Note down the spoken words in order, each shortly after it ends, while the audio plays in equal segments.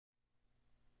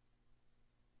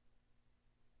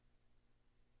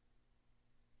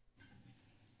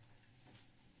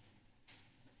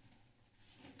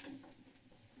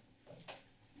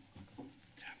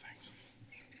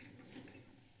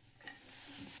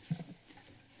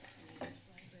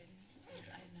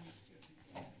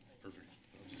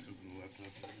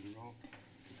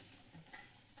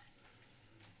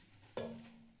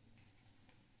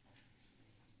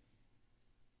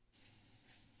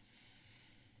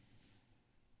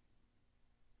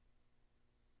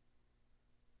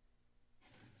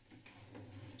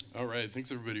All right,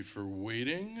 thanks everybody for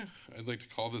waiting. I'd like to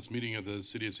call this meeting of the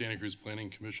City of Santa Cruz Planning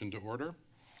Commission to order.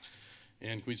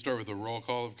 And can we start with a roll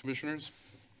call of commissioners?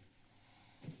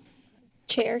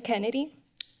 Chair Kennedy.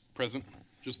 Present,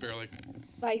 just barely.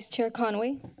 Vice Chair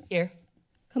Conway. Here.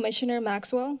 Commissioner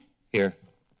Maxwell. Here.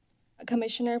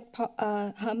 Commissioner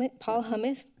Paul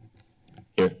Hummis.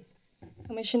 Here.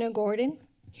 Commissioner Gordon.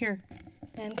 Here.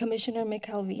 And Commissioner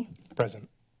McKelvey. Present.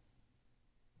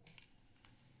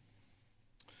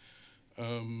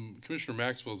 Commissioner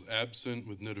Maxwell's absent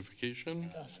with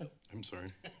notification. Dawson. I'm sorry.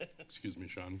 Excuse me,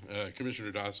 Sean.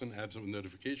 Commissioner Dawson, absent with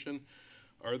notification.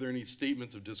 Are there any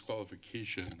statements of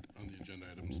disqualification on the agenda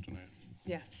items tonight?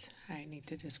 Yes, I need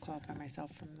to disqualify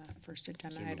myself from the first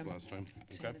agenda Same item. as last time?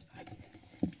 Same Okay. as last.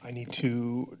 I need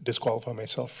to disqualify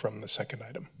myself from the second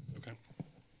item. Okay.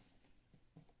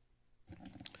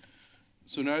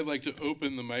 So now I'd like to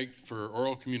open the mic for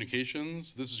oral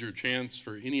communications. This is your chance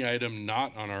for any item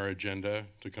not on our agenda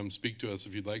to come speak to us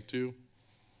if you'd like to.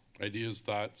 Ideas,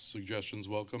 thoughts, suggestions,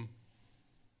 welcome.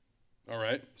 All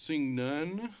right, seeing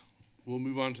none, we'll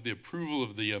move on to the approval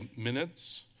of the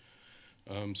minutes.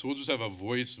 So we'll just have a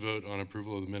voice vote on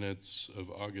approval of the minutes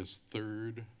of August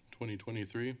 3rd,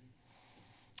 2023.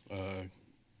 We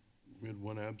had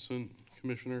one absent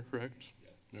commissioner, correct?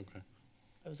 Yeah. Okay.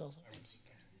 I was also.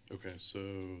 Okay, so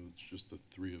it's just the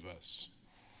three of us.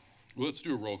 Well, let's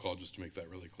do a roll call just to make that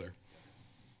really clear.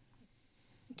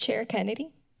 Chair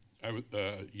Kennedy.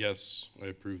 Yes, I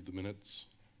approve the minutes.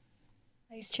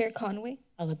 Vice Chair Conway.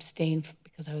 I'll abstain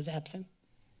because I was absent.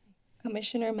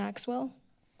 Commissioner Maxwell.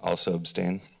 Also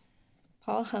abstain.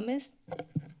 Paul Hummis.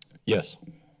 Yes.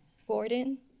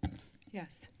 Gordon.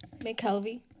 Yes.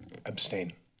 McKelvey.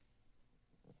 Abstain.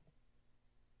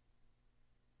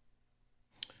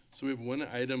 So we have one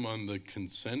item on the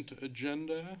consent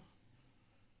agenda.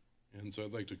 And so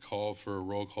I'd like to call for a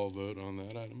roll call vote on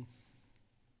that item.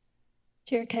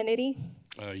 Chair Kennedy.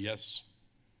 Yes.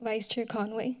 Vice Chair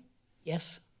Conway.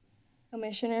 Yes.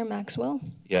 Commissioner Maxwell.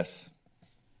 Yes.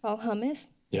 Paul Hummis.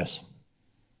 Yes.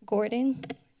 Gordon.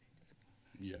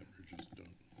 Yeah, or just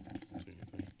don't say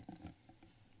anything.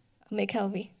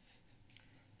 McKelvey.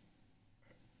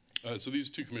 So these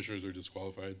two commissioners are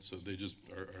disqualified, so they just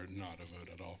are not a vote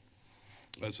at all.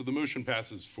 So the motion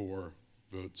passes 4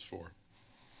 votes for.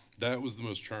 That was the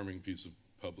most charming piece of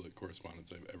public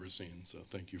correspondence I've ever seen, so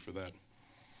thank you for that.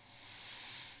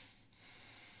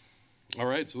 All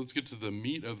right, so let's get to the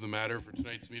meat of the matter for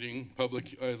tonight's meeting. I'd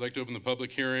like to open the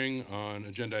public hearing on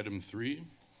agenda item 3,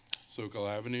 SoCal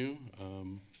Avenue.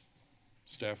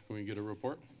 Staff, can we get a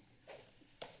report?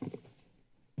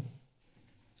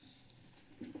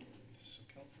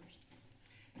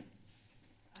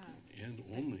 And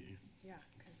only. Yeah,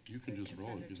 because You can just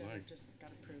roll if you'd like. Just got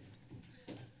approved.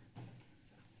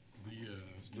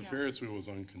 The Ferris wheel was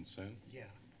on consent. Yeah.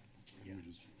 Yeah. We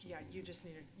just, Yeah, you just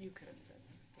needed. You could have said.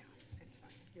 Yeah, it's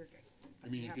fine. You're good. I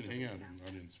mean, you can hang out in the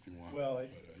audience if you want, Well, but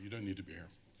you don't need to be here.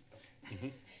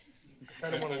 I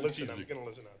kind of want to listen. I'm teasing. going to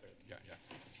listen out there. Yeah, yeah.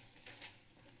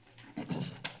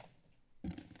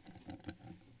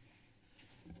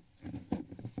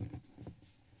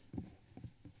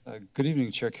 Good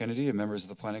evening, Chair Kennedy and members of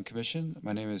the Planning Commission.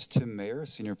 My name is Tim Mayer,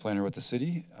 Senior Planner with the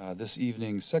City. This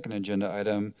evening's second agenda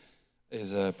item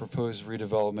is a proposed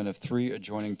redevelopment of 3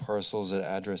 adjoining parcels at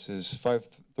addresses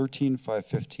 513,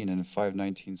 515, and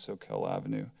 519 SoCal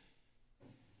Avenue.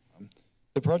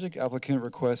 The project applicant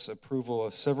requests approval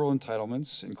of several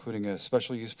entitlements, including a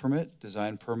special use permit,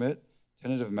 design permit,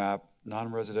 tentative map,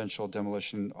 non-residential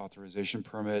demolition authorization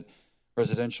permit,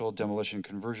 residential demolition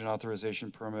conversion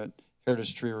authorization permit,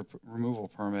 heritage tree removal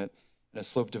permit, and a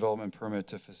slope development permit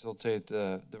to facilitate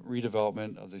the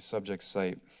redevelopment of the subject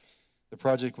site. The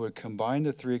project would combine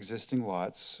the 3 existing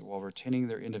lots while retaining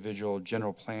their individual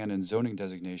general plan and zoning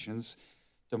designations,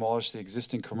 demolish the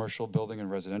existing commercial building and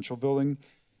residential building,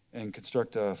 and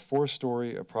construct a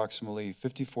 4-story, approximately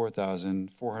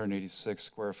 54,486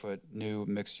 square foot new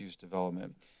mixed-use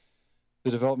development.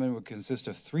 The development would consist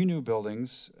of 3 new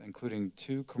buildings, including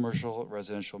 2 commercial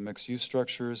residential mixed-use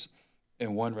structures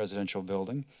and 1 residential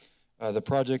building. The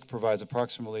project provides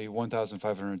approximately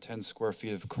 1,510 square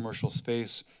feet of commercial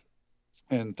space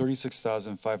and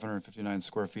 36,559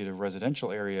 square feet of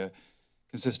residential area,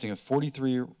 consisting of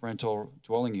 43 rental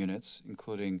dwelling units,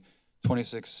 including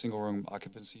 26 single-room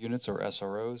occupancy units, or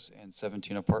SROs, and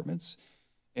 17 apartments.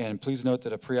 And please note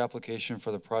that a pre-application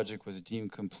for the project was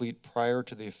deemed complete prior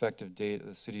to the effective date of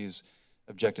the city's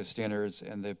objective standards,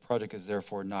 and the project is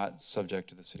therefore not subject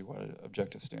to the citywide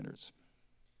objective standards.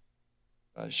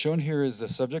 Shown here is the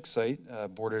subject site,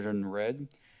 bordered in red.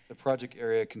 The project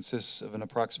area consists of an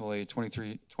approximately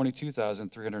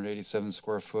 22,387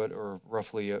 square foot, or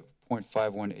roughly a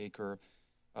 0.51 acre,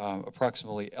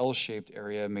 approximately L-shaped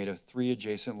area made of 3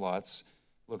 adjacent lots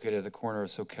located at the corner of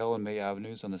Soquel and May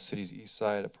Avenues on the city's east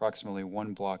side, approximately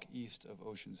 1 block east of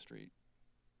Ocean Street.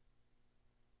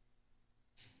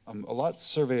 A lot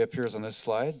survey appears on this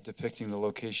slide depicting the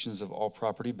locations of all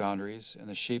property boundaries and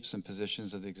the shapes and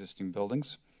positions of the existing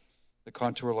buildings. The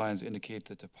contour lines indicate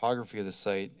the topography of the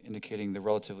site, indicating the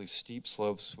relatively steep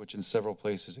slopes, which in several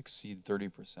places exceed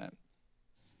 30%. The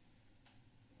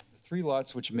 3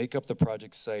 lots which make up the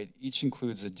project site each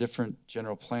includes a different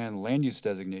general plan land use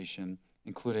designation,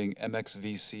 including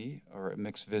MXVC, or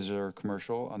Mixed Visitor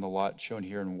Commercial, on the lot shown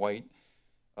here in white,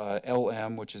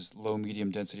 LM, which is low medium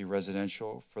density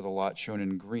residential, for the lot shown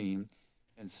in green,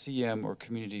 and CM, or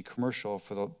community commercial,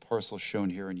 for the parcel shown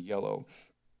here in yellow.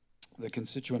 The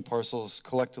constituent parcels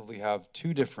collectively have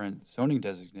 2 different zoning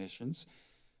designations.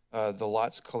 The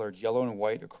lots colored yellow and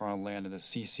white are on land in the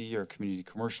CC, or community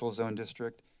commercial zone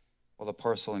district, while the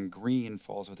parcel in green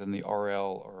falls within the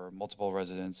RL, or multiple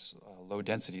residence low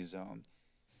density zone.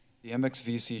 The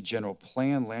MXVC general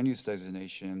plan land use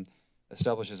designation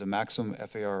establishes a maximum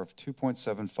FAR of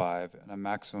 2.75 and a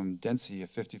maximum density of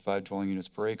 55 dwelling units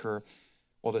per acre,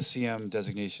 while the CM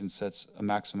designation sets a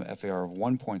maximum FAR of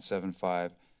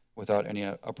 1.75 without any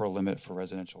upper limit for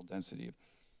residential density.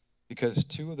 Because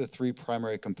 2 of the 3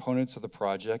 primary components of the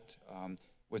project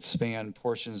would span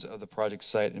portions of the project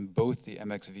site in both the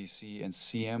MXVC and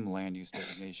CM land use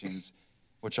designations,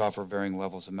 which offer varying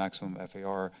levels of maximum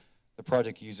FAR, the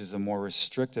project uses a more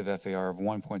restrictive FAR of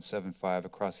 1.75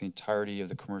 across the entirety of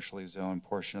the commercially zoned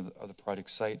portion of the project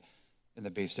site in the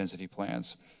base density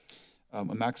plans. A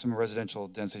maximum residential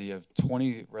density of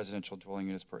 20 residential dwelling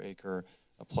units per acre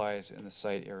applies in the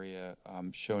site area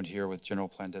shown here with general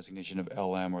plan designation of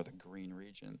LM, or the green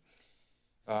region.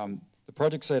 The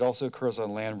project site also occurs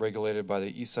on land regulated by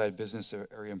the East Side Business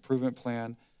Area Improvement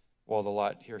Plan, while the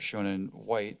lot here shown in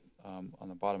white on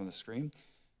the bottom of the screen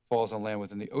falls on land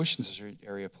within the Ocean Street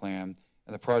Area Plan,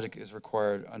 and the project is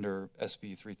required under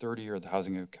SB 330, or the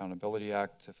Housing Accountability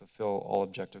Act, to fulfill all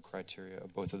objective criteria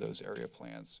of both of those area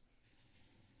plans.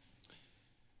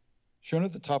 Shown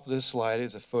at the top of this slide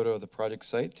is a photo of the project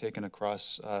site taken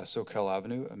across Soquel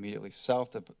Avenue, immediately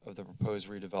south of the proposed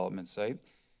redevelopment site.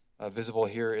 Visible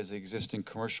here is the existing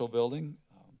commercial building,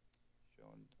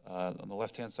 shown on the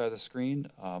left-hand side of the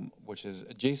screen, which is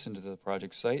adjacent to the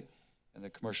project site, and the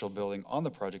commercial building on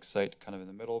the project site kind of in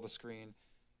the middle of the screen,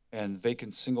 and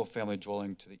vacant single-family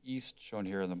dwelling to the east, shown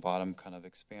here in the bottom, kind of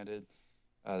expanded.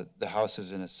 The house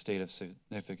is in a state of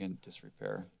significant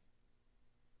disrepair.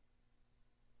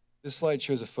 This slide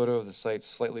shows a photo of the site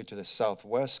slightly to the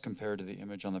southwest compared to the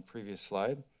image on the previous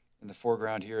slide. In the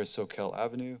foreground here is Soquel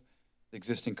Avenue, the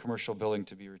existing commercial building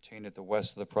to be retained at the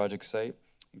west of the project site,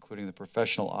 including the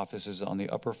professional offices on the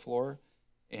upper floor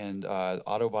and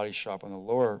auto body shop on the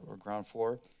lower or ground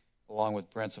floor, along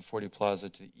with Branciforte Plaza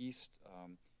to the east,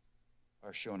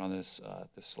 are shown on this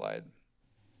slide.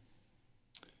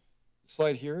 The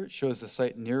slide here shows the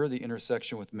site near the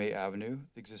intersection with May Avenue.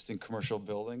 The existing commercial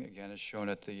building, again, is shown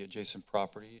at the adjacent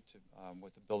property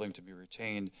with the building to be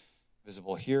retained,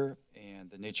 visible here, and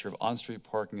the nature of on-street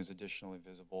parking is additionally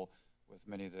visible with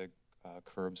many of the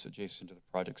curbs adjacent to the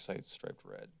project site striped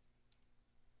red.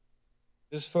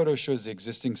 This photo shows the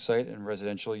existing site and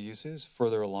residential uses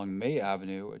further along May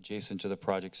Avenue adjacent to the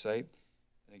project site.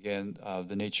 And again,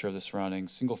 the nature of the surrounding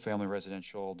single-family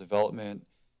residential development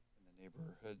in the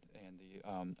neighborhood and the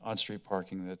on-street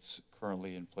parking that's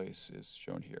currently in place is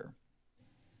shown here.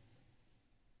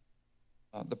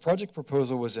 The project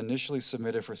proposal was initially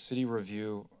submitted for city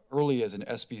review early as an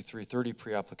SB 330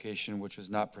 pre-application, which was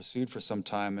not pursued for some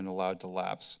time and allowed to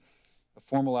lapse. A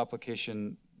formal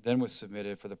application then was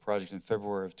submitted for the project in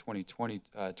February of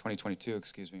 2022,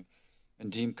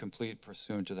 and deemed complete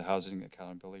pursuant to the Housing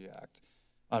Accountability Act.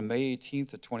 On May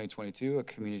 18th of 2022, a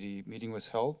community meeting was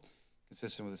held,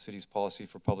 consistent with the city's policy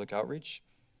for public outreach,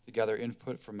 to gather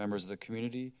input from members of the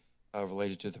community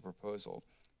related to the proposal.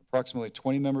 Approximately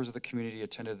 20 members of the community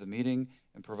attended the meeting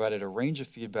and provided a range of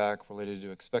feedback related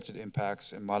to expected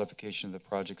impacts and modification of the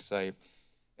project site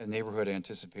and neighborhood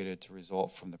anticipated to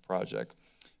result from the project.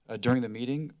 During the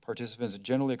meeting, participants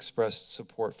generally expressed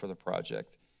support for the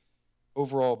project.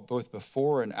 Overall, both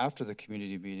before and after the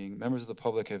community meeting, members of the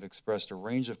public have expressed a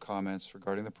range of comments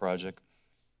regarding the project,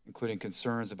 including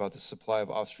concerns about the supply of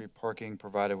off-street parking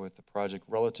provided with the project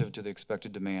relative to the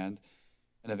expected demand,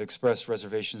 and have expressed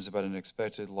reservations about an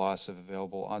expected loss of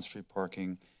available on-street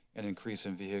parking and increase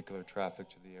in vehicular traffic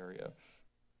to the area.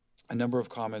 A number of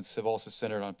comments have also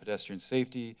centered on pedestrian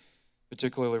safety,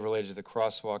 particularly related to the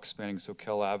crosswalk spanning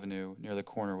Soquel Avenue near the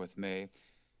corner with May,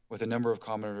 with a number of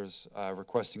commenters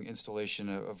requesting installation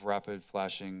of rapid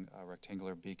flashing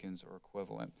rectangular beacons or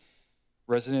equivalent.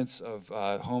 Residents of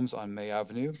homes on May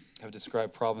Avenue have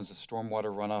described problems of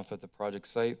stormwater runoff at the project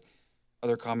site.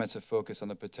 Other comments have focused on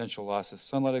the potential loss of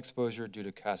sunlight exposure due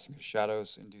to casting of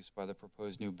shadows induced by the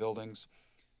proposed new buildings,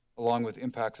 along with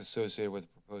impacts associated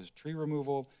with proposed tree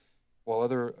removal, while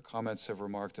other comments have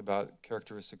remarked about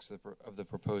characteristics of the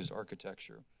proposed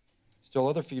architecture. Still,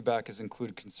 other feedback has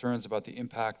included concerns about the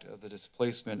impact of the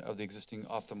displacement of the existing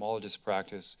ophthalmologist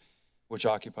practice, which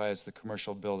occupies the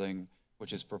commercial building,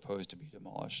 which is proposed to be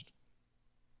demolished.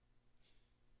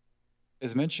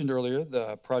 As mentioned earlier,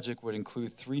 the project would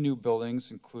include 3 new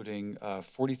buildings, including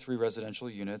 43 residential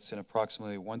units and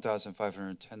approximately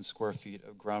 1,510 square feet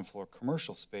of ground floor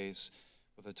commercial space,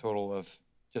 with a total of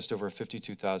just over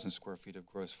 52,000 square feet of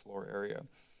gross floor area.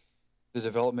 The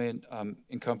development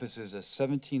encompasses a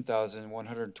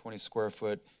 17,120 square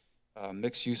foot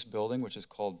mixed-use building, which is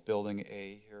called Building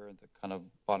A here at the kind of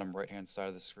bottom right-hand side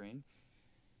of the screen,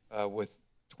 with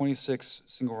 26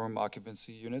 single-room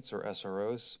occupancy units, or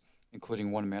SROs,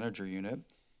 including 1 manager unit.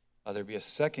 There'd be a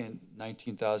second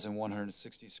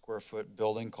 19,160 square foot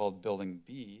building called Building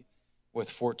B with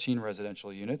 14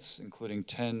 residential units, including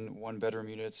 10 one-bedroom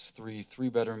units, 3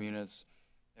 three-bedroom units,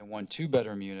 and 1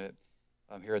 two-bedroom unit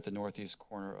here at the northeast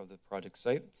corner of the project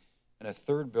site. And a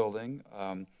third building,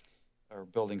 or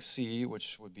Building C,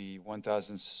 which would be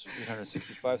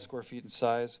 1,865 square feet in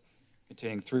size,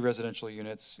 containing 3 residential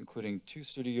units, including 2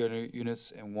 studio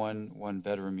units and 1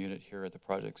 one-bedroom unit here at the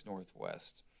project's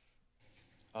northwest.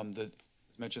 As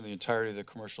mentioned, the entirety of the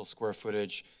commercial square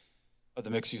footage of the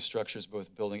mixed-use structures,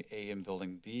 both Building A and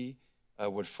Building B,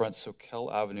 would front Soquel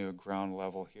Avenue at ground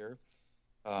level here,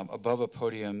 above a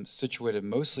podium situated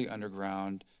mostly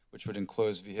underground, which would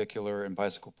enclose vehicular and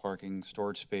bicycle parking,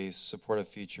 storage space, supportive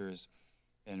features,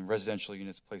 and residential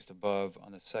units placed above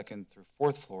on the 2nd through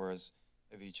 4th floors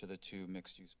of each of the 2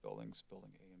 mixed-use buildings,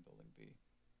 Building A and Building B.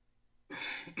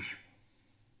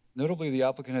 Notably, the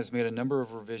applicant has made a number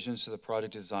of revisions to the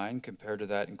project design compared to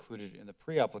that included in the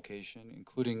pre-application,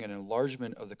 including an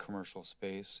enlargement of the commercial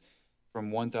space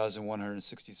from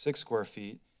 1,166 square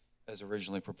feet, as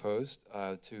originally proposed,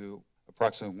 to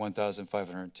approximately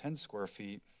 1,510 square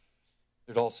feet.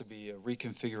 There'd also be a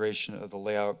reconfiguration of the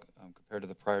layout compared to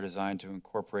the prior design to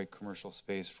incorporate commercial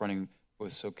space fronting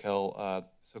both Soquel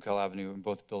Avenue in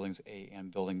both Buildings A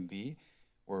and Building B,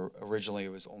 where originally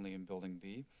it was only in Building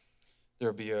B. There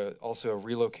would be also a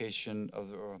relocation of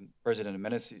the resident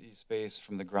amenity space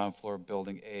from the ground floor of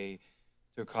Building A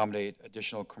to accommodate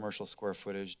additional commercial square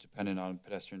footage dependent on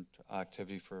pedestrian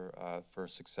activity for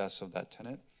success of that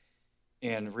tenant,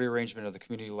 and rearrangement of the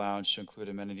community lounge to include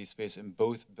amenity space in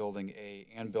both Building A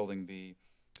and Building B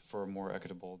for a more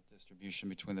equitable distribution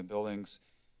between the buildings.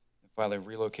 And finally,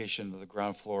 relocation of the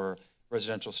ground floor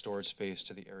residential storage space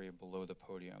to the area below the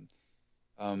podium.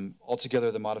 Altogether,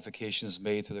 the modifications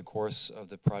made through the course of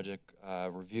the project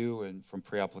review and from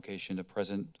pre-application to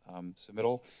present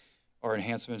submittal are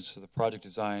enhancements to the project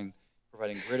design,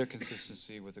 providing greater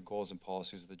consistency with the goals and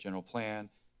policies of the general plan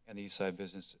and the East Side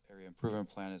Business Area Improvement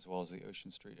Plan, as well as the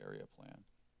Ocean Street Area Plan.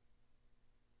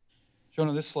 Shown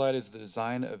on this slide is the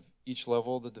design of each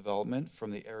level of the development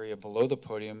from the area below the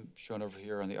podium, shown over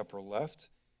here on the upper left,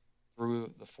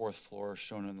 through the 4th floor,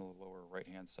 shown on the lower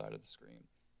right-hand side of the screen.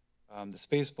 The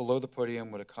space below the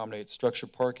podium would accommodate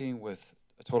structured parking with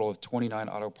a total of 29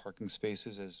 auto parking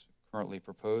spaces as currently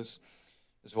proposed,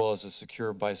 as well as a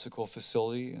secure bicycle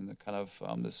facility in the kind of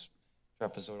this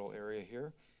trapezoidal area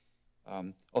here.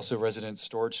 Also resident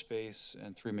storage space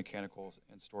and 3 mechanical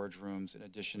and storage rooms, in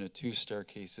addition to 2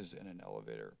 staircases and an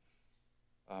elevator.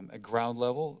 At ground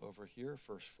level over here,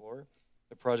 1st floor,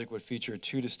 the project would feature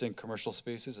 2 distinct commercial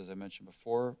spaces, as I mentioned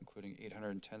before, including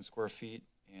 810 square feet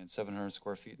and 700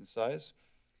 square feet in size.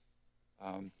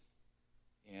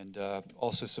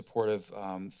 Also supportive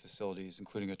facilities,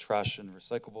 including a trash and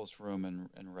recyclables room and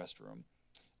restroom.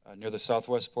 Near the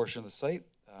southwest portion of the site,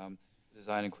 the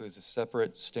design includes a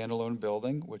separate standalone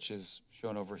building, which is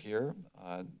shown over here.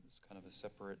 It's kind of a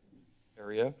separate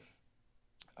area.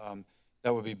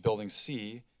 That would be Building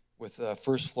C, with a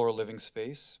 1st floor living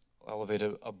space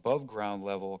elevated above ground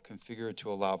level, configured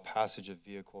to allow passage of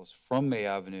vehicles from May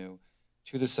Avenue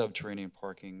to the subterranean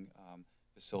parking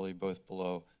facility, both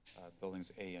below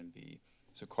Buildings A and B.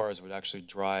 So cars would actually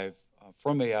drive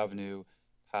from May Avenue,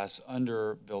 pass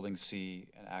under Building C,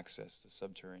 and access the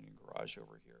subterranean garage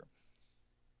over here.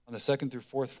 On the 2nd through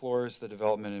 4th floors, the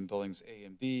development in Buildings A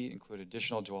and B include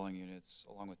additional dwelling units,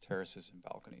 along with terraces and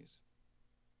balconies.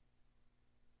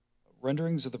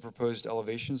 Renderings of the proposed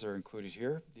elevations are included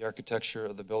here. The architecture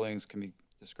of the buildings can be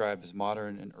described as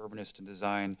modern and urbanist in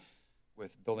design,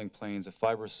 with building planes of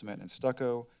fibrous cement and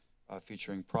stucco,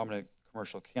 featuring prominent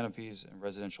commercial canopies and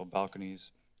residential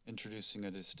balconies, introducing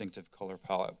a distinctive color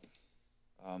palette.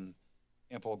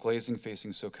 Ample glazing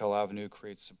facing Soquel Avenue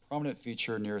creates a prominent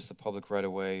feature nearest the public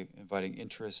right-of-way, inviting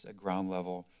interest at ground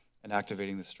level and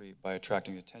activating the street by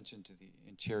attracting attention to the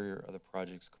interior of the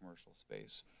project's commercial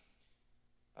space.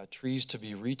 Trees to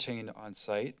be retained on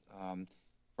site,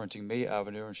 fronting May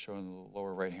Avenue and shown on the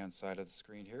lower right-hand side of the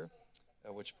screen here,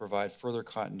 which provide further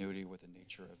continuity with the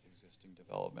nature of existing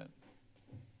development.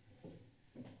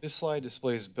 This slide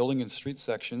displays building and street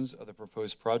sections of the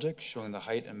proposed project, showing the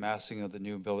height and massing of the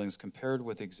new buildings compared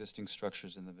with existing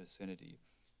structures in the vicinity.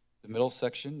 The middle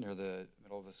section, near the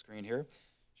middle of the screen here,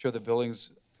 show the building's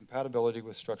compatibility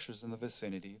with structures in the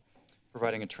vicinity,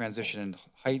 providing a transition in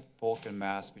height, bulk, and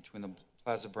mass between the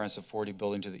Plaza Branca 40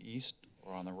 building to the east,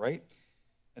 or on the right,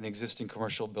 and the existing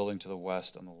commercial building to the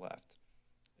west on the left.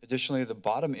 Additionally, the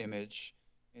bottom image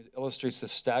illustrates the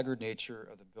staggered nature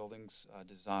of the building's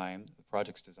design, the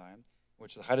project's design, in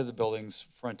which the height of the buildings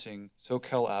fronting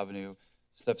Soquel Avenue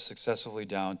steps successively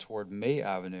down toward May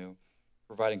Avenue,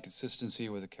 providing consistency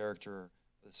with the character of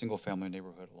the single-family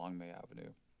neighborhood along May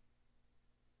Avenue.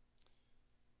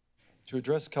 To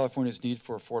address California's need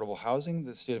for affordable housing,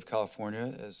 the state of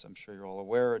California, as I'm sure you're all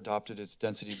aware, adopted its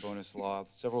density bonus law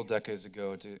several decades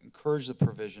ago to encourage the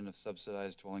provision of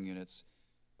subsidized dwelling units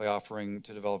by offering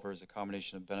to developers a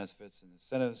combination of benefits and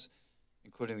incentives,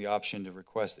 including the option to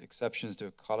request exceptions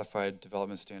to codified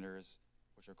development standards,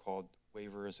 which are called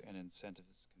waivers and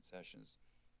incentives concessions.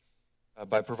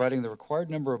 By providing the required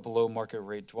number of below market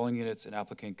rate dwelling units, an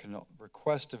applicant can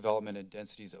request development at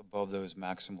densities above those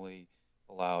maximally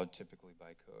allowed typically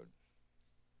by code.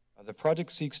 The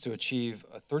project seeks to achieve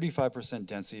a 35%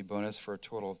 density bonus for a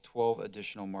total of 12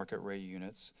 additional market rate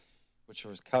units, which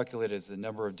was calculated as the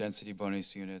number of density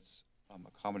bonus units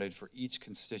accommodated for each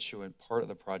constituent part of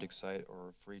the project site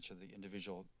or for each of the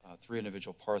individual, 3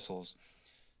 individual parcels,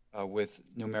 with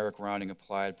numeric rounding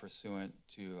applied pursuant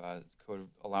to code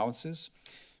allowances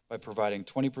by providing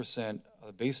 20% of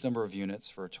the base number of units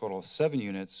for a total of 7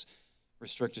 units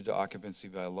restricted to occupancy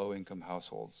by low-income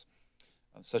households.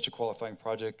 Such a qualifying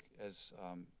project, as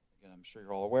again, I'm sure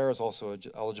you're all aware, is also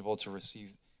eligible to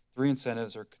receive 3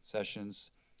 incentives or concessions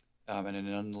and an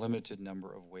unlimited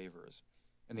number of waivers.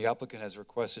 And the applicant has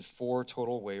requested 4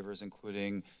 total waivers,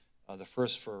 including the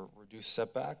first for reduced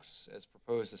setbacks, as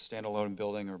proposed as standalone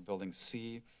building or building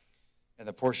C, and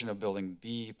the portion of building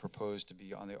B proposed to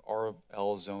be on the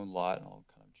RL zone lot. And I'll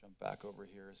kind of jump back over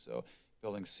here. So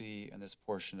building C and this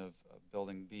portion of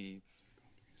building B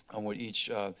would each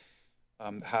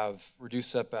have reduced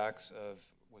setbacks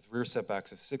with rear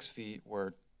setbacks of 6 feet,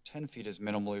 where 10 feet is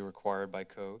minimally required by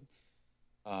code.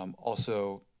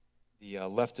 Also, the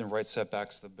left and right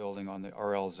setbacks of the building on the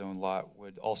RL zone lot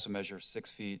would also measure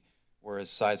 6 feet, whereas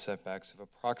side setbacks of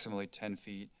approximately 10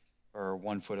 feet or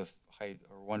 1 foot of height,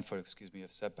 or 1 foot, excuse me,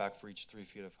 of setback for each 3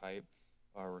 feet of height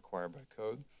are required by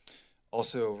code.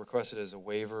 Also requested as a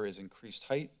waiver is increased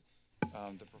height.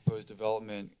 The proposed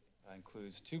development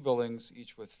includes 2 buildings,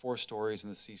 each with 4 stories in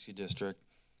the CC district,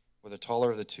 where the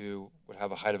taller of the 2 would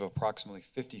have a height of approximately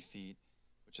 50 feet,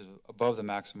 which is above the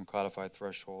maximum codified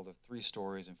threshold of 3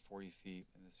 stories and 40 feet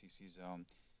in the CC zone.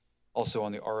 Also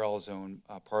on the RL zone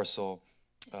parcel,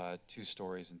 2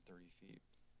 stories and 30 feet.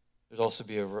 There'd also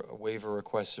be a waiver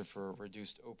requested for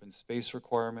reduced open space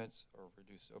requirements or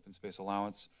reduced open space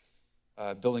allowance.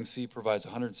 Building C provides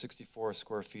 164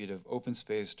 square feet of open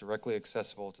space directly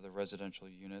accessible to the residential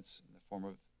units in the form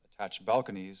of attached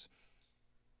balconies,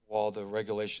 while the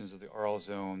regulations of the RL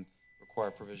zone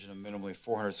require provision of minimally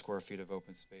 400 square feet of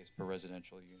open space per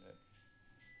residential unit.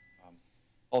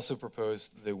 Also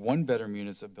proposed, the 1-bedroom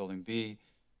units of Building B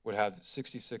would have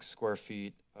 66 square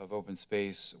feet of open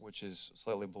space, which is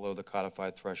slightly below the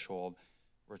codified threshold,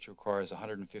 which requires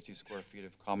 150 square feet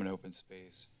of common open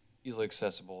space, easily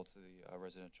accessible to the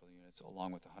residential units,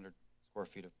 along with 100 square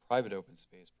feet of private open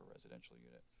space per residential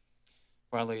unit.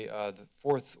 Finally, the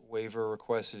 4th waiver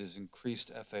requested is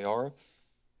increased FAR,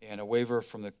 and a waiver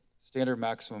from the standard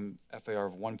maximum FAR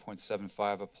of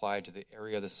 1.75 applied to the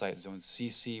area of the site. Zone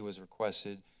CC was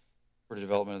requested for the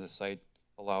development of the site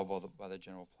allowable by the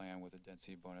general plan with a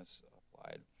density bonus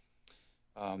applied.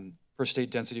 Per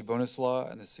state density bonus law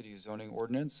and the city's zoning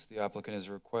ordinance, the applicant is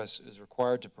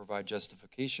required to provide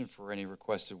justification for any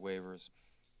requested waivers,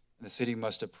 and the city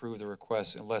must approve the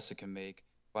request unless it can make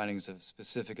findings of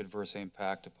specific adverse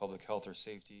impact to public health or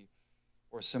safety,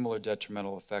 or similar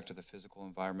detrimental effect to the physical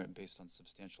environment based on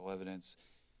substantial evidence.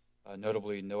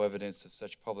 Notably, no evidence of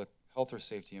such public health or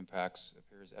safety impacts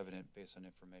appears evident based on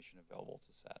information available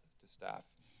to staff.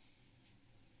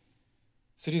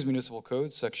 City's Municipal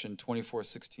Code, Section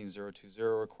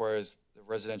 2416020, requires the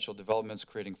residential developments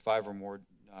creating 5 or more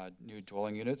new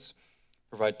dwelling units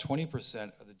provide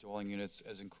 20% of the dwelling units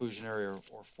as inclusionary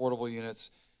or affordable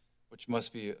units, which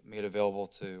must be made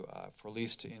available for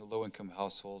lease to low-income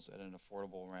households at an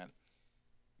affordable rent.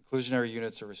 Inclusionary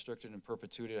units are restricted in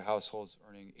perpetuity to households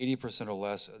earning 80% or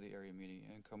less of the area median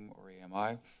income, or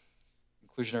AMI.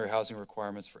 Inclusionary housing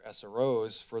requirements for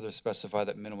SROs further specify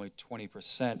that minimally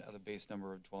 20% of the base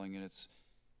number of dwelling units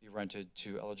be rented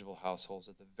to eligible households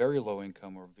at the very low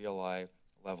income or VLI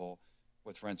level,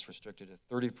 with rents restricted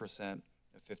to 30%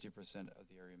 of 50% of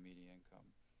the area median income.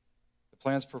 The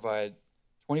plans provide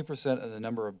 20% of the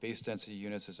number of base density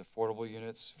units as affordable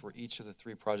units for each of the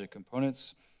 3 project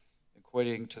components,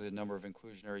 equating to the number of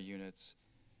inclusionary units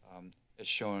as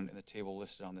shown in the table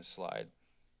listed on this slide.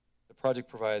 The project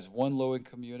provides 1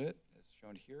 low-income unit, as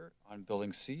shown here, on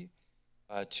Building C,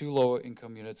 2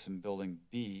 low-income units in Building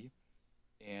B,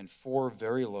 and 4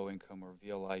 very low-income or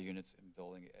VLI units in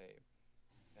Building A.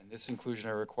 And this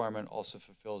inclusionary requirement also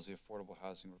fulfills the affordable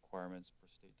housing requirements per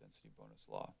state density bonus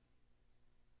law.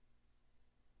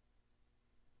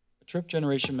 A trip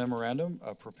generation memorandum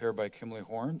prepared by Kimberly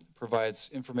Horn provides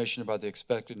information about the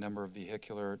expected number of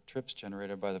vehicular trips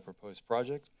generated by the proposed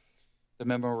project. The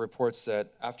memo reports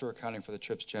that after accounting for the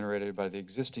trips generated by the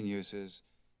existing uses,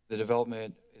 the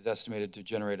development is estimated to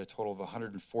generate a total of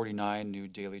 149 new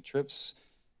daily trips,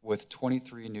 with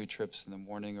 23 new trips in the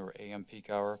morning or AM peak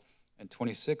hour and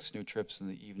 26 new trips in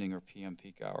the evening or PM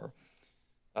peak hour.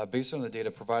 Based on the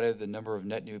data provided, the number of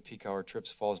net new peak hour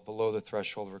trips falls below the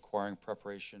threshold requiring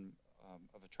preparation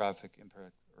of a traffic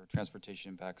impact or transportation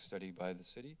impact study by the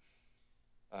city.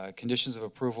 Conditions of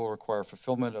approval require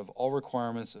fulfillment of all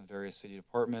requirements of various city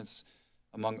departments.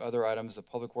 Among other items, the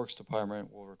Public Works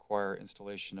Department will require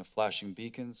installation of flashing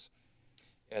beacons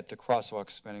at the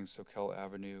crosswalk spanning Soquel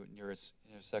Avenue near its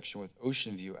intersection with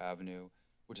Ocean View Avenue,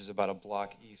 which is about a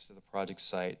block east of the project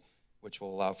site, which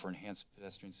will allow for enhanced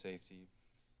pedestrian safety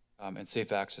and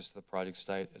safe access to the project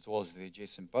site, as well as the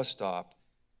adjacent bus stop.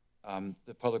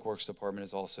 The Public Works Department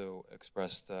has also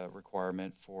expressed the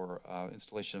requirement for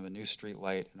installation of a new street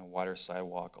light and a wider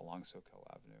sidewalk along Soquel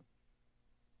Avenue.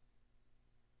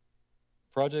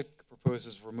 The project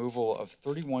proposes removal of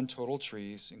 31 total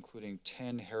trees, including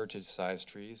 10 heritage-sized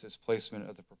trees, as placement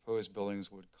of the proposed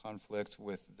buildings would conflict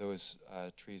with those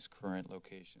trees' current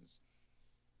locations.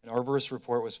 An arborist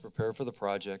report was prepared for the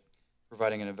project,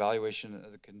 providing an evaluation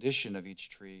of the condition of each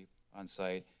tree on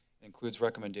site. It includes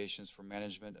recommendations for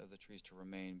management of the trees to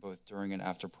remain both during and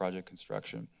after project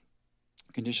construction.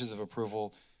 Conditions of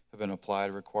approval have been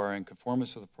applied, requiring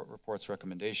conformance with the report's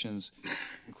recommendations,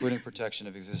 including protection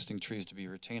of existing trees to be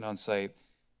retained on site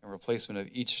and replacement of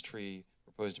each tree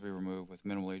proposed to be removed with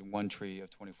minimally 1 tree of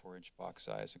 24-inch box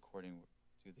size, according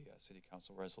to the City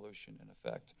Council resolution in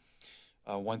effect.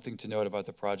 One thing to note about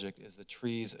the project is the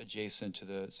trees adjacent to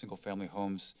the single-family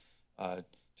homes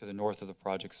to the north of the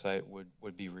project site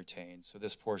would be retained. So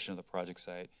this portion of the project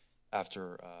site,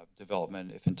 after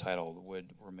development, if entitled,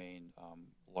 would remain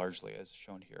largely as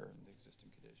shown here in the existing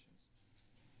conditions.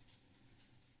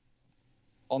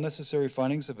 All necessary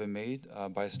findings have been made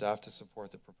by staff to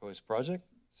support the proposed project.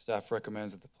 Staff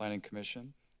recommends that the Planning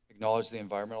Commission acknowledge the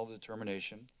environmental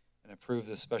determination and approve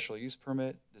the special use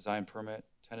permit, design permit,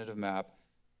 tentative map,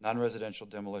 non-residential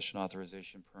demolition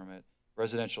authorization permit,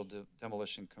 residential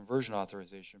demolition conversion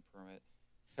authorization permit,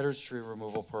 heritage tree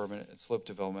removal permit, and slope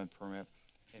development permit,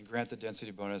 and grant the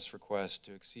density bonus request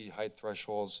to exceed height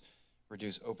thresholds,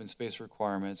 reduce open space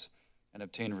requirements, and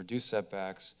obtain reduced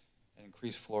setbacks and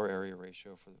increase floor area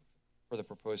ratio for the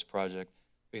proposed project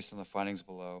based on the findings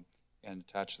below and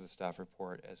attached to the staff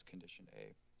report as condition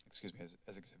A, excuse me,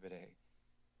 as Exhibit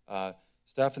A.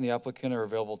 Staff and the applicant are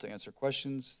available to answer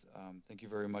questions. Thank you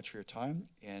very much for your time.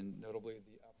 And notably,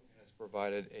 the applicant has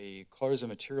provided a colors and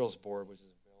materials board, which is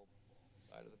available on the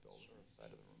side of the building, or the side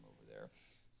of the room over there.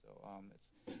 So I'm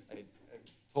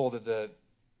told that the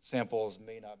samples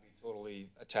may not be totally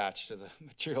attached to the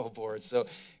material board, so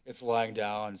it's lying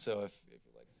down. So if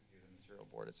you'd like to view the material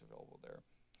board, it's available there.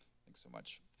 Thanks so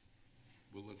much.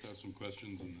 Well, let's ask some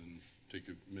questions and then take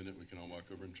a minute. We can all walk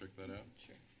over and check that out.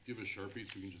 Sure. Do you have a Sharpie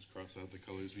so we can just cross out the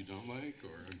colors we don't like,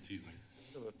 or I'm teasing?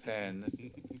 I have a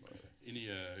pen. Any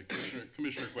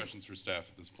commissioner questions for staff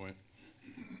at this point,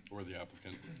 or the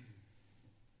applicant?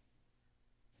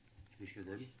 Commissioner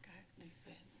Gordon? Go ahead. No,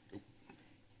 go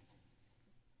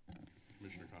ahead.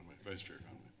 Commissioner Conway, Vice Chair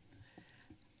Conway.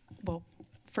 Well,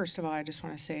 first of all, I just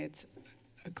want to say it's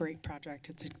a great project.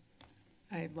 It's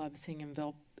I love seeing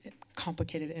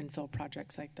complicated infill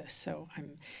projects like this. So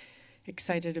I'm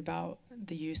excited about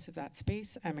the use of that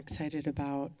space. I'm excited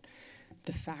about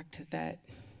the fact that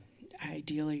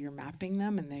ideally you're mapping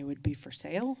them and they would be for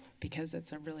sale, because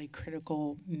it's a really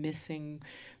critical missing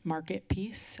market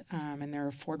piece, and they're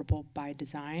affordable by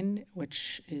design,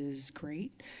 which is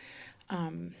great.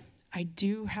 I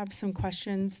do have some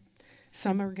questions.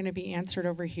 Some are going to be answered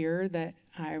over here that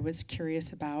I was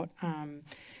curious about.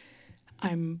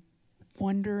 I'm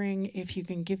wondering if you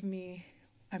can give me,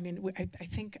 I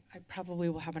think I probably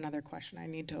will have another question. I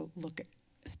need to look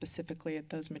specifically at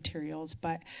those materials,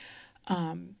 but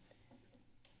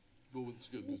Well, let's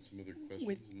go do some other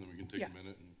questions, and then we can take a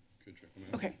minute and go check them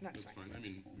out. Okay, that's fine. I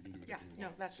mean, we can do whatever we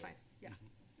want. that's fine. Yeah.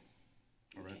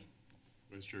 All right.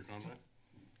 Vice Chair Conrad?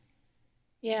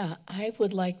 Yeah, I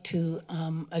would like to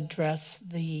address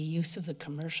the use of the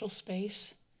commercial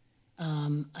space.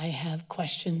 I have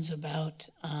questions about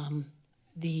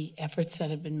the efforts that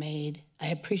have been made. I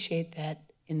appreciate that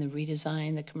in the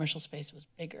redesign, the commercial space was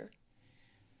bigger.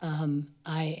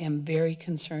 I am very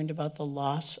concerned about the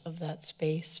loss of that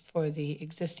space for the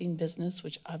existing business,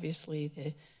 which obviously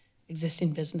the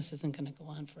existing business isn't going to go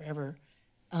on forever,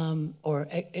 or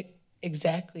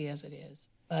exactly as it is,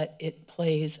 but it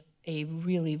plays a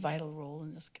really vital role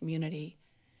in this community.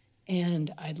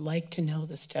 And I'd like to know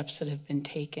the steps that have been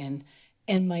taken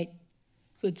and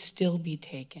could still be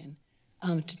taken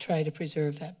to try to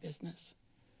preserve that business.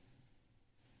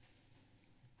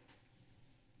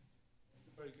 That's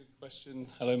a very good question.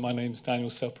 Hello, my name's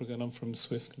Daniel Selpergan. I'm from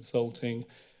Swift Consulting.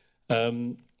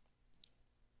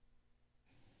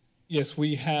 Yes,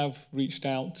 we have reached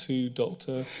out to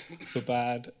Dr.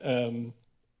 Babad,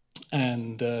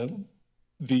 and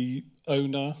the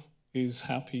owner is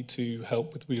happy to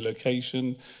help with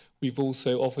relocation. We've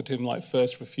also offered him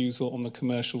first refusal on the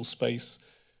commercial space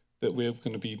that we're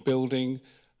going to be building.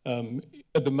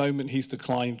 At the moment, he's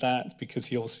declined that because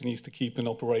he obviously needs to keep in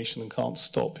operation and can't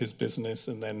stop his business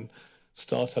and then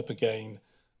start up again.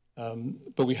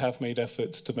 But we have made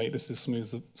efforts to make this as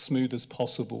smooth as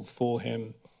possible for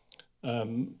him.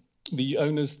 The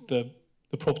owners, the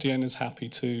property owner's happy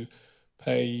to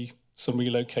pay some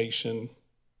relocation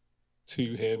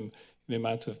to him in the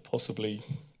amount of possibly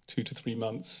 2 to 3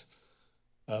 months,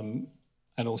 and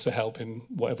also help in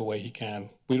whatever way he can.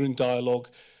 We're in dialogue.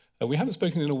 We haven't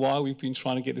spoken in a while. We've been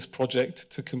trying to get this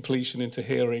project to completion into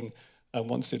hearing, and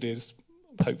once it is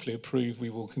hopefully approved, we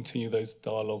will continue those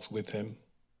dialogues with him.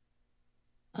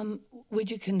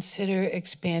 Would you consider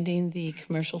expanding the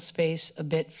commercial space a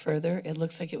bit further? It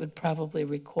looks like it would probably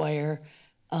require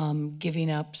giving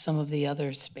up some of the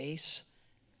other space.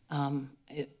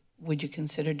 Would you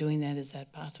consider doing that? Is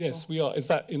that possible? Yes, we are. Is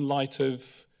that in light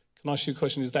of, can I ask you a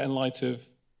question? Is that in light of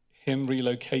him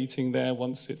relocating there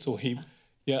once it's, or he,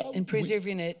 yeah. And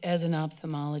preserving it as an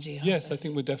ophthalmology office? Yes, I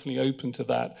think we're definitely open to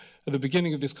that. At the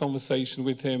beginning of this conversation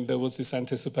with him, there was this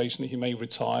anticipation that he may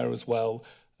retire as well.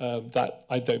 That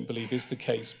I don't believe is the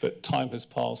case, but time has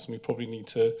passed and we probably need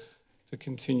to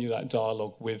continue that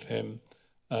dialogue with him.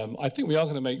 I think we are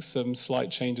going to make some slight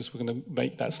changes. We're going to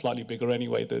make that slightly bigger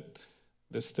anyway. That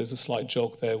there's a slight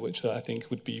jog there, which I think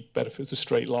would be better if it was a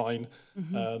straight line.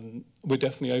 Mm-hmm. We're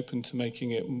definitely open to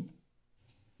making it.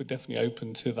 We're definitely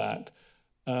open to that.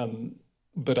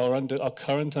 But our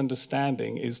current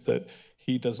understanding is that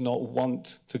he does not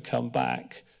want to come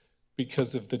back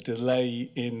because of the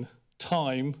delay in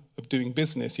time of doing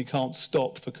business. He can't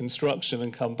stop for construction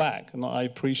and come back, and I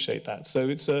appreciate that. So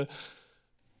it's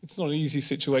not an easy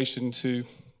situation to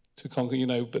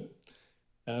conquer, but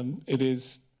it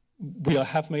is. We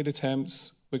have made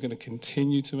attempts. We're going to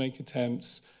continue to make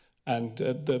attempts, and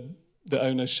the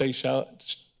owner Shay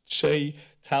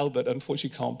Talbot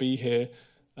unfortunately can't be here,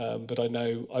 but I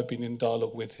know I've been in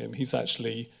dialogue with him. He's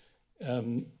actually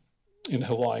in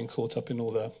Hawaii and caught up in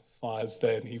all the fires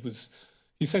there, and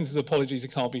he sends his apologies. He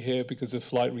can't be here because of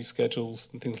flight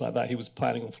reschedules and things like that. He was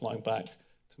planning on flying back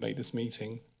to make this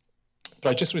meeting. But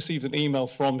I just received an email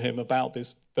from him about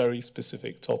this very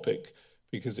specific topic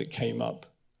because it came up.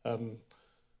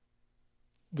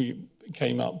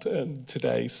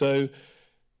 Today. So,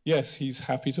 yes, he's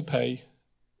happy to pay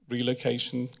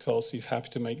relocation costs. He's happy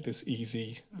to make this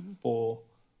easy for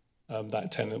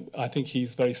that tenant. I think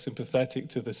he's very sympathetic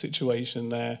to the situation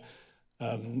there.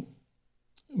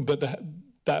 But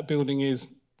that building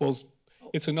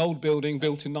it's an old building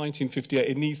built in 1958.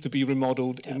 It needs to be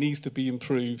remodeled. It needs to be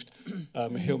improved.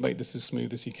 He'll make this as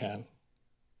smooth as he can.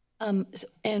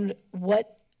 And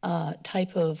what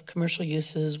type of commercial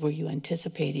uses were you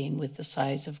anticipating with the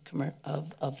size of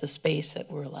the space that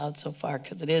were allowed so far?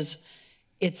 Because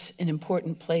it's an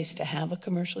important place to have a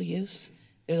commercial use.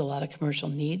 there's a lot of commercial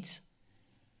needs?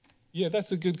 Yeah,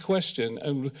 that's a good question.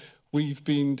 And we've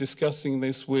been discussing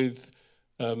this with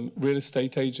real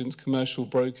estate agents, commercial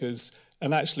brokers,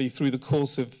 and actually through the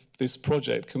course of this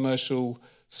project, commercial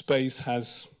space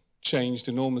has changed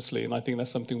enormously, and I think that's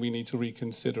something we need to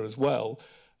reconsider as well.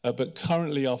 But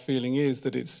currently our feeling is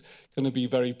that it's going to be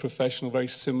very professional, very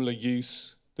similar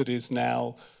use that is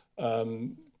now,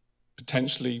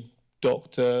 potentially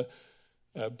doctor,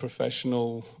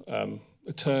 professional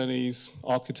attorneys,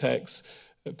 architects,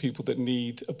 people that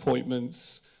need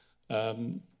appointments,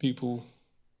 people,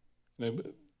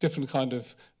 different kind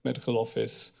of medical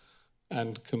office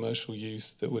and commercial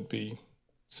use that would be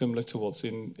similar to what's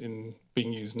in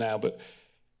being used now. But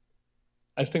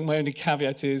I think my only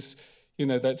caveat is,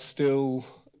 that's still,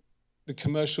 the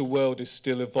commercial world is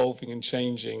still evolving and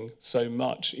changing so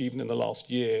much, even in the last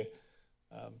year.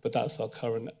 But that's our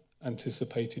current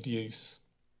anticipated use.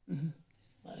 Mm-hmm.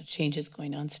 There's a lot of changes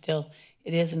going on still.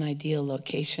 It is an ideal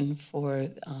location for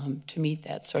to meet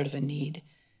that sort of a need.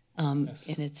 Yes.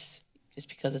 And it's just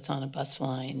because it's on a bus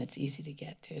line, it's easy to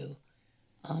get to,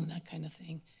 that kind of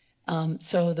thing.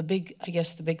 So the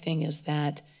big thing is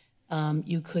that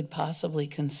you could possibly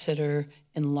consider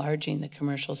enlarging the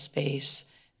commercial space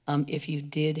if you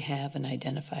did have an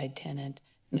identified tenant,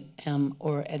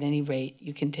 or at any rate,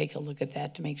 you can take a look at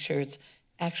that to make sure it's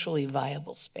actually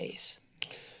viable space.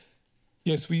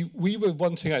 Yes, we were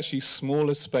wanting actually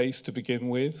smaller space to begin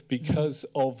with because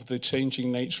of the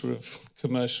changing nature of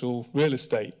commercial real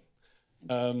estate.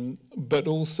 But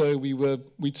also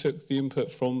we took the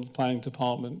input from the planning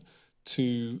department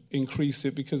to increase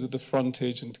it because of the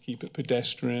frontage and to keep it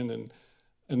pedestrian,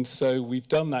 and so we've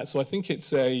done that. So I think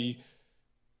it's a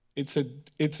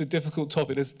difficult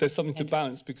topic. There's something to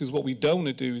balance, because what we don't want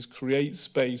to do is create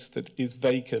space that is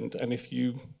vacant. And if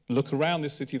you look around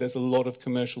this city, there's a lot of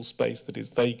commercial space that is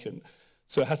vacant.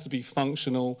 So it has to be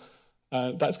functional.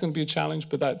 That's going to be a challenge,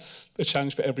 but that's a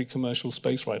challenge for every commercial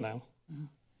space right now. Mm-hmm.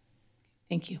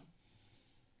 Thank you.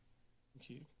 Thank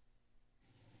you.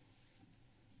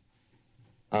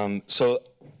 So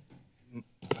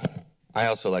I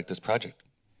also like this project.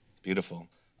 It's beautiful.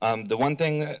 The one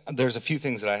thing, there's a few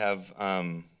things that I have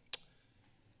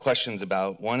questions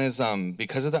about. One is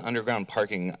because of the underground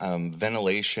parking,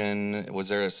 ventilation, was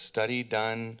there a study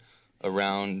done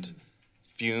around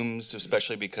fumes,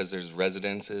 especially because there's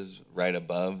residences right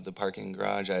above the parking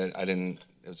garage? I didn't,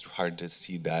 it was hard to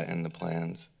see that in the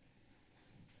plans.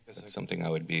 That's something I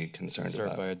would be concerned about.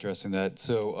 Start by addressing that.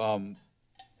 So I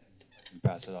can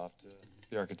pass it off to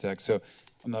the architect. So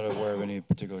I'm not aware of any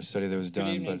particular study that was done.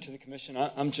 Good evening but to the commission.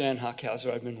 I'm Jan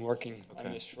Hockhauser. I've been working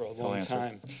on this for a long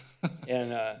time.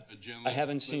 And I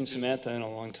haven't seen Samantha in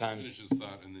a long time. Finish his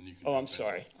thought and then you can. Oh, I'm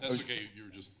sorry. That's okay. You were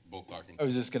just both talking. I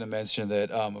was just going to mention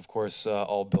that, of course,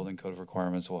 all building code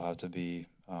requirements will have to be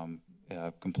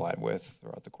complied with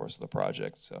throughout the course of the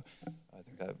project. So I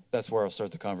think that's where I'll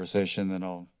start the conversation, then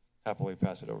I'll happily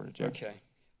pass it over to Jim. Okay.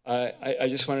 I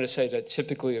just wanted to say that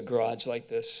typically a garage like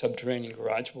this, subterranean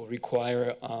garage, will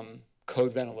require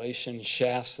code ventilation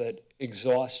shafts that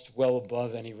exhaust well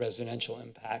above any residential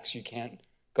impacts. You can't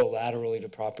go laterally to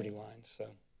property lines, so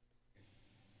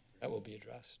that will be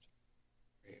addressed.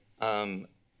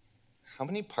 How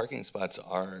many parking spots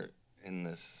are in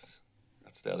this?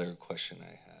 That's the other question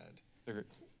I had.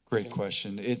 Great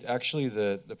question. It actually,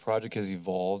 the project has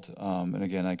evolved, and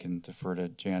again, I can defer to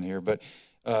Jan here, but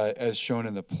as shown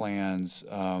in the plans,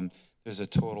 there's a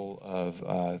total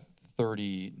of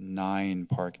 39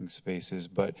 parking spaces,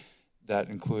 but that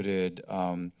included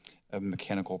a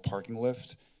mechanical parking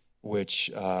lift,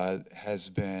 which has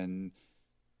been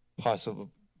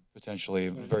potentially,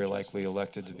 very likely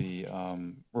elected to be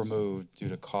removed due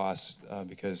to costs,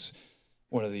 because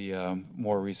one of the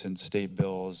more recent state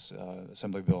bills,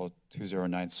 Assembly Bill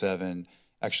 2097,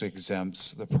 actually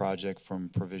exempts the project from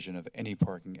provision of any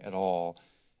parking at all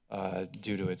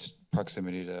due to its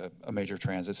proximity to a major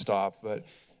transit stop. But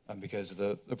because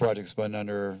the project's been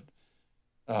under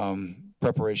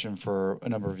preparation for a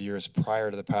number of years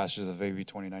prior to the passage of AB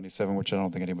 2097, which I don't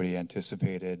think anybody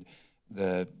anticipated,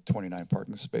 the 29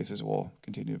 parking spaces will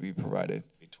continue to be provided.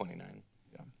 29.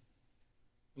 Yeah.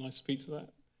 Can I speak to that?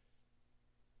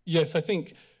 Yes, I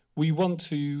think we want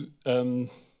to,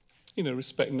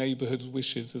 respect neighbourhoods'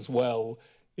 wishes as well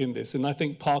in this. And I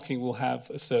think parking will have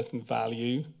a certain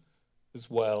value as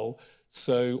well.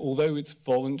 So although it's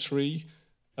voluntary,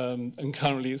 and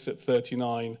currently it's at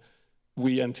 39,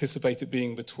 we anticipate it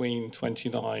being between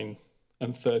 29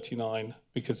 and 39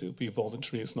 because it will be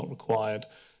voluntary, it's not required.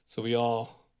 So we are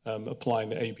applying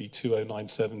the AB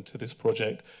 2097 to this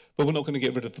project, but we're not going to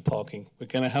get rid of the parking. We're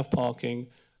going to have parking.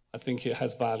 I think it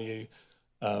has value,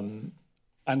 And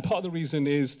part of the reason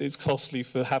is it's costly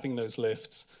for having those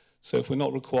lifts. So if we're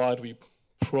not required, we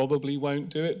probably won't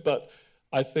do it. But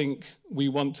I think we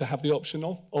want to have the option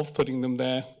of putting them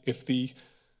there if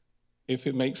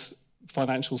it makes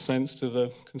financial sense to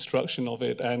the construction of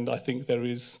it. And I think there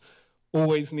is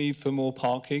always need for more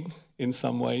parking in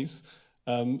some ways.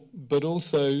 But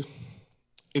also,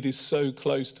 it is so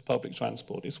close to public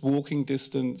transport. It's walking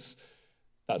distance.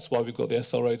 That's why we've got the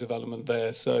SRO development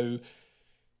there. So,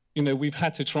 you know, we've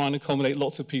had to try and accommodate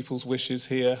lots of people's wishes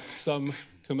here. Some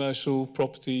commercial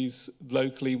properties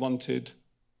locally wanted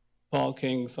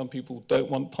parking. Some people don't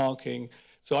want parking.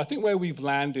 So I think where we've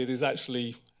landed is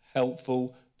actually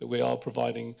helpful, that we are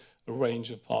providing a range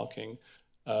of parking.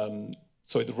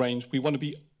 The range, we want to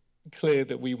be clear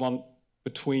that we want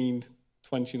between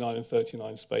 29 and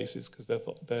 39 spaces because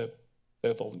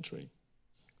they're voluntary.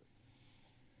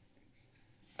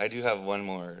 I do have one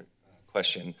more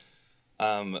question.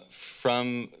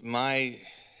 From my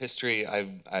history,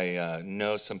 I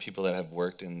know some people that have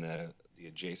worked in the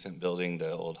adjacent building,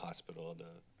 the old hospital.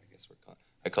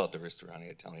 I call it the Ristorante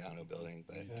Italiano building,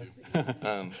 but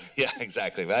yeah,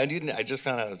 exactly. But I just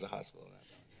found out it was a hospital.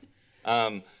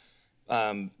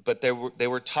 But they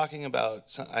were talking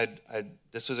about.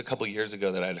 This was a couple years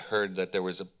ago that I'd heard that there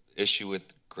was an issue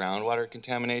with groundwater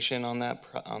contamination on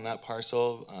that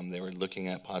parcel. They were looking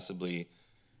at possibly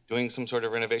doing some sort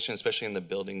of renovation, especially in the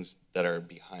buildings that are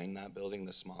behind that building,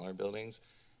 the smaller buildings.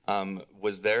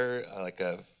 Was there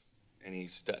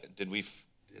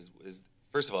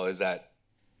first of all, is that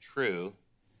true?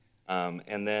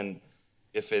 And then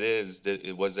if it is,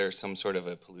 was there some sort of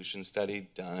a pollution study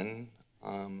done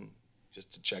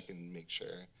just to check and make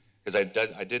sure? Because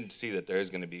I did see that there is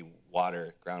going to be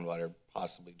groundwater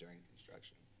possibly during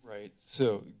construction. Right.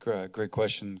 So great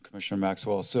question, Commissioner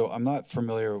Maxwell. So I'm not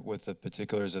familiar with the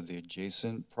particulars of the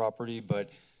adjacent property, but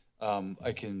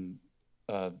I can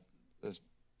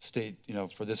state,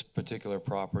 for this particular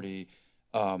property,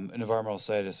 an environmental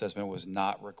site assessment was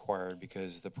not required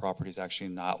because the property is actually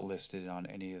not listed on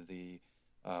any of the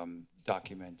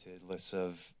documented lists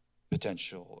of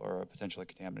potentially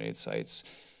contaminated sites,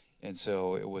 and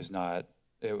so it was not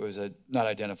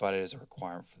identified as a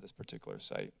requirement for this particular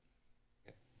site.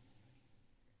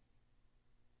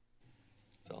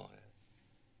 That's all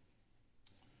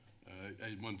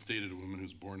I once dated a woman who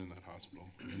was born in that hospital.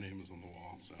 Her name is on the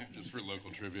wall, so just for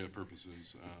local trivia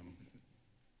purposes.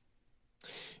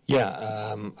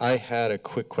 I had a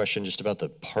quick question just about the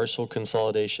parcel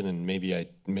consolidation, and maybe I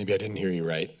didn't hear you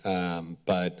right,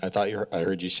 but I thought I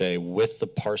heard you say with the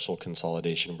parcel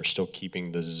consolidation, we're still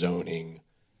keeping the zoning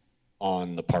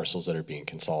on the parcels that are being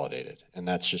consolidated, and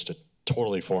that's just a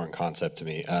totally foreign concept to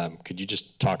me. Could you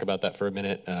just talk about that for a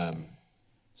minute?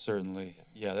 Certainly.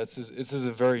 Yeah, this is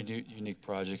a very unique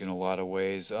project in a lot of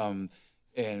ways, and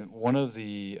one of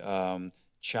the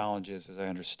challenges, as I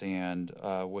understand,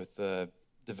 with the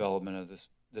development of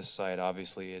this site,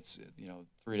 obviously it's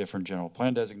 3 different general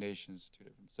plan designations, 2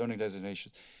 different zoning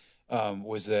designations,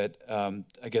 was that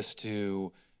I guess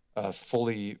to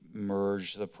fully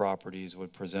merge the properties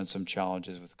would present some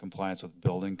challenges with compliance with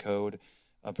building code,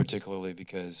 particularly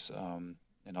because,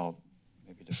 and I'll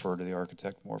maybe defer to the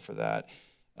architect more for that,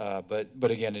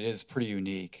 but again, it is pretty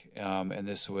unique, and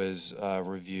this was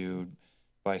reviewed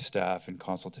by staff in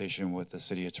consultation with the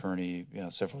city attorney,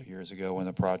 several years ago when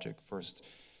the project first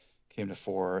came to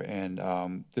fore, and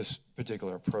this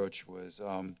particular approach was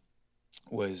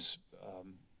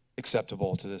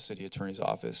acceptable to the city attorney's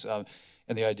office,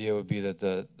 and the idea would be that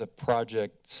the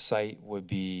project site would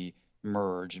be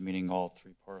merged, meaning all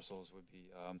 3 parcels would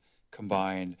be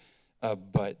combined,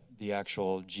 but the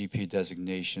actual GP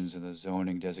designations and the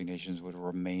zoning designations would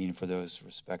remain for those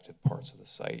respective parts of the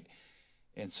site.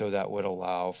 And so that would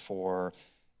allow for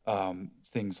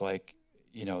things like,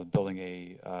 building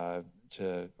A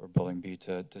or building B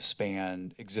to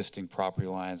span existing property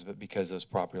lines, but because those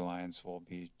property lines will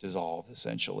be dissolved,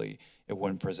 essentially, it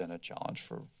wouldn't present a challenge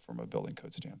from a building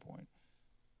code standpoint.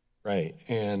 Right,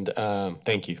 and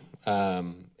thank you.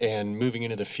 And moving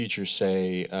into the future,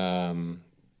 say,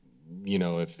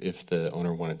 if the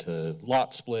owner wanted to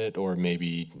lot split or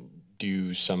maybe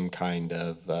do some kind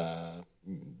of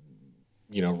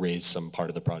raise some part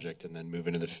of the project and then move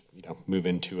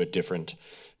into a different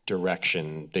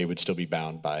direction, they would still be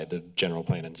bound by the general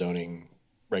plan and zoning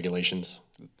regulations?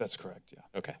 That's correct, yeah.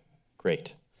 Okay,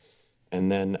 great.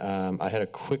 And then I had a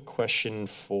quick question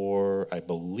for, I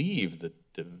believe, the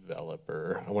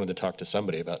developer. I wanted to talk to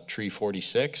somebody about Tree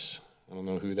 46. I don't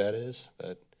know who that is,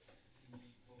 but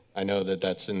I know that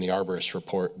that's in the arborist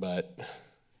report, but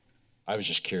I was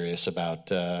just curious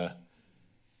about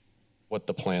what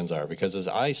the plans are, because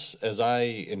as I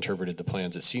interpreted the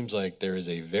plans, it seems like there is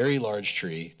a very large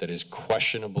tree that is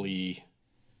questionably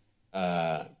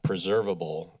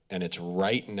preservable, and it's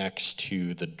right next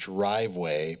to the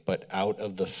driveway, but out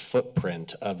of the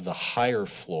footprint of the higher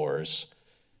floors.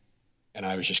 And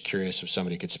I was just curious if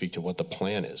somebody could speak to what the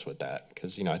plan is with that,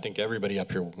 because I think everybody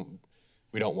up here,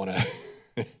 we don't want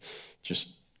to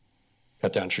just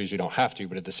cut down trees we don't have to,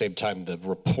 but at the same time, the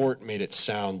report made it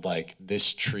sound like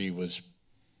this tree was,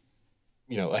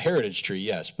 a heritage tree,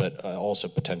 yes, but also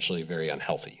potentially very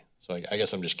unhealthy. So I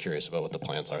guess I'm just curious about what the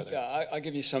plans are there. Yeah, I'll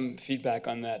give you some feedback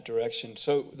on that direction.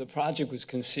 So the project was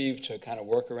conceived to kind of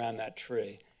work around that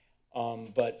tree,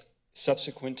 but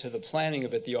subsequent to the planning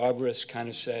of it, the arborist kind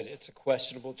of said it's a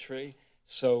questionable tree.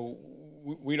 So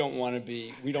we don't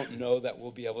know that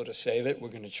we'll be able to save it. We're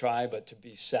going to try, but to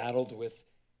be saddled with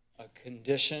a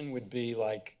condition would be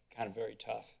like kind of very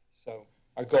tough. So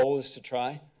our goal is to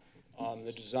try.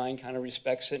 The design kind of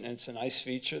respects it, and it's a nice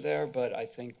feature there, but I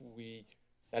think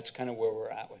that's kind of where we're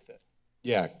at with it.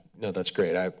 Yeah, no, that's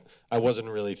great. I wasn't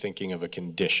really thinking of a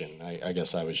condition. I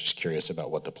guess I was just curious about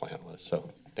what the plan was.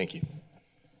 So thank you.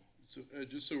 So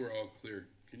just so we're all clear,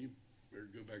 can you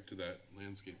go back to that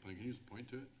landscape plan? Can you just point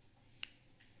to it?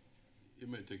 It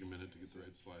might take a minute to get the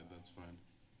right slide. That's fine.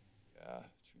 Yeah,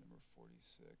 tree number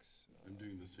 46. I'm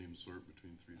doing the same sort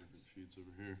between 3 different sheets over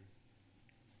here.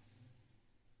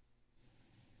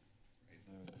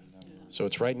 So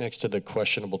it's right next to the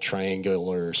questionable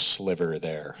triangular sliver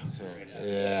there.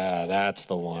 Yeah, that's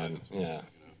the one. Yeah.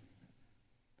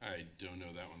 I don't know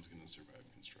that one's going to survive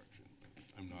construction, but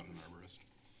I'm not an arborist.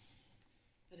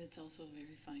 But it's also a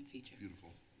very fine feature.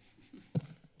 Beautiful.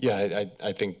 Yeah,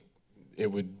 I think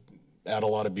it would add a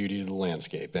lot of beauty to the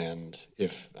landscape. And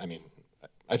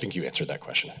I think you answered that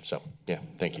question. So, yeah,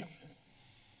 thank you.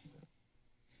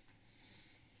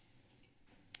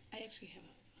 I actually have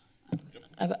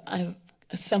I've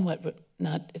somewhat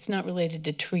it's not related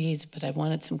to trees, but I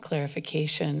wanted some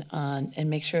clarification on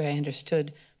and make sure I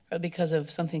understood, probably because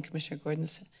of something Commissioner Gordon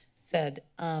said.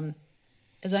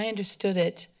 As I understood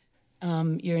it,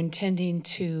 you're intending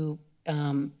to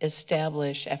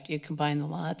establish, after you combine the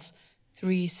lots,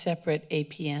 3 separate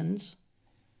APNs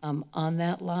on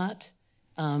that lot,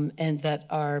 and that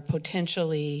are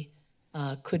potentially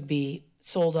could be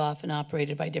sold off and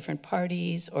operated by different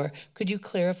parties, or could you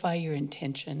clarify your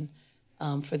intention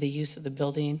for the use of the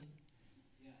building?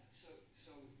 Yeah, so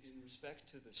in respect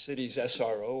to the city's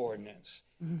SRO ordinance,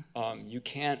 you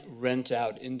can't rent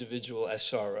out individual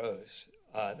SROs.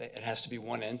 It has to be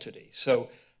one entity. So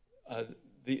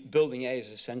the building A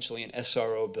is essentially an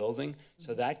SRO building,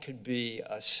 so that could be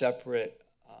a separate,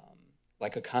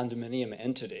 like a condominium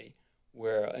entity,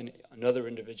 where another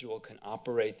individual can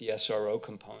operate the SRO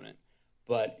component.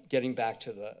 But getting back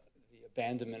to the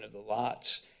abandonment of the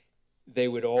lots, they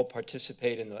would all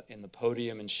participate in the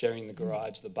podium and sharing the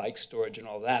garage, the bike storage and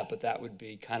all that, but that would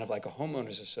be kind of like a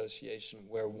homeowners association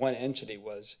where one entity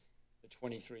was the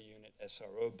 23-unit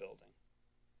SRO building.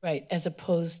 Right, as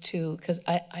opposed to, because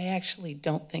I actually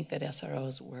don't think that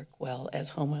SROs work well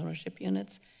as homeownership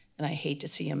units, and I hate to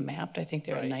see them mapped. I think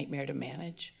they're a nightmare to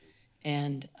manage.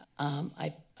 And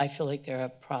I feel like they're a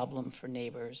problem for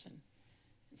neighbors and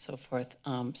so forth.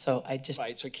 So I just...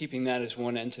 Right, so keeping that as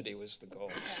one entity was the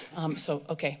goal.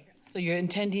 Okay. So you're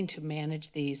intending to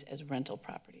manage these as rental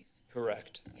properties?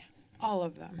 Correct. Yeah. All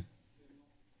of them.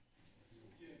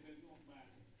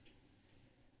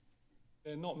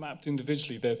 They're not mapped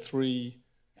individually. They're three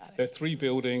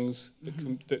buildings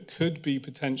that could be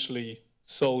potentially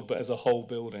sold, but as a whole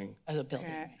building. As a building.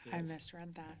 Okay, I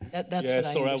misread that. That's Yeah, what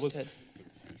sorry, I understood.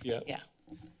 Yeah. Yeah.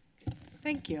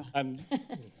 Thank you.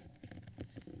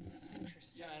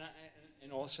 Yeah,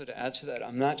 and also to add to that,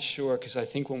 I'm not sure, because I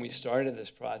think when we started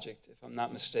this project, if I'm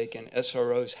not mistaken,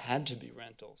 SROs had to be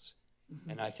rentals.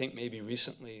 And I think maybe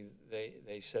recently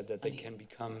they said that they can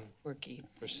become for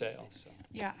sale. So.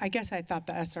 Yeah, I guess I thought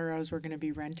the SROs were going to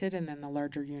be rented, and then the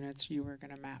larger units you were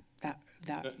going to map that.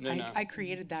 No. I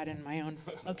created that in my own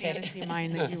Okay. fantasy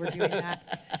mind that you were doing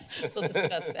that. We'll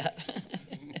discuss that.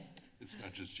 It's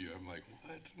not just you. I'm like,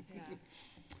 what? Yeah.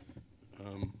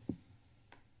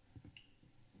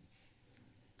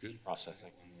 Good.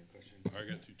 Processing. I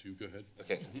got two too. Go ahead.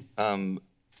 Okay.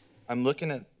 I'm looking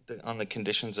at on the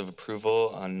conditions of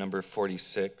approval on number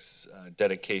 46,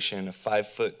 dedication, a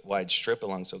 5-foot wide strip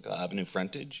along Socal Avenue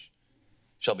frontage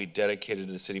shall be dedicated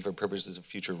to the city for purposes of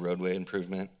future roadway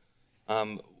improvement.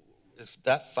 Is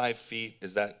that 5 feet,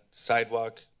 is that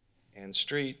sidewalk and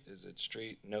street? Is it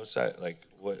street, no side? Like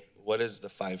what does the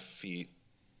 5 feet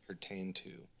pertain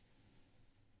to?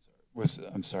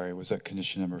 I'm sorry, was that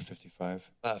condition number 55?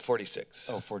 46.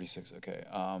 Oh, 46, okay.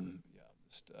 Yeah,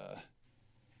 just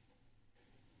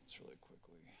really quickly.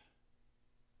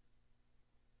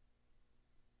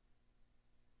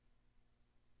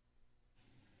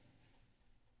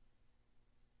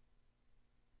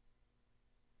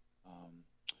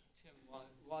 Tim,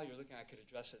 while you're looking, I could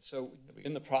address it. So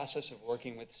in the process of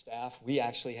working with staff, we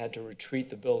actually had to retreat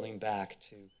the building back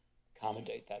to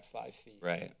accommodate that 5 feet.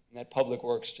 Right. And that Public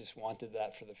Works just wanted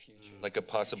that for the future. Like a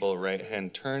possible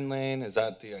right-hand turn lane, is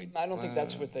that the idea? I don't think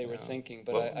that's what they were thinking,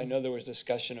 but Well- I know there was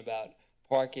discussion about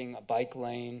parking, a bike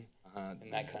lane,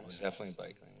 and that kind of stuff. Definitely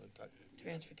bike lane. We'll talk-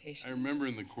 Transportation. I remember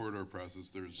in the corridor process,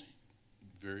 there was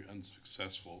very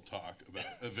unsuccessful talk about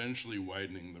eventually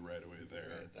widening the right-of-way there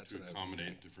Right, that's to what I was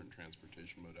accommodate different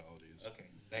transportation modalities. Okay,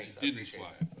 thanks. It I didn't appreciate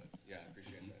fly, that. but, Yeah, I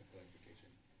appreciate that clarification.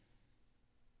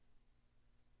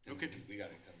 okay. We got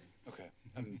it covered. Okay.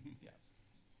 Yeah.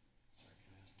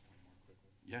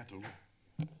 Yeah, totally.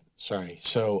 Sorry.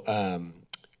 So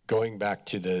going back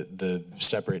to the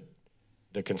separate,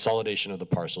 the consolidation of the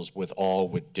parcels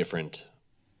with different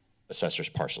assessors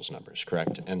parcels numbers,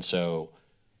 correct? And so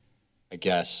I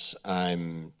guess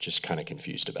I'm just kind of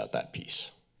confused about that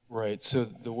piece. Right, so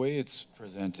the way it's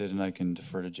presented, and I can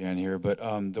defer to Jan here, but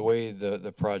the way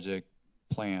the project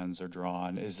plans are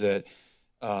drawn is that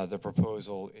the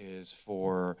proposal is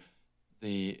for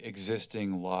the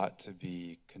existing lot to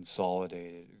be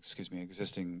consolidated,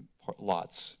 existing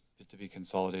lots to be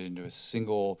consolidated into a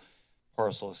single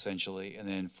parcel essentially, and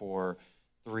then for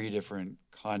 3 different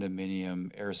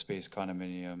airspace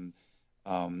condominium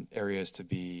areas to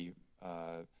be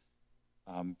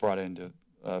brought into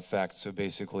effect. So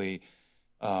basically,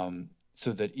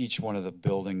 so that each one of the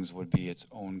buildings would be its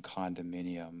own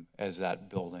condominium as that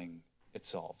building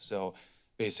itself. So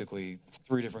basically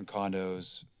 3 different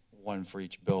condos, 1 for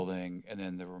each building, and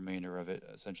then the remainder of it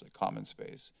essentially common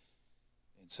space.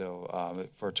 And so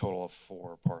for a total of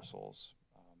 4 parcels.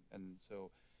 And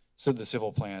so the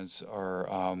civil plans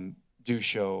are do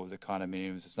show the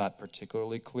condominiums. It's not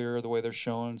particularly clear the way they're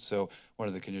shown. So one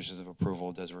of the conditions of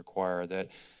approval does require that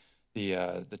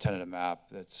the tentative map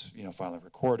that's finally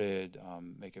recorded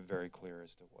make it very clear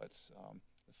as to what's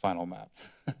the final map.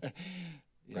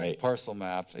 Yeah, right. Parcel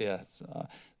map. Yes,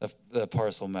 the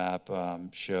parcel map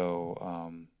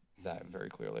show that very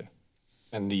clearly.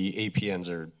 And the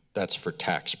APNs that's for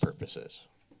tax purposes,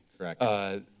 correct?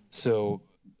 So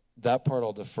that part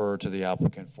I'll defer to the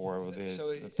applicant for.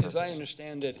 So as I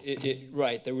understand it,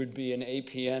 right, there would be an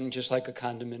APN, just like a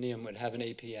condominium would have an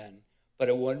APN, but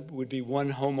it would be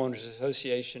one homeowners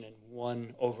association and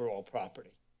one overall property.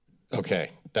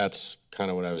 Okay, that's kind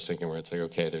of what I was thinking, where it's like,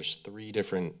 okay, there's 3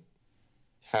 different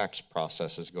tax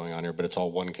processes going on here, but it's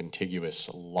all one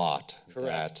contiguous lot.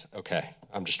 Correct. Okay,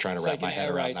 I'm just trying to It's wrap like my an head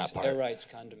air around rights, that part. air rights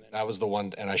condominium. That was the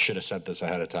one, and I should have said this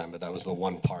ahead of time, but that was the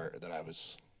one part that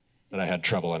I had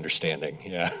trouble understanding.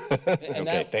 Yeah.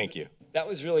 Okay, thank you. That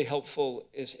was really helpful,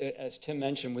 as Tim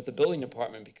mentioned, with the building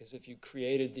department, because if you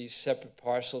created these separate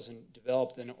parcels and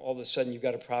developed, then all of a sudden you've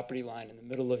got a property line in the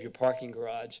middle of your parking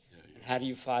garage. And how do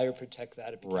you fire protect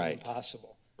that? It became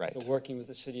impossible. Right. So working with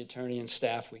the city attorney and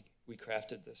staff, we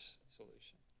crafted this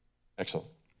solution. Excellent.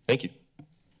 Thank you.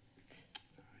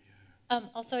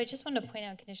 Also, I just wanted to point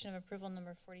out condition of approval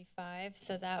number 45.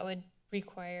 So that would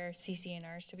require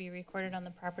CC&Rs to be recorded on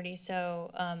the property.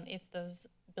 So if those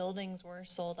buildings were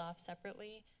sold off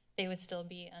separately, they would still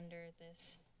be under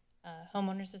this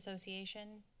homeowners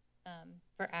association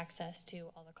for access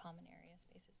to all the common area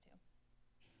spaces too.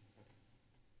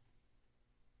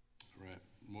 All right.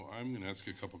 Well, I'm going to ask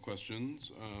a couple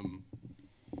questions.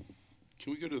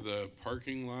 Can we go to the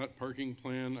parking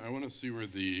plan? I want to see where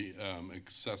the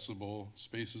accessible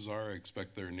spaces are. I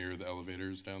expect they're near the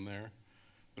elevators down there.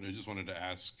 But I just wanted to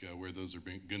ask where those are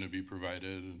going to be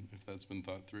provided and if that's been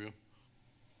thought through.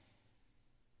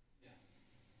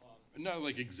 Not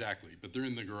like exactly, but they're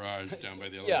in the garage down by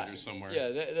the elevator somewhere. Yeah,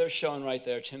 they're shown right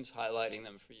there. Tim's highlighting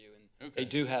them for you. And they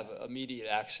do have immediate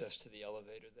access to the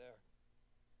elevator there.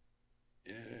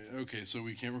 Okay, so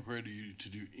we can't require you to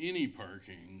do any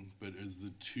parking, but is the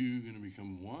 2 going to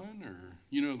become 1?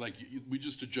 Or, like we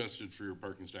just adjusted for your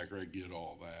parking stacker. I get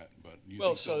all that, but you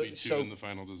think there'll be 2 in the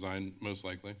final design, most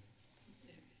likely?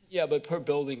 Yeah, but per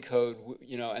building code,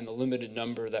 and the limited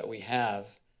number that we have,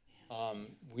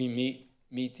 we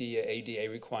meet the ADA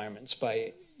requirements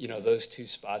by, those 2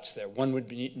 spots there. One would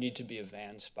need to be a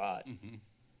van spot. Mm-hmm.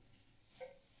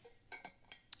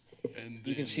 And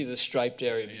you can see the striped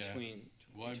area between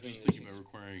Well, I'm between just the thinking about two.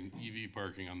 requiring EV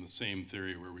parking on the same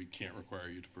theory where we can't require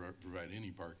you to provide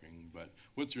any parking. But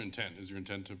what's your intent? Is your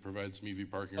intent to provide some EV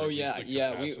parking or Oh, at least the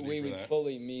yeah, capacity we for would that?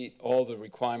 fully meet all the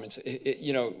requirements.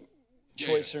 You know, Yeah,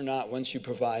 choice yeah. or not, once you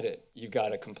provide it, you got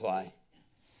to comply.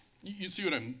 You see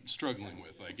what I'm struggling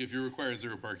with? Like, if you require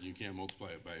zero parking, you can't multiply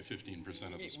it by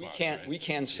 15% of the spots, right? We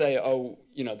can't say, oh,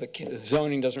 you know, the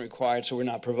zoning doesn't require it, so we're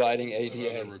not providing Of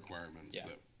ADA. other requirements Yeah.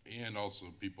 that, and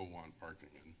also people want parking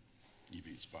in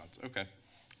EV spots. Okay,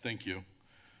 thank you.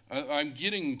 I'm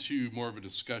getting to more of a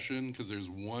discussion because there's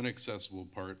one accessible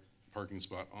parking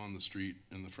spot on the street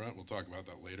in the front. We'll talk about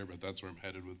that later, but that's where I'm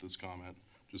headed with this comment,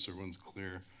 just so everyone's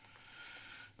clear.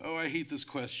 Oh, I hate this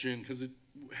question because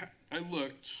I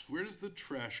looked, where does the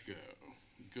trash go?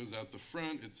 It goes out the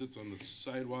front, it sits on the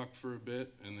sidewalk for a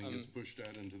bit, and then gets pushed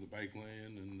out into the bike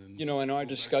lane, and then. You know, in our goes back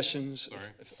in? discussions,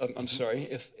 Sorry. I'm sorry,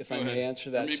 if Go I may ahead. answer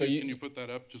Or that. maybe So can you put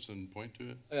that up just and point to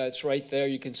it? It's right there.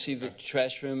 You can see the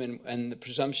trash room, and the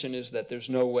presumption is that there's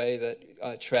no way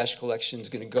that trash collection is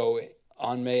going to go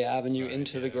on May Avenue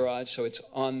into the garage. So it's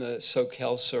on the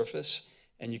Soquel surface,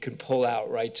 and you can pull out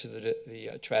right to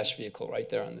the trash vehicle right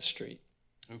there on the street.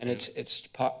 And Okay. it's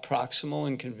proximal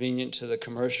and convenient to the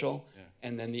commercial, Yeah.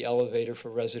 and then the elevator for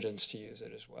residents to use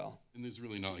it as well. And there's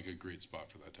really not like a great spot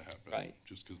for that to happen. Right.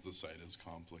 Just because the site is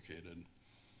complicated.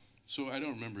 So I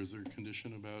don't remember, is there a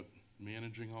condition about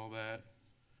managing all that?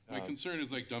 My concern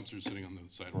is like dumpsters sitting on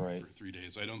the sidewalk Right. for 3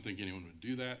 days. I don't think anyone would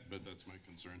do that, but that's my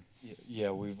concern.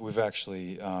 Yeah, we've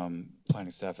actually,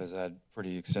 planning staff has had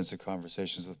pretty extensive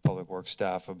conversations with public works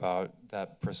staff about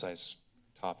that precise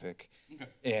topic. Okay.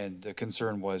 And the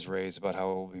concern was raised about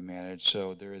how it will be managed.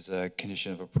 So there is a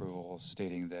condition of approval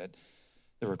stating that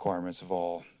the requirements of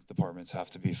all departments have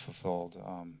to be fulfilled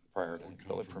prior to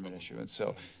building permit issuance.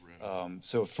 So,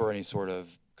 so for any sort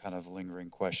of kind of lingering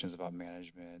questions about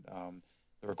management,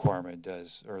 the requirement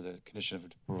does, or the condition of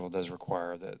approval does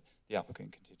require that the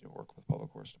applicant continue to work with the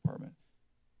Public Works Department.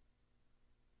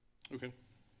 Okay.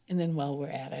 And then while we're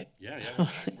at it. Yeah, yeah.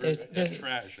 There's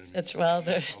trash. And That's, well, all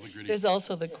the gritty there's stuff.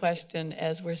 also the question,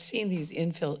 as we're seeing these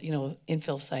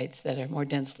infill sites that are more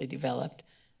densely developed,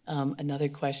 another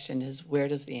question is, where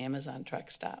does the Amazon truck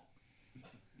stop?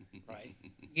 Right.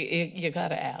 You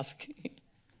gotta ask.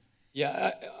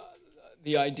 Yeah,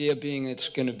 the idea being that's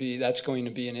going to be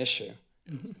an issue,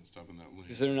 It's gonna stop in that lane.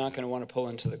 because they're not going to want to pull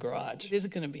into the garage. It is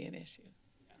gonna be an issue.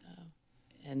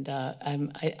 And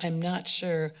I'm not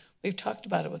sure, we've talked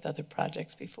about it with other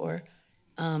projects before.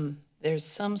 There's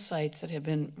some sites that have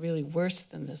been really worse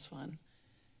than this one.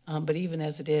 But even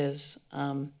as it is,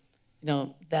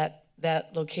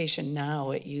 that location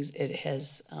now, it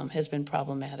has been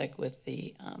problematic with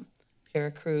the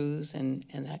Cruz and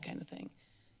that kind of thing.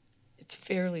 It's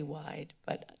fairly wide,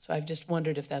 but, so I've just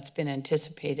wondered if that's been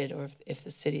anticipated or if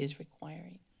the city is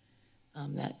requiring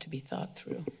that to be thought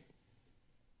through.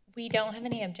 We don't have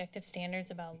any objective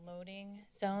standards about loading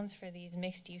zones for these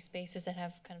mixed-use spaces that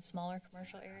have kind of smaller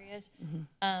commercial areas.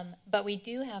 But we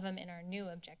do have them in our new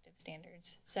objective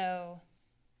standards. So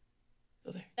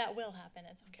that will happen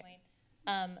at some point.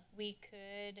 We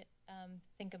could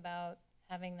think about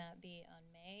having that be on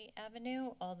May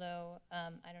Avenue, although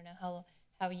I don't know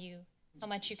how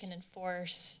much you can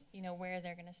enforce, where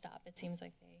they're going to stop. It seems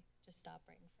like they just stop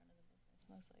right in front of the business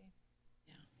mostly.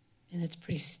 Yeah, and it's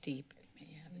pretty steep at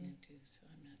May Avenue too, so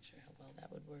I'm not sure how well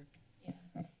that would work.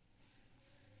 Yeah.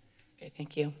 Okay,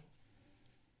 thank you.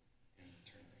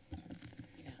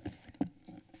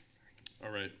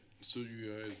 All right, so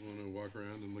you guys want to walk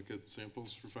around and look at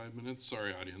samples for 5 minutes?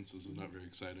 Sorry, audience, this is not very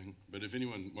exciting. But if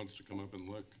anyone wants to come up and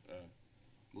look,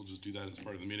 we'll just do that as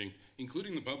part of the meeting,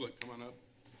 including the public. Come on up.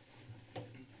 I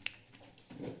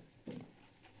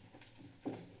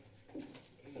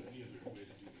don't know any other way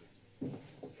to do this.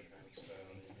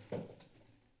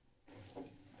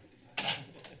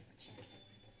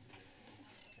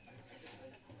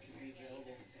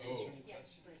 Oh. So we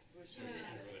can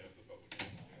really have the public.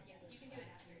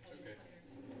 Okay.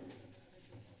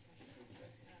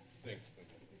 Thanks.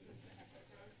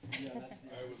 Yeah, that's the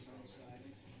I was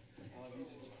these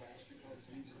are the plaster colors.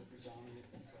 These are the predominant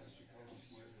plaster colors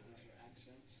where these are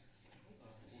accents.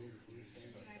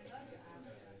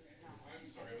 I'm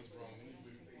sorry, I was wrong. We need to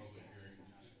move to public hearing.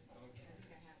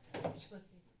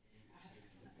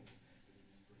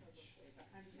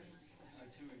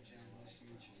 Too, Jen, nice to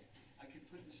meet you. I could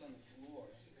put this on the floor,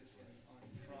 on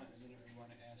the front, and then if you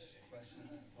want to ask questions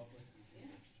in public.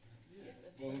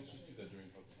 Well, let's just do that during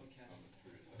public Okay. comment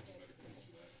period. That's a better place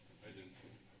for that. I didn't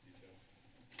think of that detail.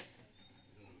 I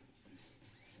don't know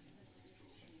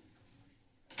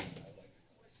what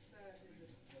the piece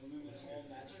is. Aluminum, all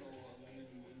natural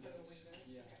aluminum windows.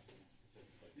 Yeah.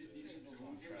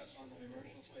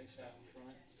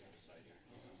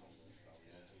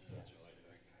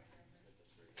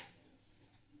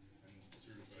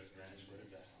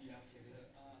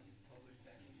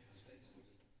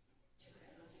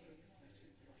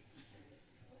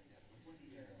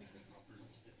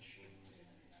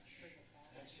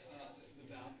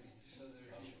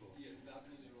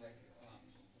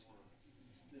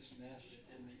 Mesh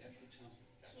and the ecotone,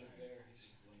 so it varies.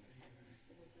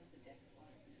 So this is the deck floor.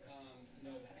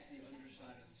 No, that's the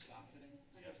underside of the soffitting.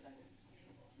 Underside.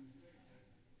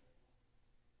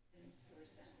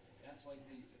 That's like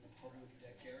the public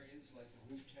deck areas, like the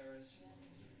roof terrace.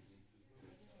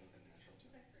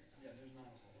 Yeah, there's not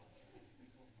a whole lot.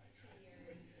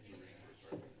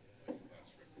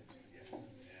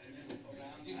 And then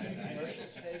around the commercial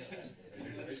spaces, the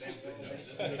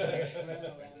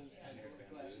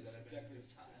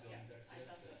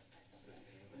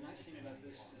nice thing about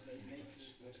this is they make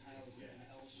the tiles in an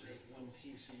L shape, one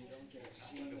piece, so you don't get a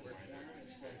seam or a corner.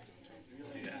 It's like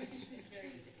really nice.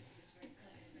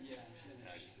 Yeah,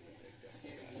 finished.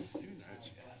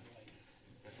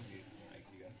 Definitely, like,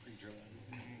 you got pre-drill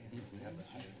everything, we have the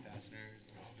iron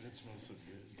fasteners. Oh, but it smells so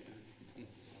good too.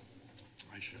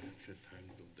 I should have time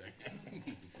to build decks.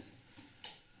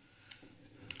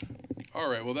 All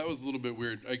right, well, that was a little bit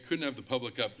weird. I couldn't have the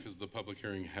public up because the public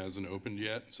hearing hasn't opened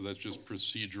yet, so that's just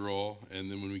procedural. And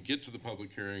then when we get to the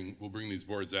public hearing, we'll bring these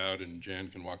boards out and Jan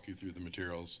can walk you through the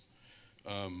materials.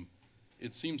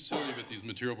 It seems silly, but these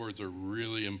material boards are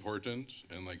really important.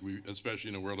 And like especially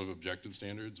in a world of objective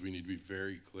standards, we need to be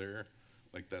very clear.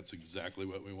 Like that's exactly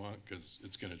what we want because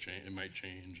it's gonna change, it might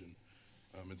change. And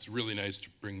it's really nice to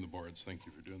bring the boards. Thank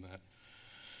you for doing that.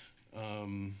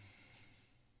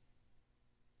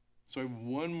 So I have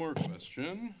one more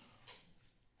question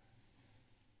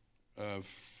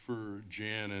for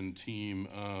Jan and team.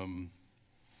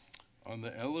 On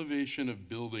the elevation of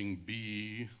building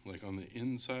B, like on the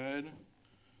inside, can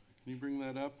you bring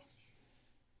that up?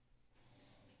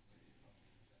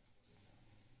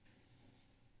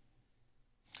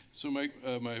 So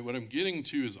what I'm getting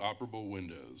to is operable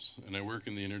windows, and I work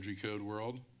in the energy code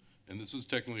world, and this is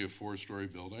technically a 4-story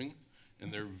building.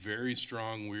 And there are very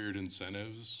strong, weird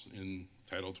incentives in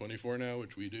Title 24 now,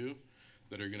 which we do,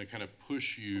 that are gonna kind of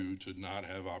push you to not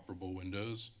have operable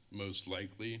windows, most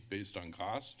likely based on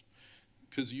cost.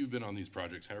 Because you've been on these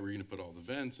projects, how are we gonna put all the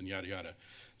vents and yada yada.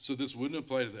 So this wouldn't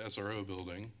apply to the SRO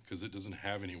building because it doesn't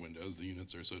have any windows. The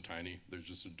units are so tiny, there's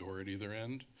just a door at either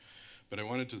end. But I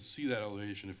wanted to see that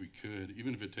elevation if we could,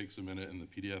 even if it takes a minute in the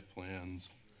PDF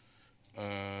plans.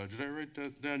 Did I write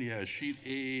that down? Yeah, sheet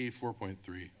A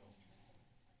 4.3.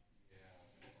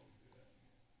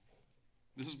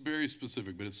 This is very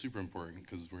specific, but it's super important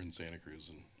because we're in Santa Cruz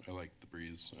and I like the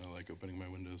breeze. I like opening my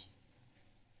windows.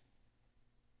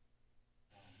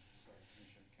 Sorry,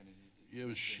 Commissioner Kennedy. Yeah, it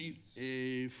was sheet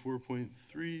A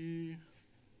 4.3.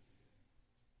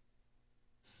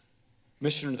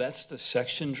 Commissioner, that's the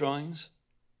section drawings?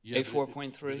 Yeah, A but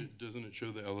 4.3? Doesn't it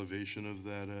show the elevation of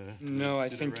that? No, I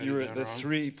did think write it you're down at the wrong?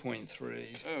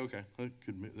 3.3. Oh, okay. That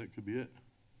could be it.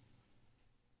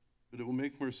 But it will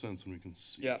make more sense when we can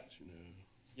see Yeah. it, you know.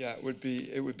 Yeah, it would be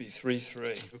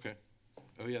 3.3. Okay.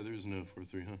 Oh yeah, there is no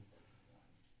 4.3, huh?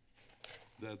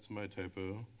 That's my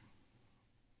typo.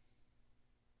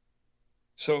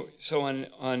 So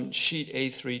on sheet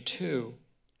A32,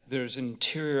 there's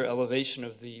interior elevation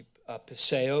of the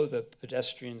Paseo, the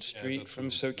pedestrian Yeah, street that's from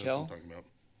what I'm SoCal. talking about.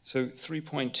 So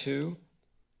 3.2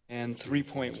 and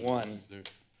 3.1. There,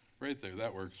 right there,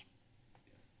 that works.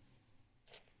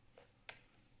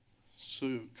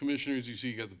 So commissioners, you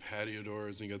see you got the patio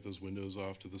doors and you got those windows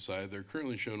off to the side. They're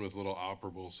currently shown with a little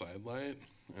operable side light.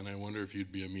 And I wonder if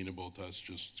you'd be amenable to us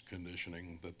just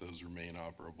conditioning that those remain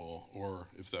operable, or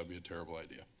if that'd be a terrible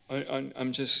idea.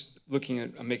 I'm just looking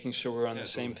at, I'm making sure we're on Yeah, the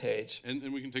same totally. page. And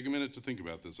we can take a minute to think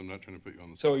about this. I'm not trying to put you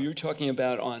on the So spot. you're talking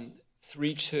about on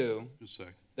 3.2, Just a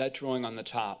sec. that drawing on the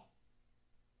top.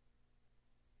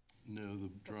 No, the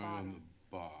drawing on the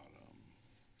bottom.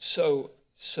 So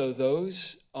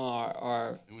those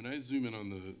are And when I zoom in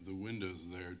on the windows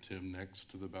there, Tim, next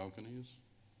to the balconies,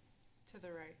 To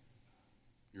the right.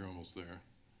 you're almost there.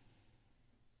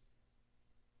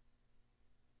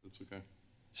 That's okay.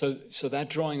 so that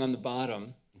drawing on the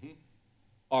bottom Mhm.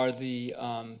 are the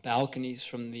balconies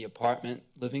from the apartment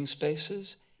living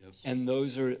spaces, Yes. and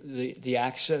those are the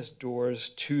access doors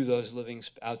to those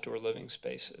outdoor living Those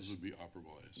spaces. would be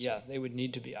operable, I assume. Yeah, they would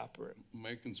need to be operable.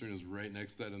 My concern is right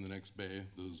next to that in the next bay,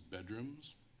 those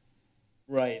bedrooms.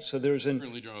 Right. So there's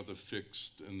Currently drawn with a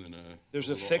fixed and then a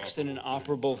little fixed and an operable thing.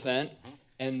 operable vent, Uh-huh.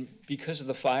 and because of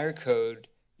the fire code,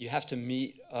 you have to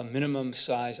meet a minimum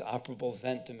size operable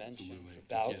vent dimension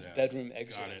Absolutely. for bedroom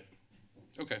exit. Got it.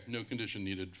 Okay, no condition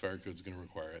needed. Fire code's going to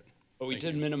require it. But we Thank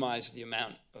did you. minimize the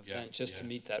amount of Yeah, vent just to yeah.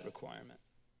 meet that requirement.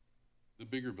 The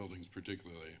bigger buildings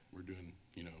particularly, we're doing,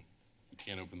 you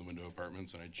can't open the window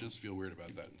apartments, and I just feel weird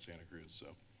about that in Santa Cruz. So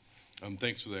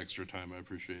thanks for the extra time. I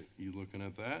appreciate you looking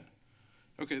at that.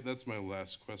 Okay, that's my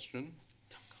last question.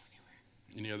 Don't go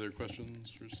anywhere. Any other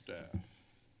questions for staff?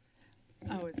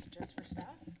 Oh, is it just for staff?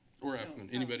 Or applicant?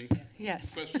 Anybody?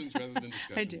 Yes. Questions rather than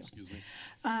discussion? I do. Excuse me.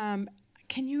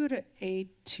 Can you go to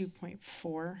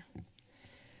A2.4?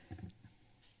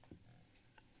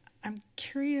 I'm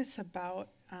curious about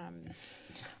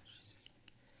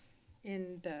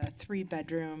in the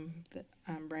 3-bedroom that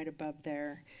right above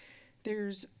there.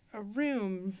 There's a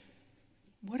room.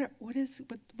 What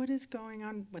is going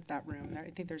on with that room?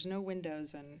 I think there's no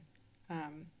windows and.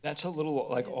 That's a little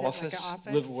like Is it like office, an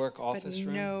office? live-work But office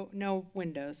room. no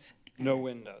windows. No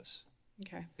windows.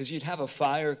 Okay. Because you'd have a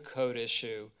fire code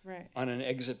issue Right. on an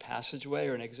exit passageway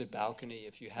or an exit balcony.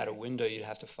 If you had a window, you'd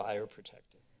have to fire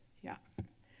protect it. Yeah.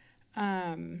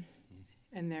 And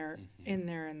they're in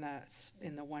there in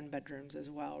the 1-bedrooms as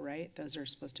well, right? Those are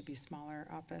supposed to be smaller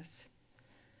office.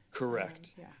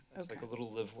 Correct. Yeah. It's Okay. like a little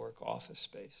live-work office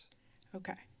space.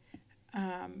 Okay.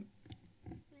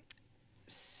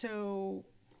 So,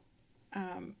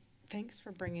 thanks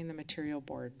for bringing the material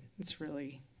board. It's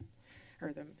really,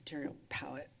 or the material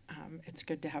palette. It's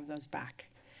good to have those back.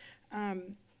 I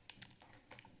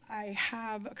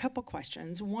have a couple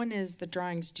questions. One is the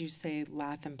drawings do say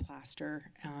lath and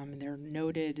plaster. They're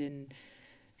noted in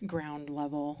ground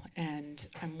level, and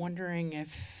I'm wondering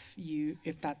if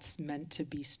that's meant to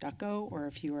be stucco or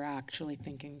if you were actually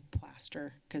thinking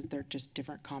plaster, because they're just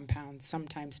different compounds.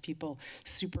 Sometimes people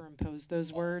superimpose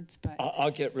those words, but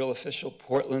I'll get real official.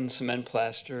 Portland cement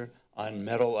plaster on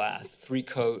metal lath,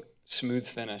 3-coat, smooth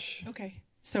finish. okay.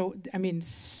 So I mean,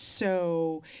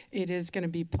 so it is going to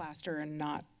be plaster and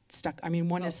not stuck. I mean,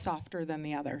 one is softer than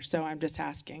the other, so I'm just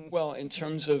asking. Well, in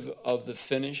terms of the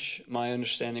finish, my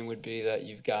understanding would be that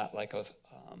you've got like a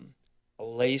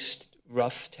laced,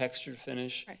 rough textured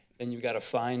finish, Right. then you've got a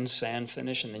fine sand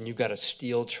finish, and then you've got a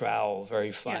steel trowel,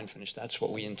 very fine Yeah. finish. That's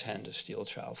what we intend, a steel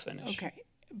trowel finish. Okay.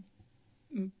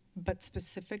 But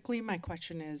specifically, my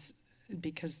question is,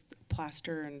 because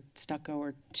plaster and stucco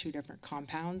are 2 different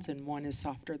compounds and one is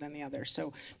softer than the other.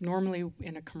 So normally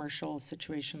in a commercial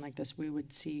situation like this, we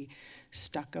would see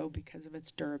stucco because of its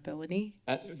durability.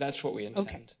 That's what we intend.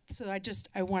 Okay, so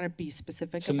I want to be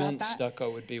specific Cement about that.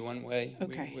 stucco would be one way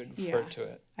Okay, we would refer yeah. to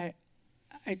it.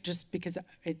 I just because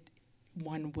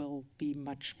one will be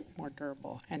much more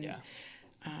durable and Yeah.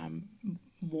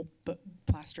 but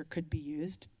plaster could be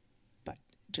used, but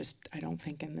just I don't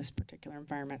think in this particular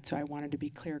environment. So I wanted to be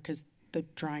clear because the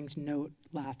drawings note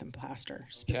lath and plaster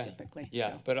specifically.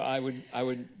 Yeah, so. but I would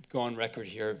go on record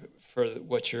here for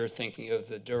what you're thinking of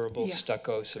the durable Yeah.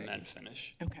 stucco cement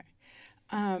finish. Okay.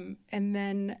 And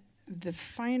then the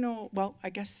final, well, I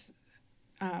guess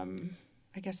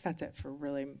that's it for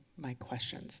really my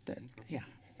questions. Yeah.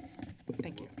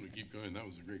 Thank you. Welcome to keep going. That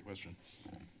was a great question.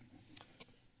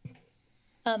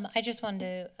 I just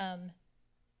wanted to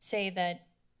say that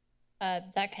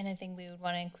that kind of thing we would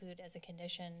want to include as a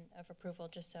condition of approval,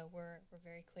 just so we're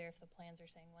very clear if the plans are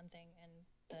saying one thing and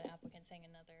the applicant saying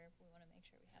another. We want to make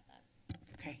sure we have that.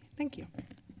 Okay, thank you.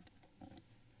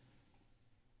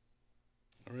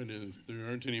 All right, if there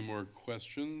aren't any more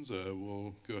questions,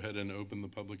 we'll go ahead and open the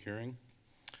public hearing.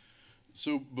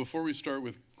 So before we start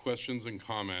with questions and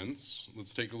comments,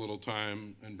 let's take a little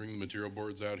time and bring the material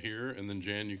boards out here, and then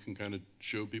Jan, you can kind of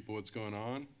show people what's going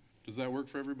on. Does that work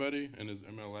for everybody? And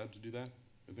am I allowed to do that?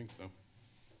 I think so.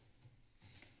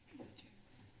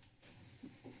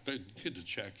 Good to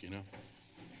check, you know.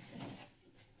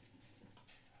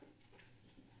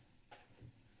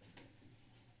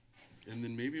 And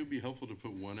then maybe it would be helpful to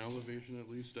put one elevation at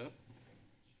least up.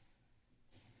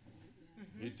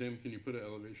 Hey, Tim, can you put an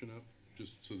elevation up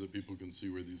just so that people can see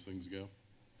where these things go?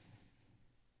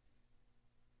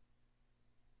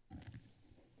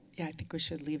 Yeah, I think we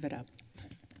should leave it up.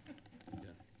 Yeah.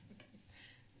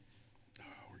 Oh,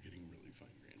 we're getting really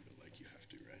fine-grained, but like you have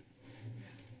to, right?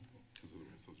 Because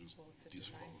otherwise they'll just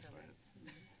disqualify it.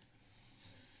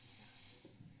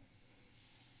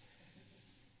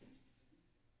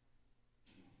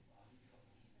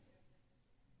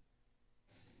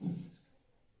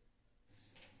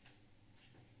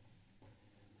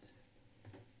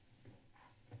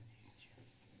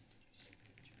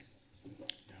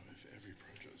 Now, if every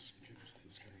project gives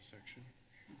this kind of section,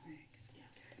 I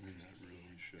mean, that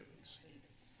really shows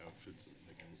how it fits in.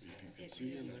 Like, if you can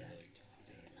see in there,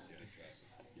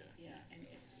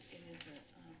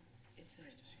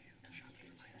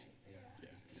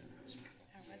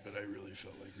 But I really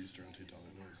felt like Restaurante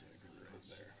Italiano was like right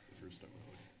there the first time I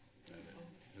looked at it.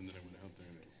 And then I went out there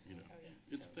and, you know,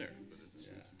 it's there, but it's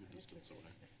a good distance away.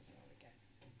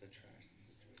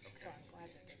 So I'm glad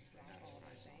that there's not all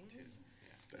the things.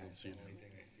 I don't see it.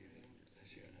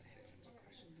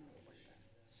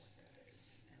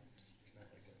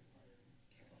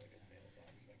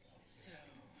 So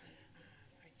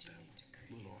I do need to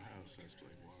create. Little house has to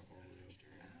like walk all the way up,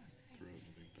 throw it in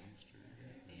a big dumpster,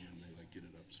 and then they like get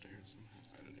it upstairs somehow.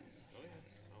 I don't know. Oh yeah,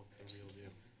 the real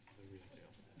deal. The real deal.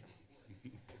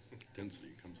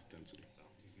 Density comes with density,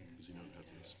 because you don't have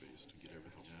enough space to get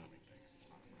everything out.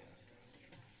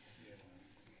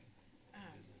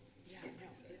 Yeah, no,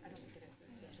 I don't think it is.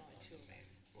 There's only two of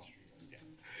us. And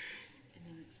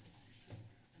then it's just,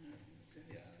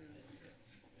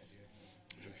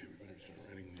 Okay, we better start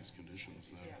writing these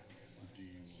conditions though. Do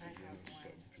you want to run a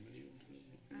subcommittee into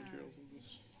the materials of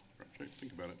this project?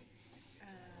 Think about it.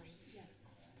 Yeah.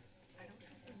 I don't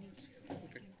know if we need to.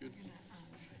 Okay, good.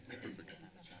 Perfect. Because I'm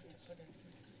about to put in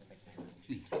some specific language.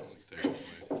 Me too. Let's take it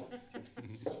away.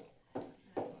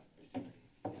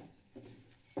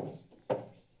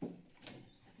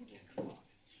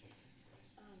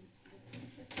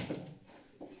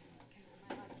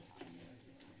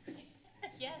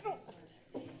 Yes.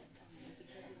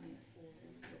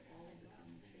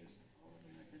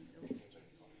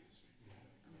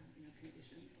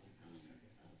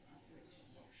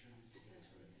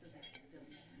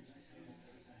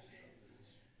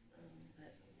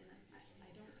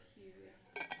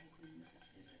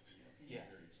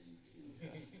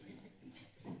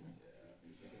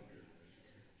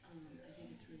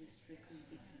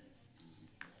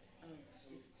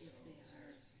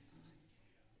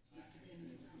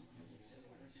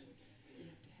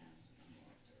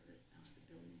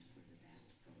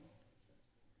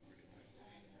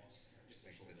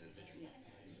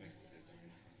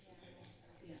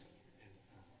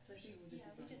 Yeah,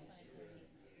 we just wanted to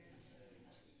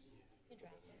good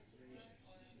draft.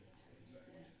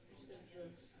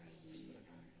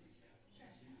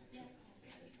 Yeah.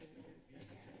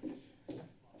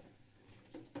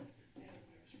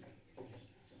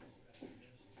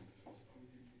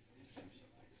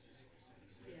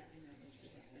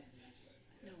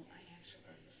 no, I actually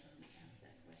asked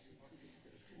that question too because it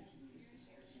was kind of confusing.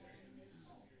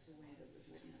 The way that was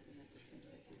written out, and that's what Tim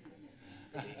said. So that's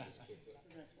why.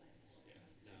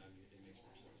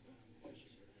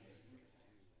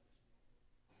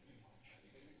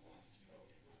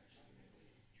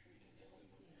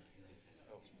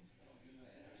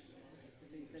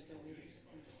 That there was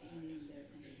meaning there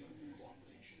and there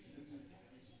wasn't.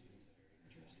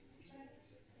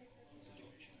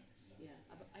 Yeah,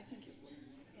 but I think it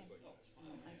works.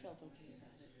 I felt okay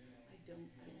about it. I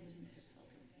wouldn't have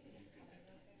felt okay.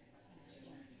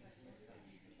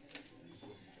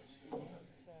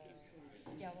 So,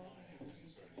 Yeah, well,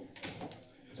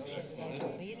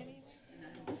 lead any?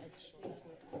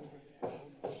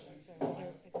 So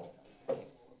there, it's.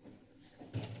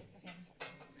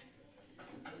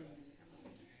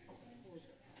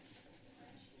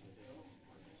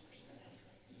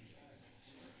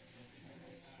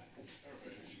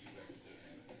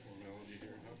 Formality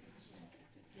here, huh?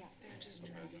 Yeah, they're just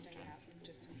drafting out,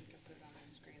 just so we can put it on the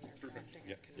screen. They're Perfect. drafting a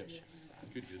Yep. condition. So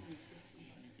Good, good. You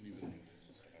can even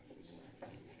have staff as well if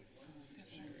you want.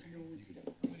 You could have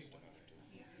staff to,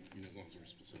 I mean, as long as we're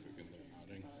specific in the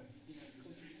nodding.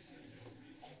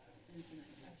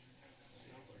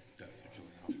 That's a killer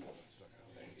combo.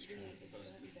 That's true.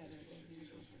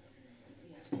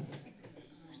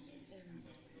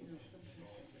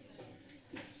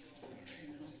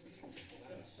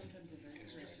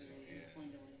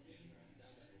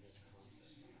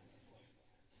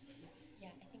 yeah,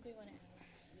 I think we want to.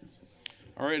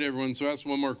 All right, everyone, so ask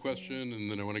one more question, and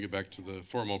then I want to get back to the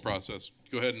formal process.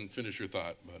 Go ahead and finish your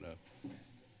thought, but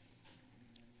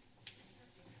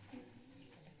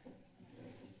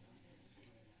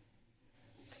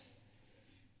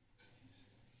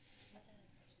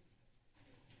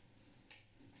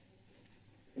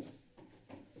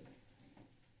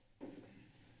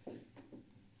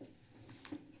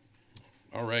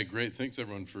all right, great. Thanks,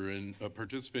 everyone, for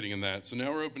participating in that. So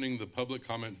now we're opening the public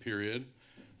comment period.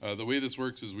 The way this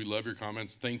works is we love your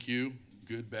comments. Thank you.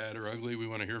 Good, bad, or ugly. We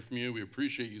want to hear from you. We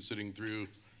appreciate you sitting through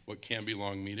what can be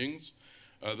long meetings.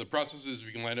 The process is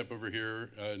you can line up over here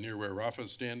near where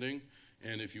Rafa's standing.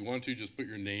 And if you want to, just put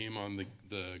your name on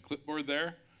the clipboard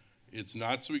there. It's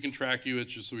not so we can track you.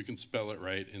 It's just so we can spell it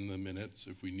right in the minutes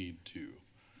if we need to.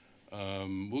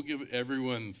 We'll give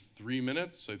everyone 3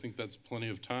 minutes. I think that's plenty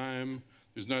of time.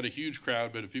 there's not a huge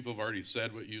crowd, but if people have already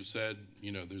said what you said,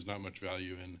 you know, there's not much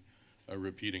value in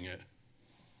repeating it.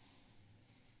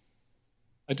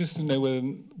 I just didn't know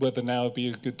whether now would be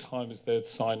a good time as they're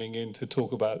signing in to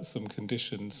talk about some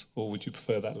conditions, or would you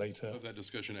prefer that later? Have that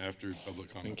discussion after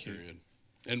public comment Thank you. period.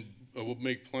 And we'll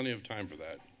make plenty of time for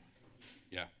that.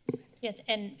 Yeah. Yes,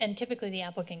 and typically the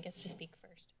applicant gets to speak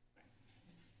first.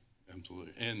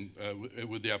 Absolutely. And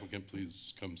would the applicant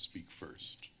please come speak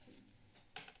first?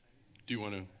 Do you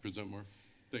want to present more?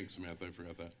 Thanks, Samantha. I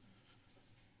forgot that.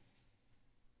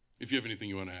 If you have anything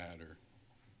you want to add, or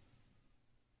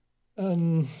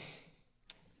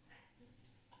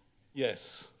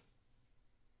yes.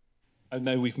 I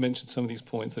know we've mentioned some of these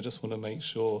points. I just want to make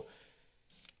sure.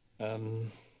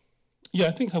 Yeah,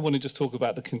 I think I want to just talk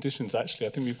about the conditions, actually.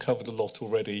 I think we've covered a lot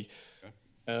already.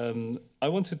 Okay. I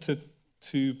wanted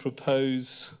to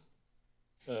propose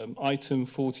item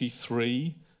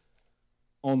 43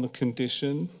 on the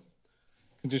conditions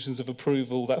of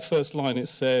approval. That first line, it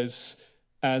says,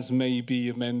 as may be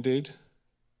amended.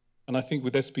 And I think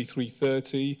with SB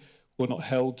 330, we're not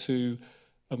held to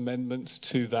amendments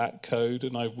to that code,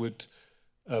 and I would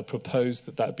propose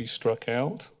that that be struck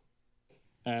out.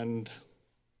 And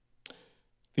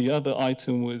the other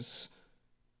item was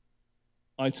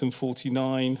item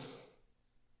 49.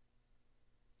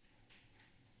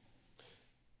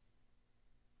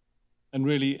 And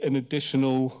really an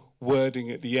additional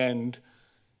wording at the end,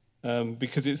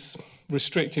 because it's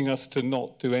restricting us to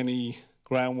not do any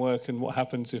groundwork, and what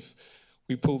happens if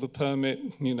we pull the permit,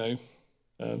 you know,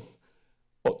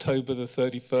 October the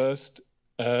 31st.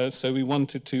 So we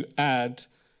wanted to add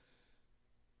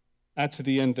to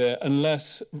the end there,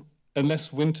 unless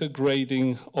winter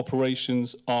grading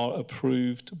operations are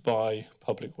approved by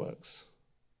Public Works.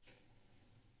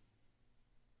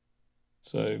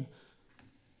 So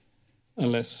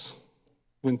unless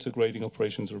winter grading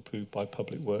operations are approved by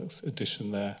Public Works,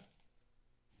 addition there.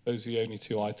 Those are the only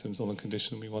two items on the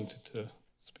condition we wanted to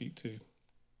speak to.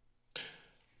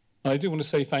 I do want to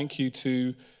say thank you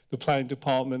to the planning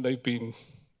department. They've been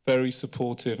very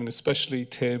supportive, and especially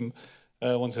Tim.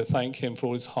 I want to thank him for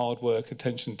all his hard work,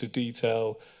 attention to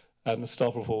detail, and the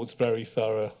staff report was very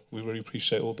thorough. We really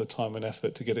appreciate all the time and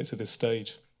effort to get it to this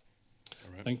stage.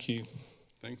 all right. Thank you.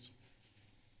 Thanks.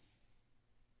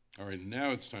 All right,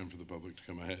 now it's time for the public to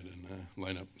come ahead and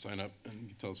sign up,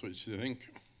 and tell us what you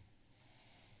think.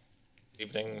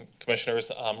 Evening,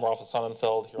 Commissioners. I'm Rolf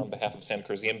Sonnenfeld here on behalf of Santa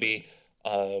Cruz EMB.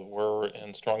 We're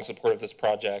in strong support of this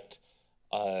project.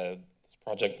 This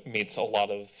project meets a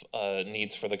lot of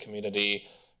needs for the community,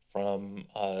 from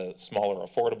smaller,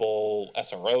 affordable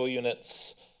SRO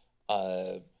units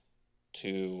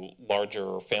to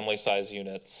larger family-size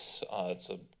units. It's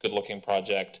a good-looking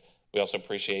project. We also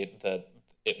appreciate that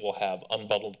it will have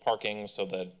unbundled parking so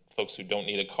that folks who don't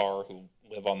need a car, who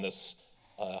live on this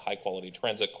high-quality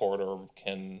transit corridor,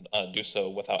 can do so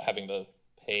without having to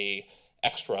pay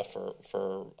extra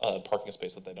for parking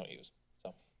space that they don't use.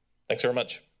 So thanks very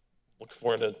much. Looking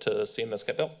forward to seeing this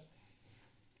get built.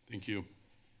 Thank you.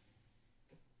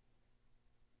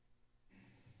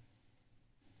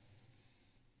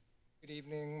 Good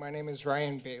evening. My name is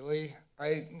Ryan Bailey.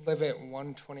 I live at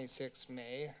 126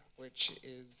 May, which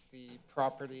is the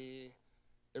property,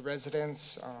 the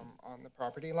residence on the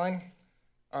property line.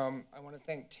 I want to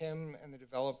thank Tim and the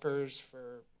developers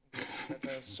for working with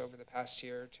us over the past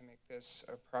year to make this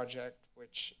a project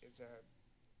which is a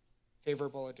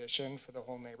favorable addition for the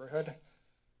whole neighborhood.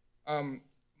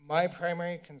 My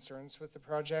primary concerns with the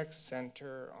project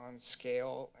center on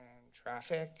scale and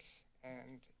traffic,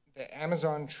 and the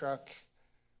Amazon truck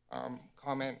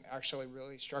comment actually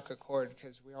really struck a chord,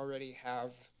 because we already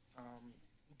have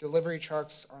delivery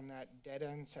trucks on that dead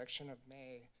end section of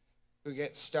May who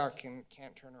get stuck and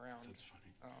can't turn around. That's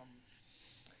funny.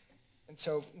 And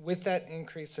so with that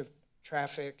increase of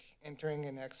traffic entering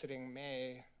and exiting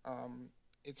May,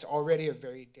 it's already a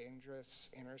very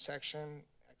dangerous intersection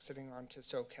exiting onto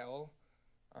Soquel.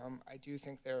 I do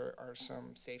think there are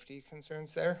some safety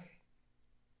concerns there.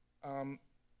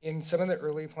 In some of the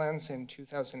early plans in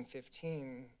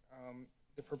 2015,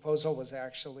 the proposal was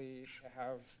actually to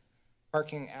have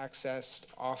parking accessed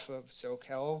off of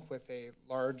Soquel with a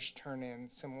large turn-in,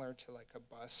 similar to like a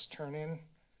bus turn-in.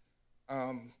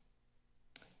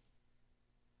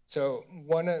 So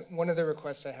one of the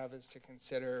requests I have is to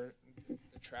consider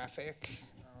the traffic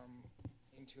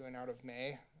into and out of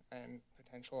May and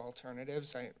potential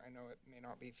alternatives. I know it may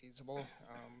not be feasible.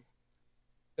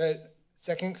 The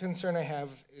second concern I have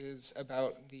is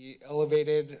about the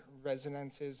elevated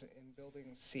residences in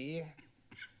Building C,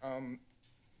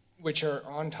 which are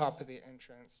on top of the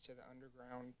entrance to the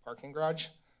underground parking garage.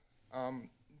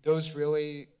 Those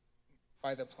really,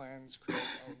 by the plans, create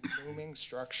a looming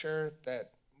structure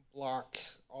that block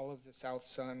all of the south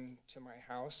sun to my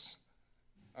house.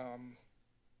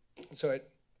 So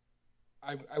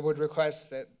I would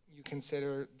request that you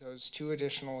consider those 2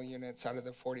 additional units out of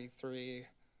the 43,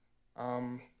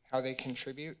 how they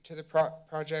contribute to the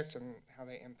project and how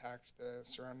they impact the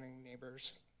surrounding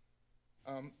neighbors.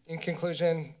 In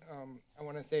conclusion, I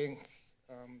want to thank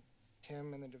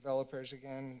Tim and the developers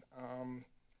again.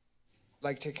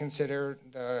 Like to consider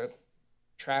the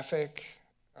traffic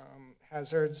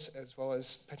hazards as well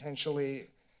as potentially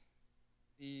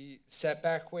the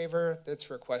setback waiver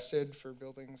that's requested for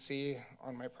building C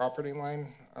on my property line.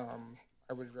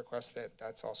 I would request that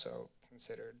that's also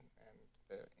considered and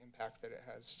the impact that it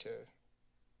has to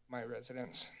my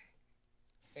residents.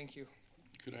 Thank you.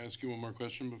 Could I ask you one more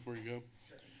question before you go?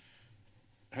 Sure.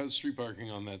 How's street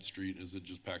parking on that street? Is it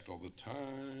just packed all the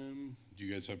time? Do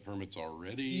you guys have permits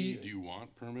already? Do you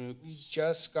want permits? We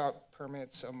just got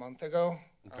permits a month ago.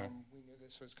 Okay. We knew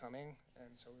this was coming, and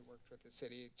so we worked with the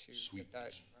city to get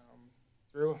that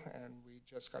through, and we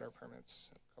just got our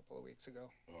permits a couple of weeks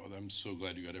ago. Oh, I'm so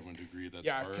glad you got everyone to agree. That's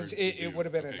yeah, hard. because to it do. would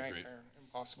have been Okay, a nightmare,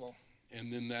 impossible.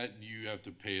 And then that you have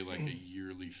to pay like a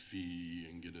yearly fee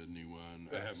and get a new one.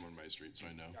 Correct. I have one on my street, so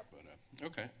I know. Yep. But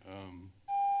okay,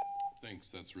 thanks.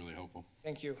 That's really helpful.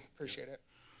 Thank you. Appreciate it.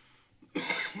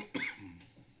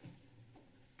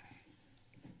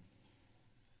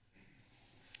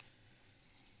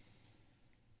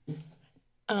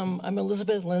 I'm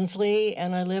Elizabeth Lindsley,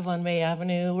 and I live on May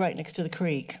Avenue, right next to the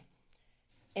creek.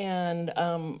 And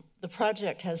the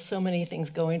project has so many things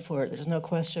going for it. There's no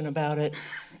question about it.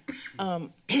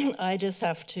 I just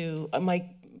have to,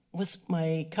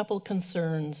 my couple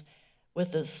concerns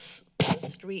with the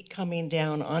street coming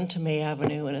down onto May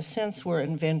Avenue. In a sense, we're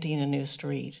inventing a new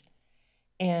street.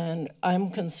 And I'm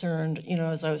concerned, you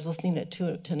know, as I was listening to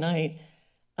it tonight,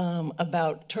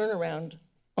 about turnaround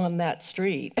on that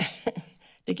street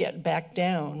to get back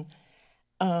down.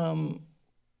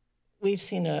 We've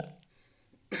seen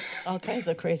all kinds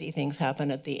of crazy things happen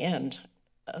at the end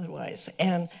otherwise.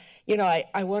 And, you know,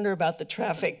 I wonder about the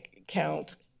traffic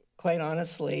count, quite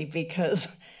honestly,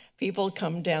 because people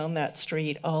come down that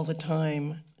street all the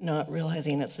time, not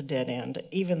realizing it's a dead end,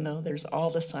 even though there's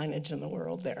all the signage in the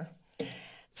world there.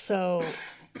 So,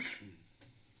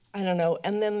 I don't know.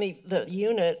 And then the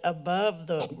unit above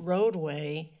the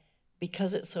roadway,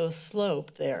 because it's so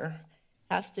sloped there,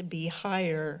 has to be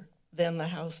higher than the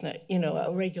house, you know,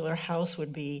 a regular house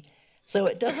would be. So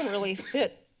it doesn't really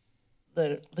fit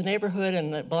the neighborhood,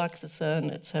 and it blocks the sun,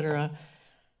 et cetera.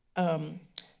 I'm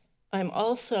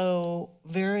also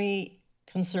very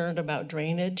concerned about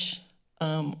drainage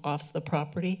off the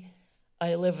property.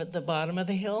 I live at the bottom of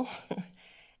the hill,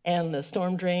 and the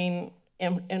storm drain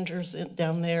enters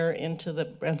down there into the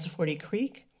Branciforte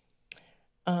Creek.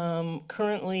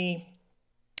 Currently,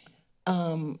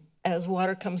 as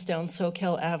water comes down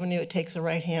Soquel Avenue, it takes a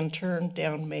right-hand turn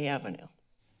down May Avenue.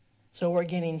 So we're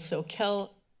getting Soquel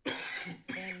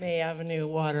and May Avenue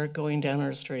water going down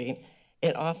our street.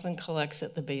 It often collects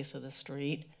at the base of the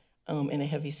street in a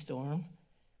heavy storm.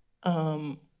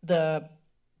 The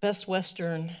Best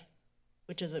Western,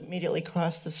 which is immediately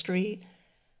across the street,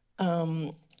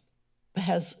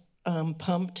 has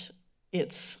pumped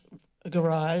its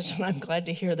garage, and I'm glad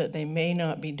to hear that they may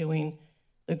not be doing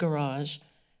the garage,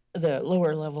 the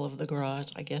lower level of the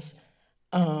garage, I guess,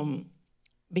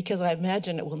 because I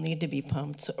imagine it will need to be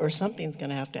pumped, or something's going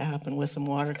to have to happen with some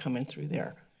water coming through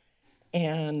there.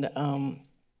 And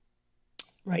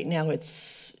right now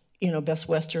it's, you know, Best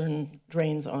Western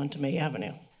drains onto May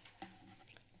Avenue.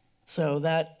 So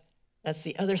that's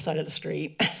the other side of the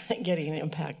street getting an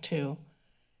impact too.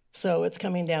 So it's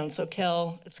coming down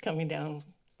Soquel, it's coming down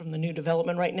from the new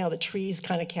development. Right now the trees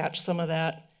kind of catch some of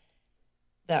that.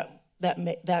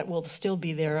 That will still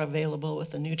be there available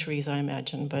with the new trees, I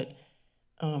imagine. But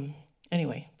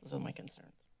anyway, those are my concerns.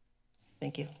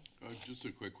 Thank you. Just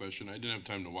a quick question. I didn't have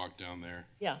time to walk down there.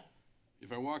 Yeah.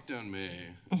 If I walk down May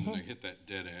and then I hit that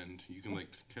dead end, you can like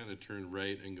kind of turn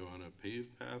right and go on a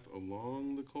paved path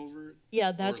along the culvert.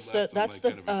 Yeah, that's the kind of a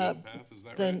good path. Is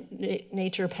that right?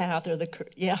 Nature path or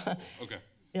yeah. Okay.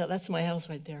 Yeah, that's my house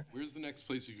right there. Where's the next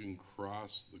place you can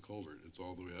cross the culvert? It's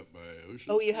all the way up by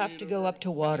Ocean. Oh, you have to go up to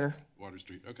Water. Water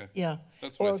Street. Okay. Yeah.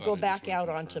 That's what I or thought. go back out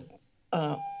onto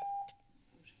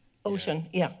Ocean.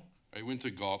 Yeah. I went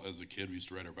to Galt as a kid. We used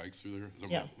to ride our bikes through there. So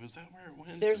I'm Yeah. like, was that where it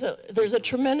went? There's a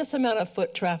tremendous amount of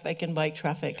foot traffic and bike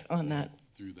traffic on that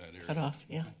through that area. cutoff.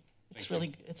 Yeah. It's Thank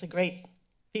really it's a great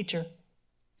feature.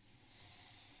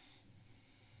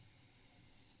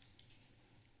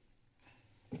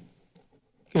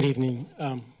 Good evening.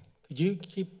 Could you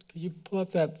pull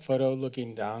up that photo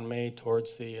looking down, May,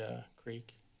 towards the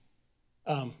creek?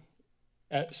 My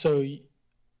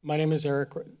name is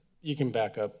Eric. You can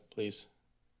back up, please.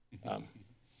 So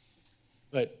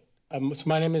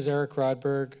my name is Eric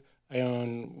Rodberg. I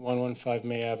own 115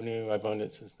 May Avenue. I've owned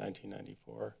it since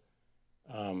 1994.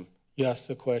 You asked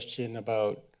the question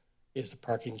about, is the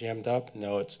parking jammed up?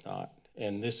 No, it's not.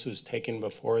 And this was taken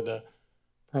before the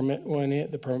permit went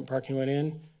in, the permit parking went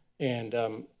in. And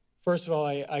first of all,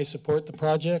 I support the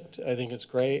project. I think it's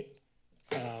great.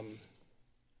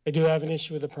 I do have an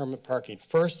issue with the permit parking.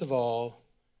 First of all,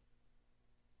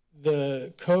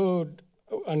 the code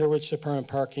under which the permit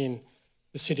parking,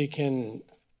 the city can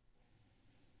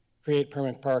create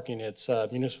permit parking. It's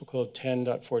Municipal Code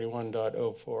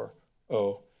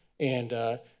 10.41.040.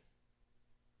 And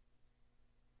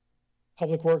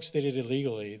Public Works did it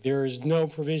illegally. There is no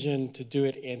provision to do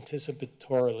it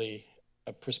anticipatorily,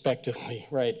 prospectively,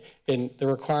 right? And the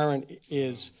requirement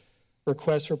is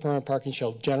requests for permanent parking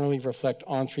shall generally reflect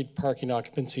on-street parking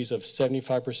occupancies of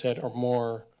 75% or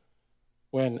more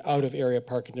when out-of-area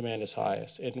parking demand is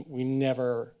highest. And we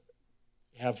never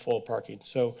have full parking.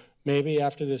 So maybe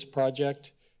after this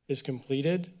project is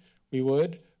completed, we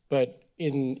would, but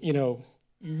they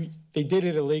did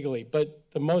it illegally. But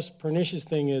the most pernicious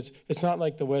thing is, it's not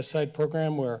like the West Side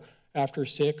program where after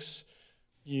 6,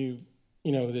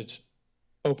 it's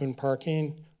open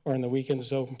parking, or on the weekends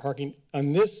it's open parking.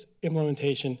 On this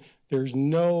implementation, there's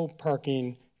no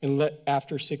parking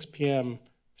after 6 p.m.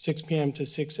 to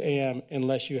 6 a.m.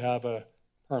 unless you have a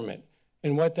permit.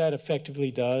 And what that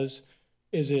effectively does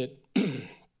is it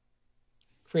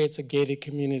creates a gated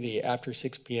community after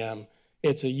 6 p.m.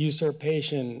 It's a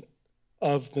usurpation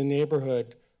of the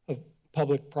neighborhood of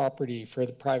public property for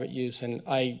the private use, and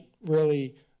I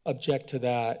really object to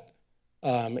that.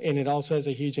 And it also has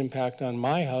a huge impact on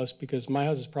my house, because my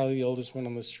house is probably the oldest one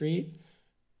on the street.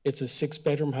 It's a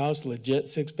 6-bedroom house, legit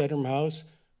 6-bedroom house.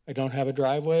 I don't have a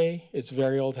driveway. It's a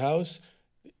very old house.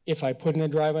 If I put in a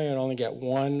driveway, I'd only get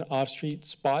 1 off-street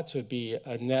spot, so it'd be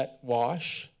a net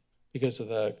wash because of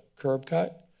the curb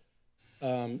cut.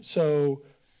 So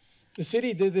the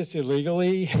city did this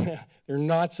illegally. They're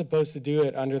not supposed to do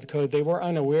it under the code. They were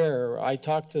unaware. I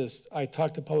talked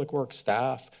to Public Works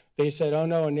staff. They said, oh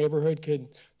no, a neighborhood could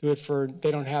do it they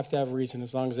don't have to have a reason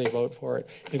as long as they vote for it.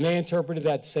 And they interpreted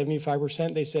that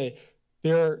 75%. They say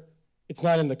it's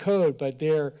not in the code, but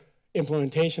their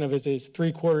implementation of it is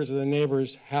 3/4 of the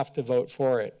neighbors have to vote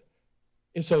for it.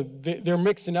 And so they're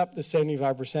mixing up the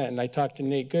 75%. And I talked to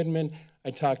Nate Goodman,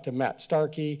 I talked to Matt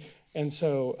Starkey. And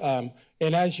so,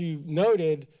 and as you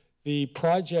noted, the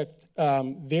project,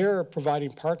 they're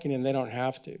providing parking and they don't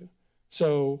have to.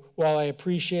 So while I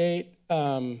appreciate,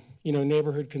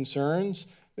 neighborhood concerns,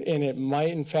 and it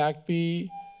might in fact be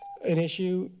an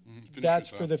issue, that's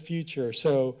for the future.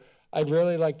 So I'd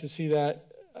really like to see that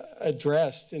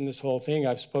addressed in this whole thing.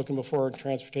 I've spoken before in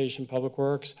Transportation, Public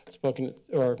Works,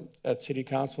 or at City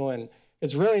Council, and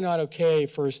it's really not okay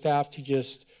for staff to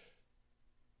just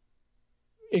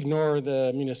ignore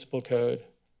the municipal code.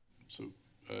 So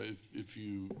if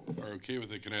you are okay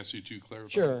with it, can I ask you 2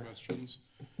 clarifying questions?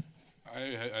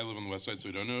 I live on the west side, so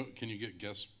I don't know. Can you get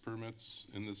guest permits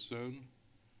in this zone?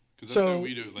 Because that's how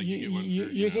we do it. Like you get one for,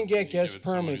 you can get guest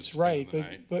permits, right?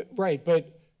 But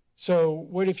so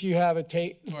what if you have a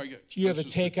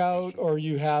takeout, or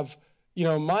you have,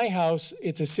 my house?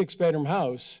 It's a 6-bedroom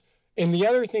house. And the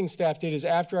other thing staff did is,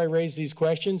 after I raised these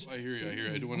questions. I hear you. I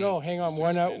don't want to. No, hang on.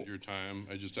 Extend your time.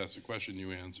 I just asked a question,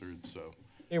 you answered. So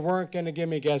they weren't going to give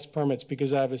me guest permits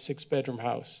because I have a 6-bedroom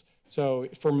house. So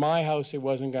for my house, it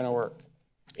wasn't going to work.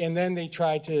 And then they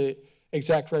tried to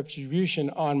exact retribution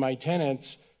on my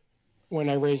tenants when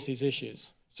I raised these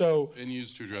issues. So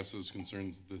venues to address those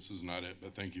concerns. This is not it,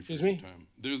 but thank you for your time.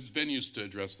 There's venues to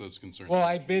address those concerns. Well,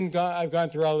 I've gone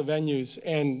through all the venues,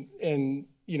 and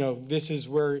this is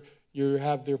where you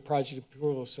have their project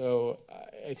approval. So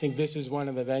I think this is one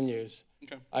of the venues.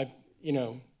 Okay.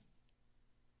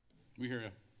 We hear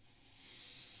you.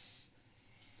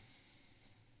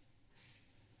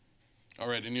 All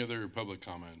right, any other public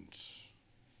comment?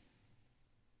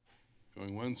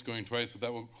 Going once, going twice. With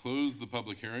that, we'll close the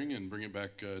public hearing and bring it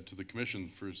back to the commission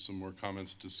for some more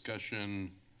comments,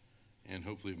 discussion, and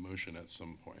hopefully a motion at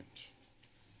some point.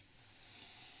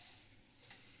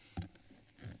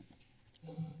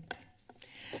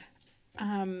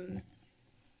 I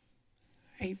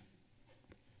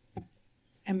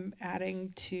am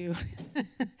adding to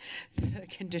the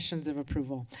conditions of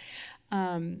approval.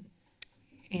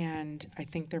 And I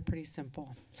think they're pretty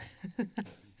simple.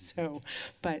 So,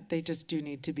 but they just do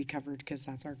need to be covered because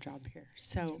that's our job here.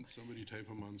 So, Can somebody type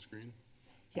them on screen?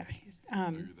 yeah. Oh,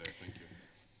 you're there, thank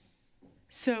you.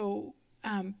 So,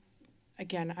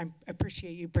 again, I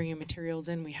appreciate you bringing materials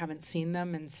in. We haven't seen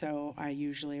them, and so I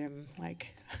usually am like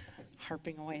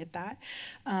harping away at that.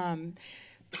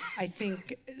 I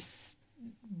think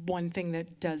one thing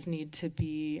that does need to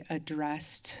be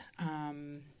addressed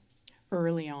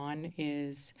early on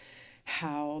is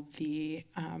how the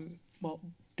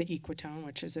Equitone,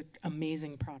 which is an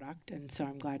amazing product, and so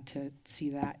I'm glad to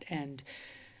see that, and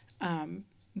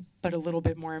but a little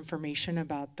bit more information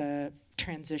about the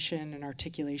transition and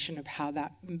articulation of how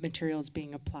that material is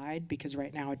being applied, because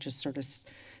right now it just sort of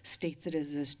states it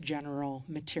as this general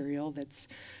material that's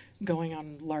going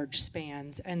on large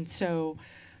spans. And so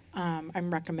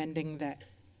I'm recommending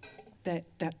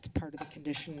that's part of the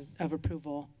condition of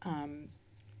approval.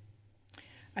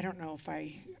 I don't know if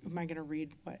am I going to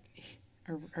read what,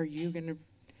 are you going to?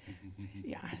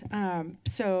 Yeah.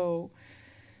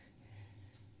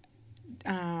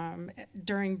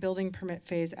 During building permit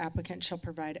phase, applicant shall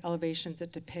provide elevations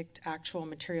that depict actual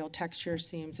material texture,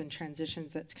 seams, and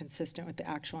transitions that's consistent with the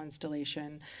actual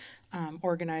installation.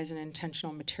 Organized and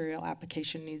intentional material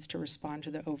application needs to respond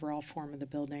to the overall form of the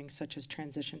building, such as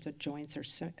transitions of joints or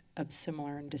of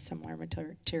similar and dissimilar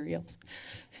materials.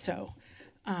 So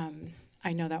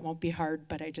I know that won't be hard,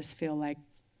 but I just feel like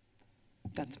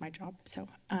that's my job. So,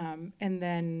 and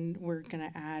then we're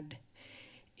gonna add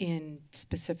in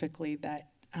specifically that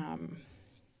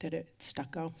that it's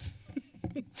stucco.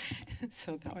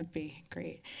 So that would be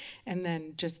great. And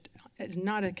then just, it's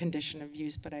not a condition of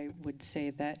use, but I would say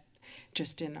that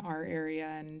just in our area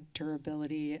and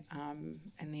durability and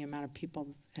the amount of people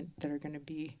that are going to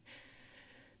be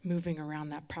moving around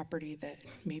that property, that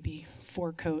maybe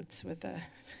 4 coats with a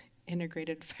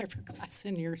integrated fiberglass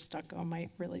in your stucco might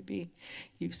really be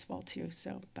useful too.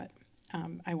 So, but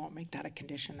I won't make that a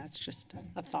condition. That's just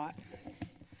a thought.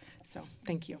 So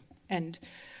thank you. And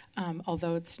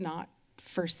although it's not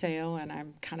for sale, and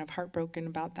I'm kind of heartbroken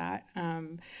about that,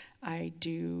 I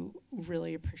do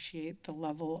really appreciate the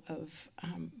level of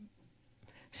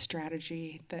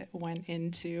strategy that went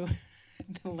into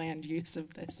the land use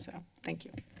of this. So thank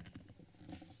you.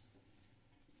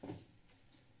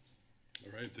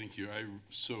 All right, thank you. I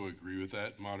so agree with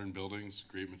that. Modern buildings,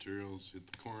 great materials, hit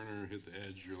the corner, hit the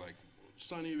edge. You're like,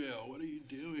 Sunnyvale, what are you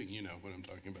doing? You know what I'm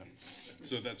talking about.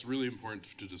 So that's really important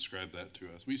to describe that to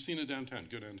us. We've seen it downtown.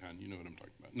 Go downtown, you know what I'm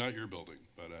talking about. Not your building,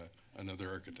 but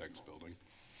another architect's building.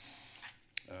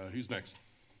 Who's next?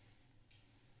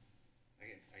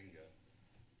 I can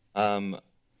go.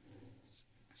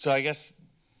 So I guess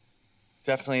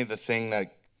definitely the thing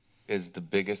that is the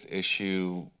biggest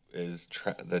issue is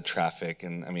the traffic.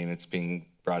 And I mean, it's being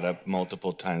brought up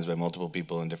multiple times by multiple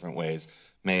people in different ways.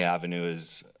 May Avenue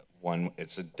is one,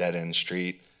 it's a dead-end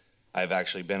street. I've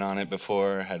actually been on it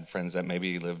before, had friends that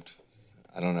maybe lived,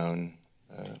 I don't know, in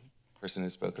the person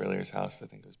who spoke earlier's house. I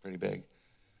think it was pretty big.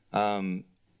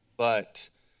 But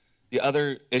the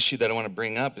other issue that I want to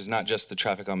bring up is not just the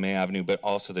traffic on May Avenue, but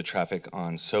also the traffic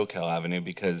on SoCal Avenue,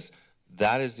 because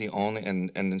that is the only,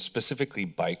 and specifically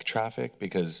bike traffic,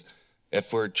 because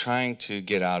if we're trying to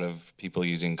get out of people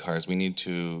using cars, we need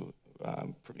to,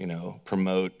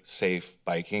 promote safe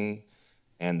biking.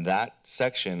 And that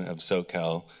section of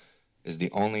SoCal is the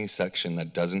only section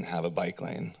that doesn't have a bike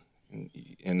lane.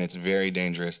 And it's very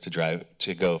dangerous to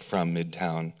go from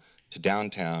Midtown to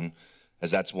downtown, as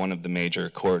that's one of the major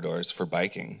corridors for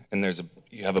biking. And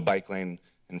you have a bike lane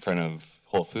in front of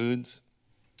Whole Foods,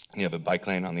 and you have a bike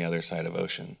lane on the other side of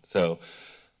Ocean. So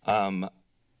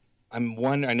I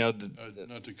know that...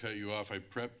 not to cut you off, I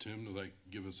prepped him to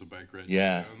give us a bike ride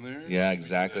yeah, down there. Yeah,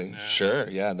 exactly. Sure,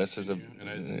 yeah, this is a... And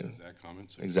I did that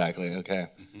comment. So exactly, okay.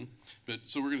 Mm-hmm. But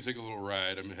so we're going to take a little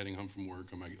ride. I'm heading home from work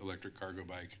on my electric cargo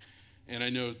bike. And I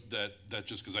know that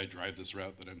just because I drive this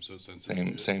route that I'm so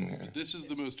sensitive. Same here. But this is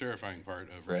the most terrifying part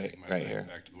of right my bike here.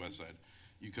 Back to the west side.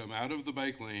 You come out of the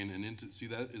bike lane and into, see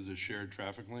that is a shared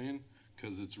traffic lane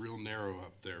because it's real narrow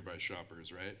up there by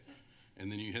Shoppers, right? And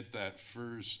then you hit that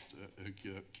first,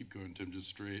 keep going, Tim, just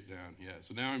straight down. Yeah,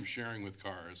 so now I'm sharing with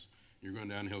cars. You're going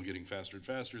downhill, getting faster and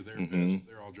faster. They're pissed.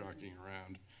 They're all jockeying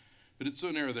around. But it's so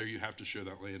narrow there, you have to share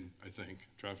that lane, I think.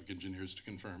 Traffic engineers to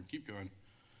confirm. Keep going.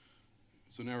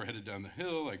 So now we're headed down the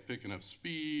hill, picking up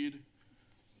speed.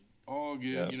 All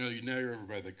good. Yep. Now you're over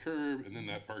by the curb, and then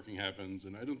that parking happens.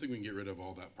 And I don't think we can get rid of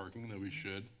all that parking, though we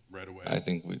should right away. I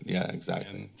think yeah,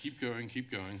 exactly. And keep going,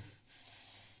 keep going.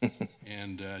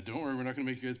 And don't worry, we're not going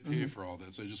to make you guys pay for all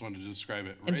this. I just wanted to describe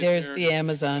it. And there's the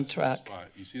Amazon truck. Spot.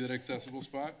 You see that accessible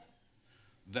spot?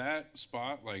 That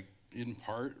spot, in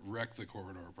part, wrecked the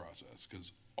corridor process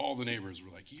because all the neighbors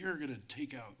were like, you're going to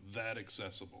take out that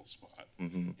accessible spot.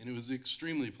 And it was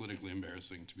extremely politically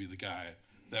embarrassing to be the guy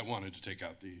that wanted to take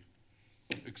out the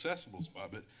accessible spot.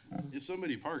 But if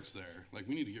somebody parks there, like,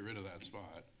 we need to get rid of that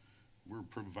spot. We're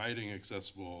providing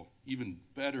accessible, even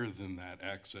better than that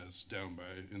access down by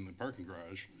in the parking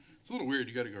garage. It's a little weird.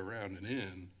 You got to go around and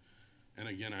in. And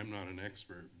again, I'm not an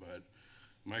expert, but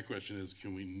my question is,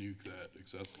 can we nuke that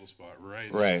accessible spot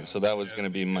right now? Right, so that was going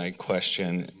to be my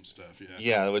question. Some stuff,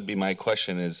 Yeah, that would be my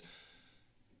question is,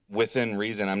 within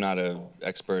reason, I'm not an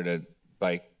expert at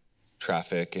bike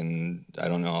traffic, and I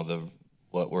don't know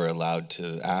what we're allowed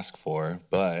to ask for,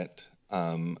 but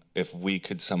if we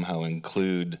could somehow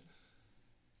include,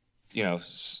 you know,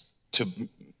 to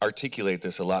articulate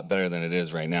this a lot better than it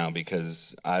is right now,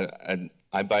 because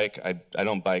I bike. I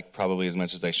don't bike probably as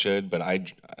much as I should, but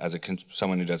as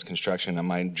someone who does construction,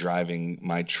 I'm driving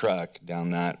my truck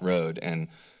down that road, and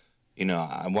you know,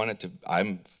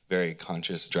 I'm very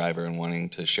conscious driver and wanting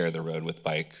to share the road with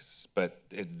bikes, but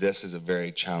this is a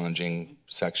very challenging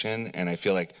section, and I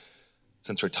feel like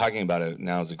since we're talking about it,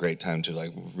 now is a great time to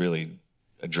like really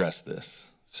address this.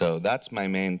 So that's my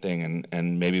main thing,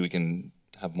 and maybe we can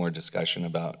have more discussion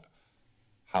about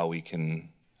how we can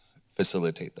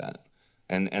facilitate that.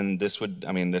 And this would,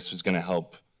 I mean, this was going to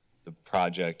help the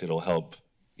project. It'll help,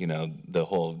 you know, the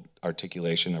whole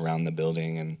articulation around the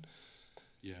building, and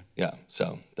yeah.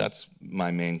 So that's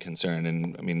my main concern.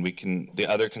 And I mean, the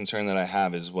other concern that I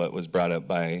have is what was brought up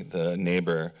by the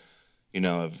neighbor, you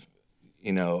know,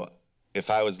 if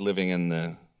I was living in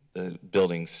the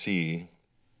building C,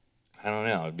 I don't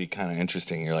know, it'd be kind of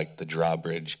interesting. You're like the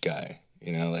drawbridge guy,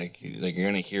 you know, like you're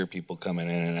going to hear people coming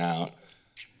in and out.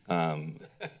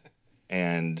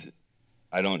 And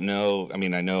I don't know, I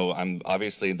mean, I know I'm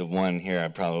obviously the one here, I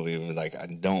probably was like, I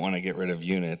don't want to get rid of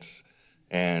units.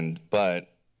 But,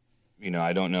 you know,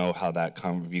 I don't know how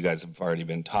you guys have already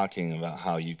been talking about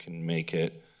how you can make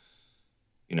it,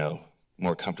 you know,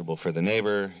 more comfortable for the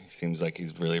neighbor. He seems like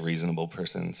he's a really reasonable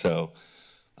person. So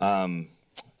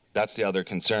that's the other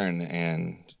concern.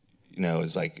 And, you know,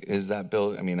 is that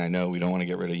building, I mean, I know we don't want to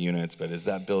get rid of units, but is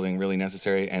that building really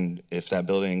necessary? And if that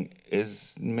building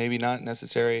is maybe not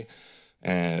necessary,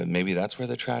 and maybe that's where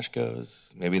the trash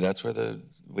goes. Maybe that's where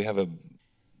we have a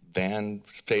van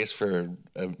space for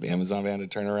an Amazon van to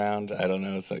turn around. I don't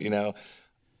know. So, you know,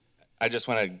 I just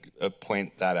want to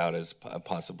point that out as a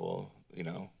possible, you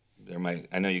know,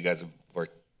 I know you guys have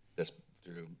worked this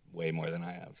through way more than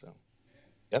I have, so.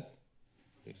 Yep.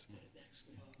 Please.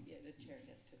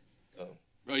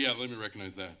 Oh yeah, let me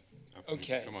recognize that.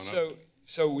 Okay, Come on up.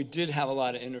 so we did have a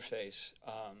lot of interface.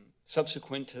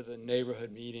 Subsequent to the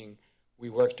neighborhood meeting, we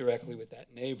worked directly with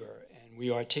that neighbor, and we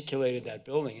articulated that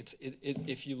building.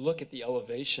 If you look at the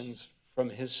elevations from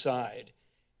his side,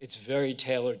 it's very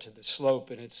tailored to the slope,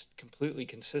 and it's completely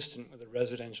consistent with a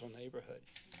residential neighborhood.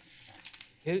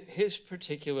 His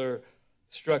particular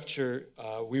structure,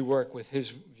 we work with his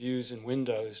views and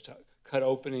windows to cut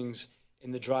openings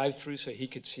in the drive-through so he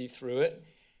could see through it.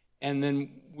 And then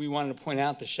we wanted to point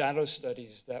out the shadow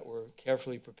studies that were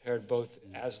carefully prepared, both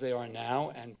as they are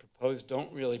now and proposed,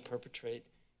 don't really perpetrate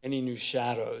any new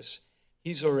shadows.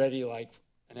 He's already like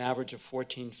an average of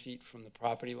 14 feet from the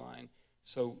property line.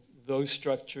 So those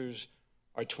structures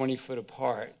are 20 foot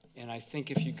apart. And I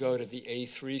think if you go to the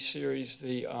A3 series,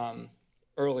 the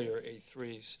earlier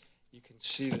A3s, you can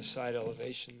see the side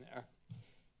elevation there.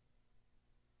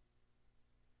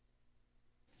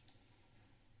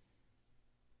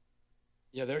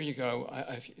 Yeah, there you go.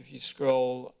 If you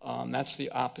scroll, that's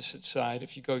the opposite side.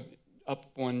 If you go up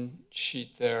one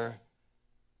sheet there,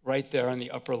 right there on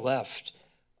the upper left,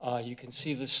 you can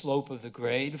see the slope of the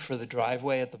grade for the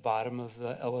driveway at the bottom of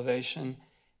the elevation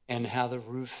and how the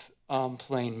roof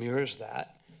plane mirrors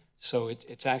that. So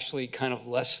it's actually kind of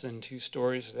less than 2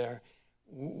 stories there.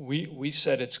 We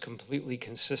said it's completely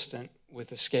consistent with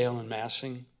the scale and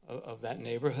massing of that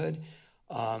neighborhood.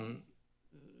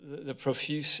 The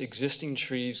profuse existing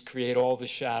trees create all the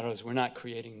shadows. We're not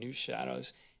creating new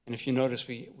shadows. And if you notice,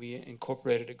 we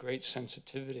incorporated a great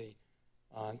sensitivity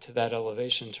to that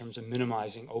elevation in terms of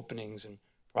minimizing openings and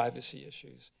privacy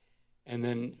issues. And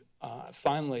then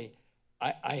finally,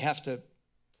 I have to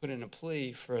put in a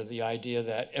plea for the idea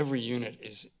that every unit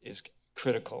is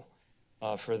critical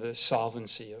for the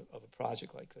solvency of a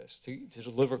project like this. To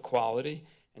deliver quality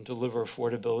and deliver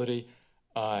affordability,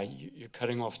 you're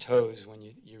cutting off toes when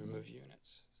you remove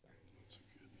units. So.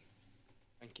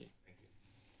 Thank you.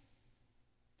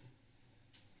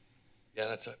 Yeah,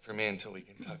 that's it for me until we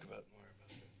can talk about more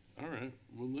about it. All right.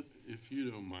 Well, if you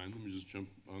don't mind, let me just jump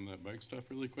on that bike stuff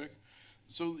really quick.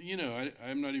 So,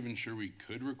 I'm not even sure we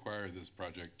could require this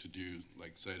project to do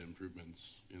like site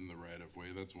improvements in the right of way.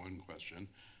 That's one question.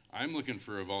 I'm looking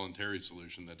for a voluntary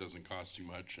solution that doesn't cost too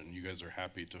much and you guys are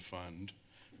happy to fund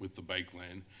with the bike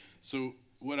lane. So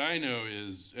what I know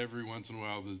is every once in a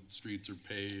while the streets are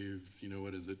paved,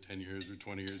 what is it, 10 years or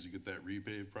 20 years, you get that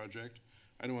repave project.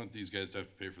 I don't want these guys to have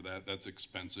to pay for that. That's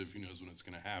expensive. Who knows when it's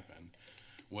gonna happen.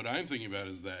 What I'm thinking about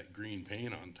is that green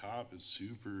paint on top is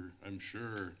super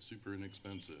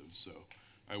inexpensive. So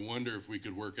I wonder if we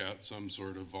could work out some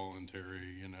sort of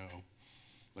voluntary,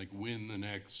 like when the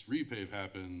next repave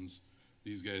happens,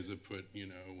 these guys have put,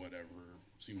 whatever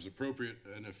seems appropriate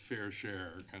and a fair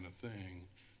share kind of thing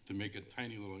to make a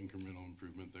tiny little incremental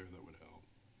improvement there that would help.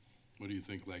 What do you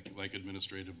think, like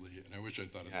administratively? And I wish I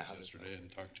thought of this yesterday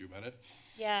and talked to you about it.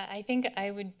 Yeah, I think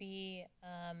I would be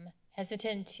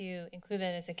hesitant to include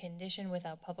that as a condition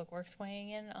without Public Works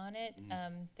weighing in on it.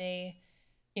 They,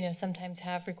 sometimes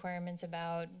have requirements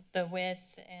about the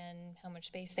width and how much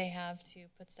space they have to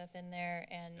put stuff in there,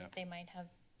 and they might have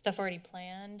stuff already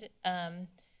planned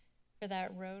for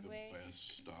that roadway. By a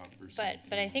stop or something.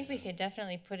 But I think we could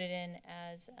definitely put it in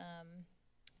as,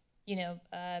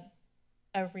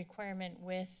 a requirement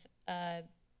with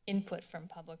input from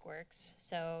Public Works,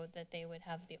 so that they would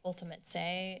have the ultimate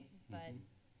say, but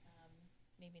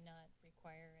maybe not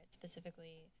require it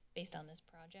specifically based on this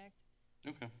project.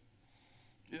 Okay.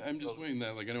 Yeah, I'm just weighing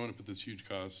that. Like, I don't want to put this huge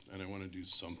cost, and I want to do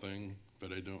something,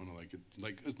 but I don't want to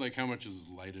it's like how much is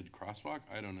lighted crosswalk?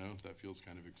 I don't know. That feels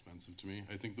kind of expensive to me.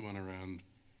 I think the one around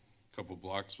a couple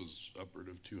blocks was upward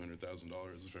of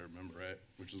 $200,000, if I remember right,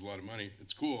 which is a lot of money.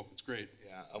 It's cool. It's great.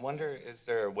 Yeah, I wonder, is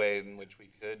there a way in which we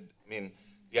could,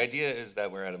 the idea is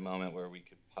that we're at a moment where we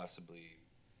could possibly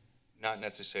not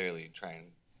necessarily try and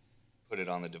put it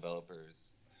on the developers,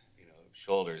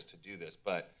 shoulders to do this,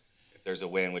 but if there's a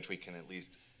way in which we can at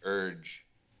least urge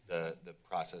the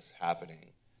process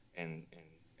happening in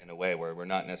a way where we're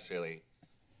not necessarily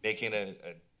making a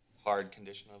hard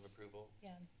condition of approval,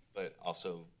 but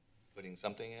also putting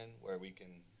something in where we can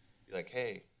be like,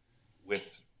 hey,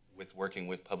 with working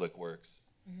with Public Works,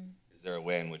 is there a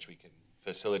way in which we can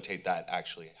facilitate that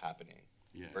actually happening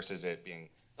versus it being,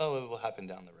 oh, it will happen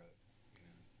down the road?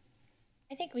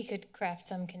 I think we could craft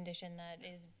some condition that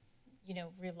is,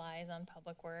 relies on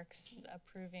Public Works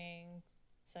approving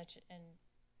such an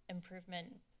improvement.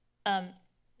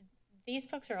 These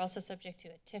folks are also subject to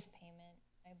a TIF payment,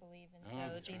 I believe, and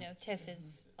so, TIF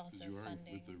is also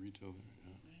funding with the retail,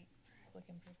 public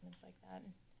improvements like that.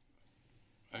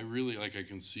 I really, I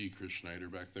can see Chris Schneider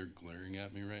back there glaring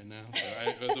at me right now.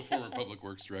 So the former Public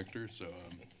Works Director, so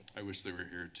I wish they were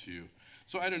here too.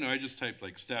 So I don't know, I just typed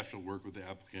staff shall work with the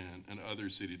applicant and other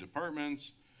city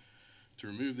departments to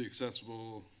remove the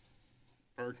accessible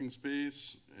parking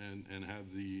space and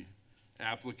have the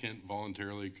applicant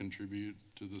voluntarily contribute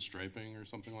to the striping or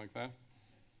something like that.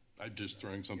 I'm just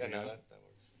throwing something out. That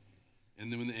works.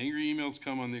 And then when the angry emails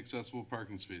come on the accessible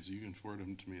parking space, you can forward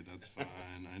them to me, that's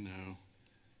fine, I know.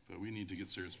 But we need to get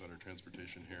serious about our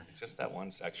transportation here. Just that one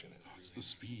section. It's the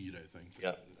speed, I think.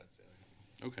 Yep, that's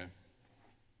it. Okay.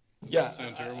 Yeah,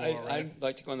 Sound terrible? All right. I'd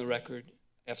like to go on the record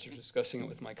after discussing it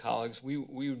with my colleagues. We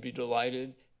would be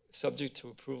delighted, subject to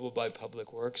approval by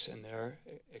Public Works, and they're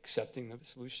accepting the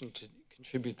solution to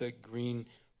contribute the green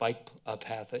bike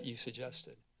path that you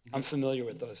suggested. I'm familiar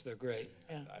with those. They're great.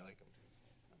 Yeah. I like them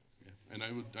too. Yeah.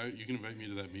 And you can invite me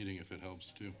to that meeting if it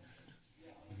helps too.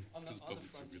 Because public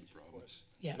would be the problem.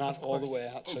 Yeah, not all the way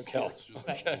out, so Kel. Just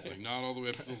not all the way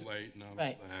up to the light, not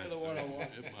right. all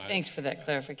that. Thanks for that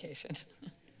clarification.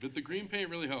 But the green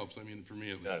paint really helps. I mean, for me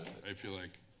at least, I feel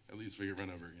like at least if we get run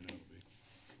over, it'll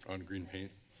be on green paint.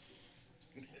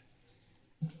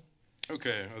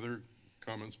 Okay, other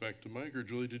comments back to Mike or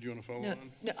Julie? Did you want to follow on?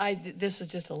 No, this is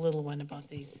just a little one about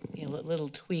these, little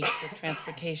tweaks with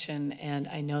transportation, and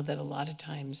I know that a lot of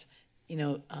times,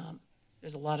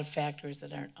 there's a lot of factors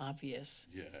that aren't obvious.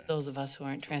 Yeah. Those of us who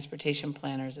aren't transportation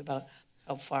planners about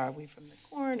how far are we from the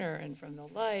corner and from the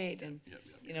light and,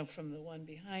 from the one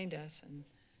behind us. And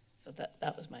so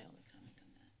that was my only comment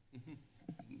on that.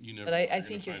 Mm-hmm. You never but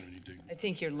I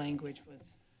think your language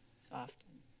was soft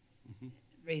and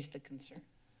raised the concern.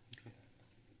 Okay.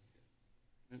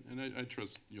 And I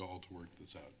trust you all to work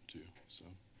this out too, so.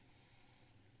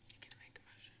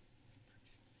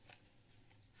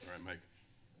 All right, Mike.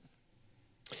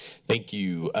 Thank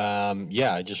you.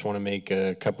 I just want to make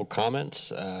a couple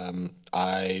comments.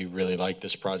 I really like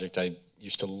this project. I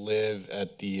used to live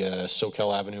at the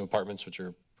Soquel Avenue apartments, which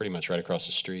are pretty much right across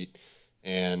the street.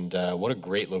 And what a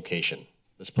great location.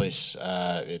 This place,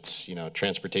 it's,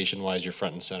 transportation-wise, you're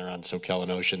front and center on Soquel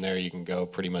and Ocean there. You can go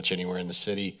pretty much anywhere in the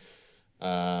city.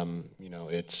 You know,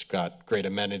 it's got great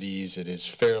amenities. It is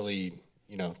fairly,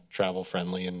 you know, travel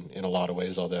friendly in a lot of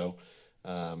ways, although,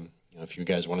 you know, if you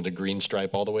guys wanted to green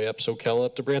stripe all the way up SoCal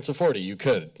up to Branson 40, you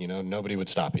could, you know, nobody would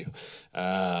stop you.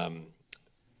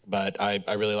 But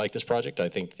I really like this project. I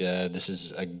think this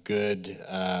is a good,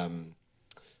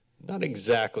 not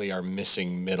exactly our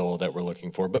missing middle that we're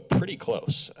looking for, but pretty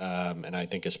close. And I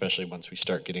think especially once we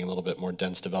start getting a little bit more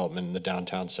dense development in the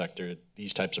downtown sector,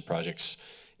 these types of projects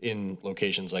in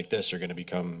locations like this are going to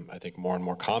become, I think, more and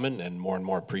more common and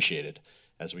more appreciated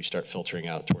as we start filtering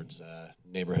out towards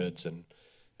neighborhoods and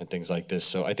things like this.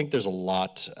 So I think there's a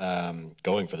lot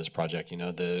going for this project. You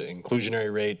know, the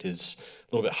inclusionary rate is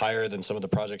a little bit higher than some of the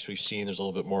projects we've seen. There's a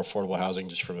little bit more affordable housing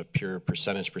just from a pure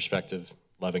percentage perspective.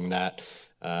 Loving that.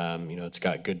 You know, it's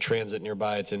got good transit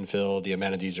nearby. It's infill. The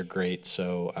amenities are great.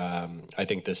 So I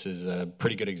think this is a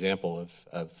pretty good example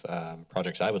of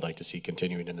projects I would like to see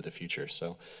continuing into the future.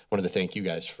 So I wanted to thank you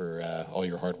guys for all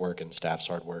your hard work and staff's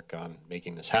hard work on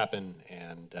making this happen.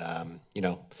 And you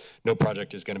know, no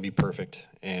project is going to be perfect,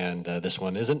 and this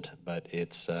one isn't, but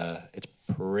it's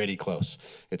pretty close.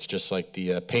 It's just like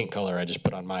the paint color I just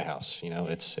put on my house. You know,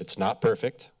 it's not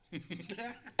perfect,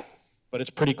 but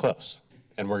it's pretty close.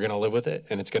 And we're going to live with it,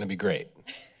 and it's going to be great.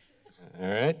 All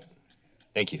right?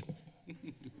 Thank you.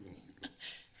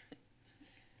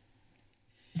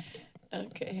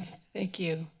 Okay, thank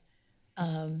you.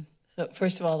 So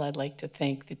first of all, I'd like to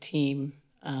thank the team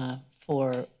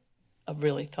for a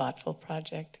really thoughtful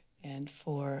project and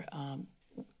for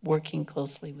working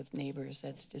closely with neighbors.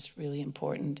 That's just really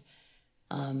important.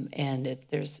 And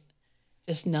there's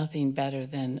just nothing better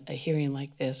than a hearing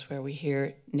like this where we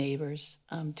hear neighbors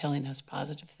telling us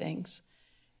positive things.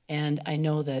 And I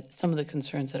know that some of the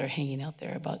concerns that are hanging out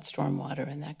there about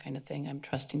stormwater and that kind of thing, I'm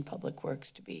trusting Public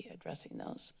Works to be addressing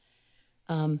those.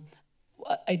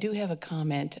 I do have a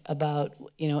comment about,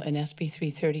 you know, an SB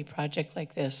 330 project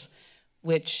like this,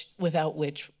 without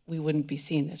which we wouldn't be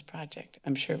seeing this project.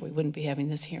 I'm sure we wouldn't be having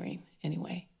this hearing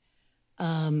anyway.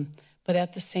 But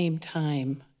at the same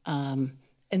time,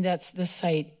 and this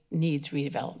site needs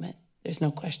redevelopment. There's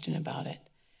no question about it.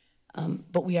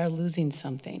 But we are losing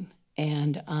something.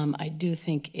 And I do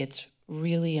think it's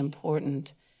really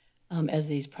important as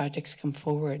these projects come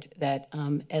forward that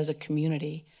as a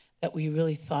community, that we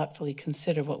really thoughtfully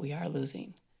consider what we are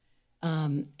losing.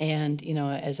 And, you know,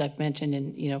 as I've mentioned,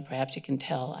 and, you know, perhaps you can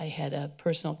tell, I had a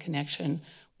personal connection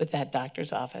with that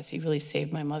doctor's office. He really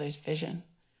saved my mother's vision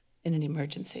in an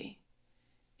emergency.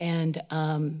 And,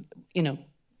 you know,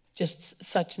 just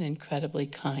such an incredibly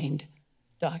kind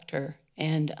doctor,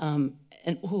 and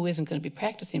who isn't going to be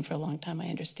practicing for a long time, I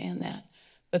understand that.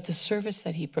 But the service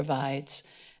that he provides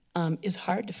is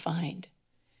hard to find,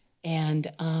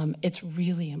 and it's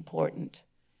really important.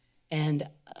 And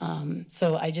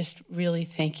so I just really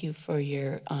thank you for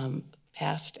your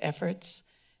past efforts,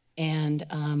 and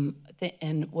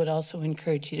would also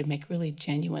encourage you to make really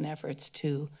genuine efforts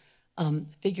to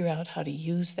figure out how to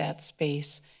use that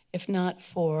space, if not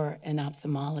for an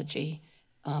ophthalmology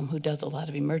who does a lot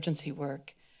of emergency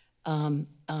work,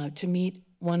 to meet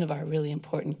one of our really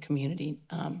important community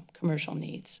commercial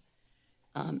needs.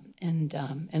 And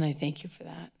I thank you for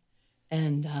that.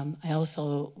 And I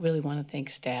also really want to thank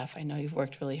staff. I know you've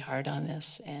worked really hard on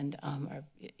this and are,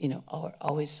 you know, are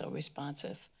always so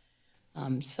responsive.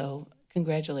 So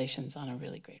congratulations on a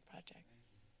really great project.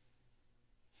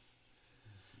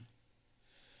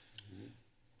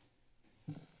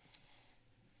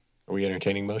 Are we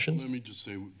entertaining motions? Let me just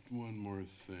say one more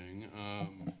thing.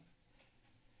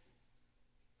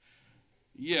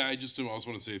 Yeah, I just also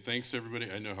want to say thanks to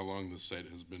everybody. I know how long this site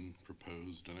has been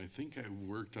proposed, and I think I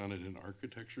worked on it in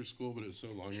architecture school, but it's so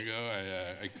long ago,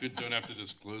 I don't have to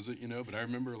disclose it, you know, but I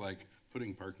remember like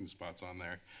putting parking spots on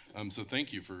there. So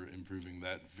thank you for improving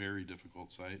that very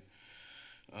difficult site.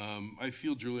 I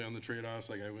feel Julie on the trade-offs.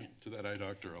 Like, I went to that eye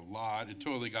doctor a lot. It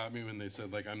totally got me when they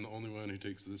said, like, I'm the only one who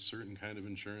takes this certain kind of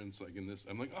insurance. Like, in this,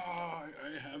 I'm like, oh,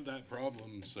 I have that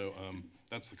problem. So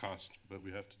that's the cost, but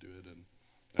we have to do it. And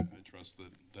I trust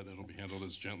that it'll be handled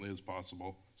as gently as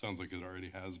possible. Sounds like it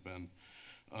already has been.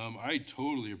 I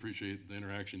totally appreciate the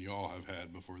interaction you all have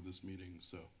had before this meeting.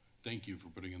 So thank you for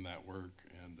putting in that work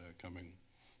and coming.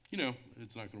 You know,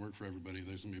 it's not gonna work for everybody.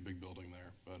 There's gonna be a big building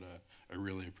there, but I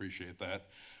really appreciate that.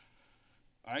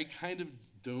 I kind of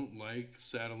don't like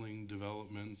saddling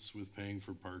developments with paying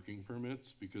for parking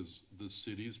permits because the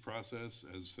city's process,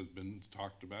 as has been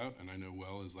talked about, and I know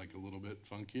well is like a little bit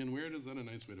funky and weird. Is that a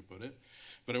nice way to put it?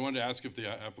 But I wanted to ask if the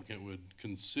applicant would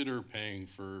consider paying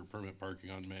for permit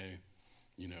parking on May,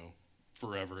 you know,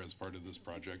 forever as part of this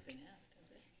project.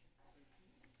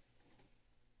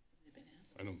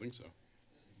 I don't think so.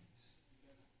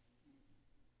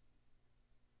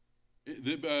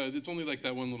 It's only like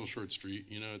that one little short street,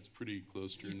 you know, it's pretty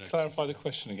close to your next. Clarify the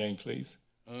question again, please.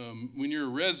 When you're a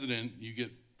resident, you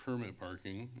get permit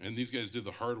parking, and these guys did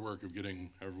the hard work of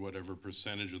getting whatever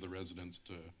percentage of the residents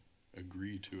to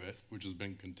agree to it, which has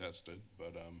been contested,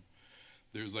 but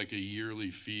there's like a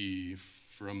yearly fee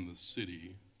from the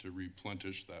city to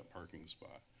replenish that parking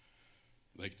spot,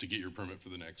 like to get your permit for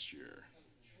the next year.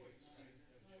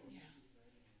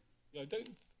 Yeah,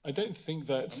 I don't think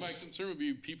that's. My concern would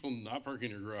be people not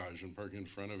parking in your garage and parking in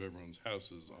front of everyone's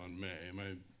houses on May.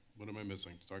 What am I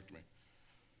missing? Talk to me.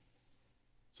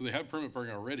 So they have permit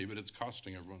parking already, but it's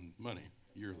costing everyone money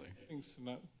yearly. Thanks,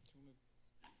 Matt.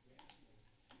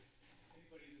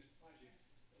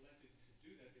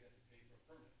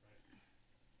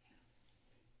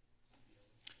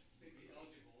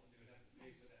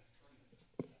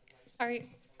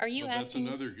 Are you That's asking?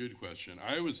 another good question.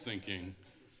 I was thinking,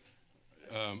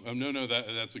 no,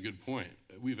 that's a good point.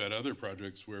 We've had other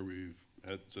projects where we've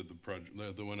had said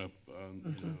the one up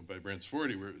you know, by Brant's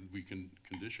 40, where we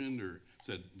conditioned or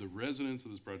said the residents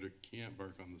of this project can't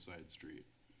park on the side street,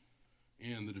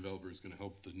 and the developer is going to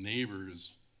help the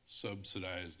neighbors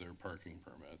subsidize their parking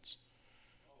permits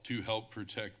to help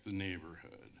protect the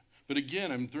neighborhood. But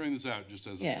again, I'm throwing this out just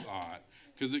as a thought,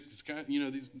 because it's got, you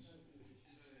know, these.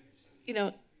 You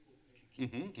know,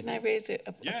 can I raise a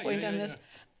point on this?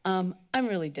 Yeah. I'm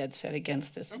really dead set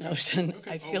against this notion.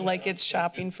 I feel like it's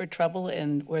shopping for trouble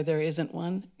and where there isn't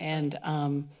one. And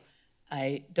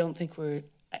I don't think we're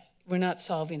not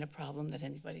solving a problem that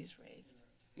anybody's raised.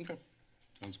 Okay,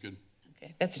 sounds good.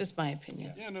 Okay, that's just my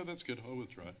opinion. Yeah, no, that's good. I'll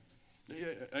withdraw it.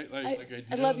 Yeah,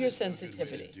 I love your there's no good way to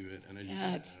sensitivity. do it, and I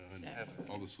Yeah, just it's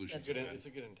all the solutions. It's a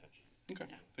good intention. Okay,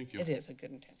 thank you. It is a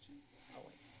good intention,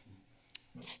 always.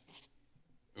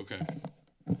 Okay.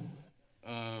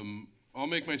 I'll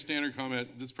make my standard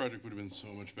comment. This project would have been so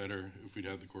much better if we'd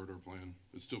had the corridor plan.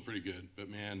 It's still pretty good, but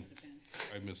man,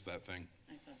 I missed that thing.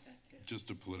 I thought that too. Just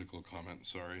a political comment,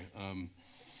 sorry.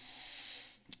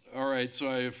 All right, so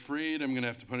I'm afraid I'm gonna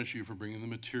have to punish you for bringing the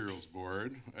materials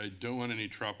board. I don't want any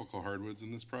tropical hardwoods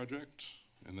in this project,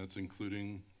 and that's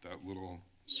including that little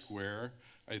square.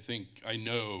 I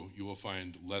know you will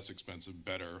find less expensive,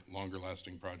 better, longer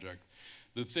lasting project.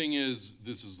 The thing is,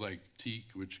 this is like teak,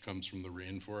 which comes from the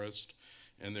rainforest,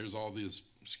 and there's all this,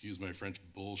 excuse my French,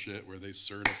 bullshit where they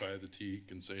certify the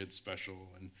teak and say it's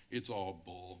special, and it's all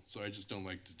bull. So I just don't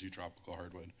like to do tropical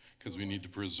hardwood because we need to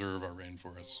preserve our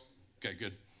rainforests. Okay,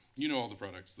 good. You know all the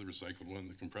products, the recycled one,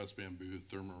 the compressed bamboo,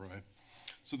 thermaroy.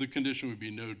 So the condition would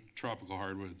be no tropical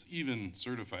hardwoods, even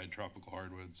certified tropical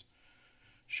hardwoods,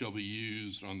 shall be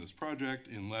used on this project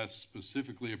unless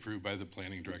specifically approved by the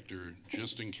planning director,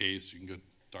 just in case. You can go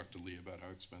talk to Lee about how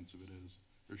expensive it is.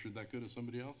 Or should that go to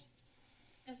somebody else?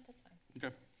 Oh, that's fine.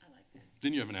 Okay. I like that.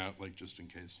 Then you have an out, like, just in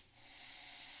case.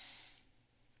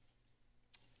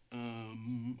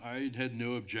 I had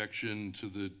no objection to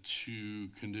the two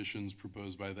conditions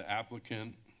proposed by the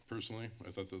applicant, personally.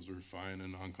 I thought those were fine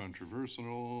and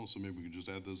non-controversial, so maybe we could just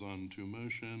add those on to a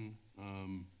motion.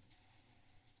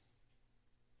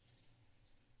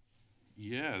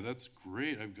 Yeah, that's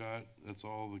great. That's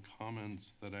all the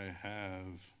comments that I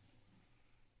have.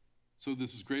 So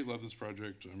this is great, love this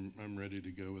project. I'm ready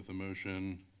to go with a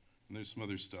motion. And there's some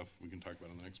other stuff we can talk about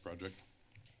on the next project.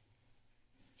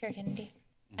 Chair Kennedy,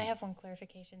 I have one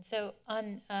clarification. So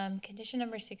on condition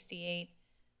number 68,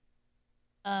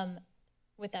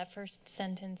 with that first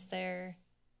sentence there,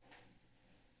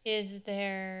 is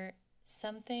there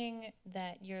something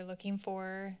that you're looking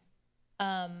for,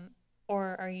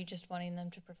 or are you just wanting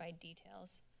them to provide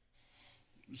details?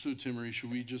 So Timmery, should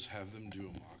we just have them do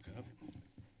a mock-up?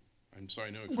 I'm sorry,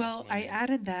 I know it costs Well, I money.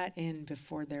 added that in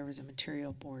before there was a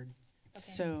material board. Okay.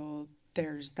 So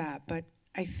there's that. But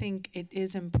I think it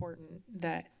is important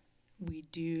that we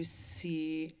do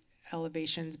see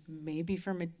elevations maybe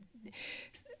from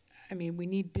we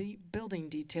need building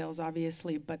details,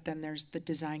 obviously, but then there's the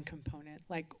design component.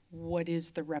 Like, what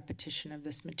is the repetition of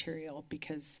this material?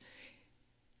 Because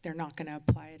they're not going to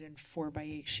apply it in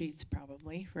 4x8 sheets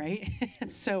probably, right?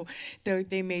 So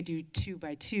they may do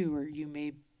 2x2, or you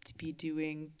may be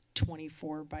doing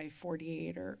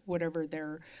 24x48, or whatever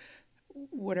their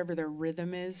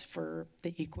rhythm is for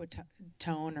the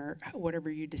equitone, or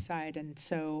whatever you decide. And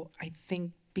so I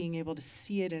think being able to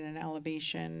see it in an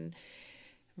elevation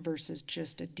versus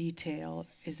just a detail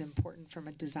is important from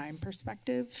a design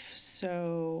perspective,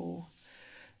 so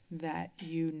that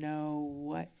you know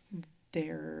what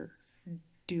they're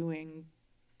doing,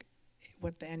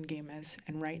 what the end game is.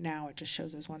 And right now it just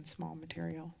shows as one small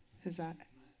material. Is that?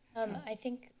 I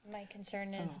think my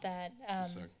concern is that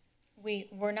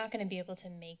we're not going to be able to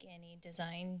make any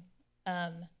design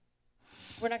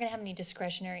we're not gonna have any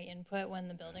discretionary input when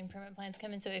the building permit plans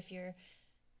come in. So if you're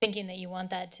thinking that you want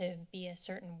that to be a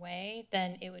certain way,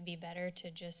 then it would be better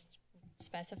to just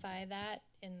specify that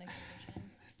in the condition.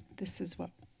 This is what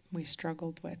we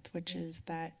struggled with, which is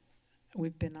that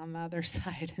we've been on the other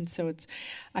side. And so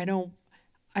I don't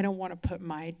want to put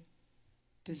my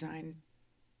design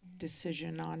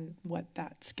decision on what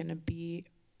that's going to be,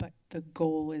 but the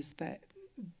goal is that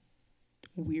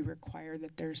we require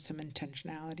that there's some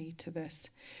intentionality to this.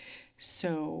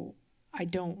 So I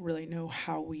don't really know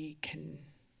how we can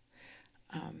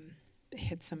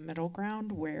hit some middle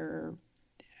ground where,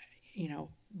 you know,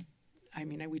 I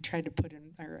mean, we tried to put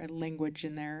in a language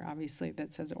in there, obviously,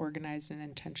 that says organized and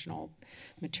intentional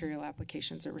material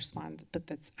applications or response,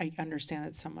 but I understand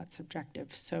that's somewhat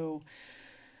subjective. So,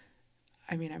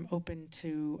 I mean, I'm open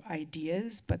to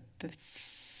ideas, but the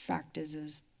fact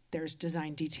is there's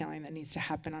design detailing that needs to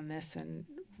happen on this, and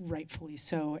rightfully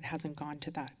so. It hasn't gone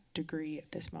to that degree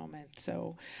at this moment.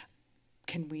 So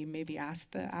can we maybe ask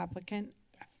the applicant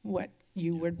what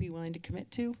you would be willing to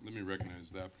commit to? Let me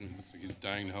recognize the applicant. Looks like he's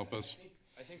dying to help us.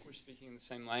 I think we're speaking the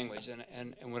same language,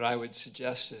 and what I would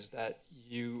suggest is that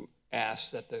you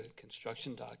ask that the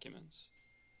construction documents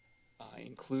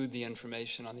include the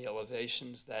information on the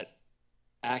elevations that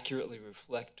accurately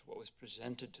reflect what was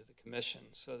presented to the commission,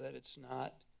 so that it's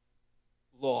not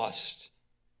lost,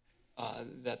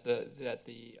 that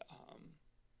the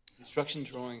construction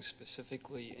drawings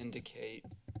specifically indicate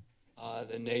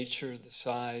the nature, the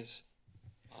size,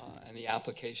 and the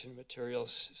application of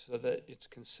materials, so that it's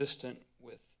consistent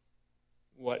with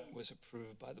what was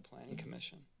approved by the Planning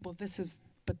Commission. Well, this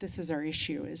is our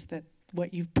issue, is that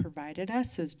what you've provided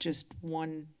us is just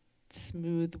one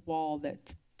smooth wall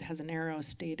that has an arrow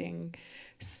stating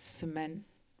cement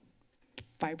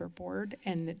fiberboard,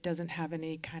 and it doesn't have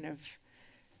any kind of,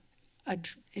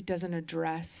 it doesn't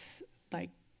address like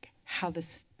how the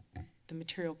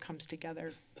material comes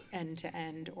together end to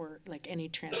end, or like any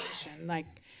transition. Like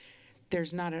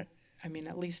there's not I mean,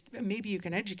 at least maybe you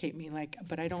can educate me, like,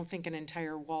 but I don't think an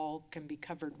entire wall can be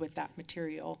covered with that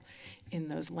material in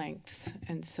those lengths.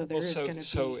 And so there is going to be.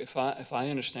 So if I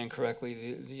understand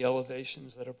correctly, the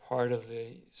elevations that are part of the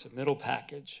submittal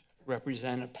package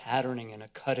represent a patterning and a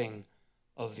cutting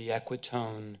of the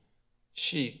Equitone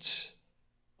sheets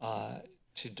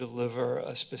to deliver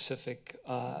a specific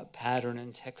pattern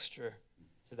and texture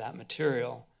to that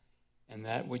material, and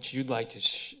that which you'd like to,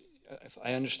 if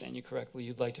I understand you correctly,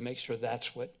 you'd like to make sure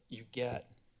that's what you get.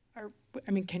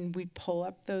 I mean, can we pull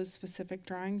up those specific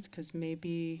drawings? Because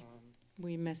maybe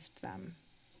we missed them,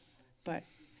 but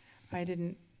I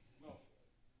didn't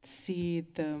see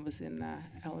those in the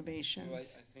elevations.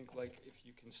 So I think, like, if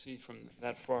you can see from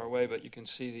that far away, but you can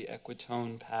see the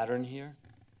Equitone pattern here.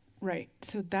 Right.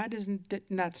 So that's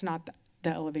not the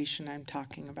elevation I'm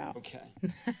talking about. Okay.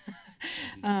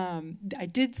 I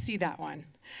did see that one.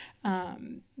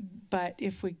 But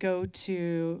if we go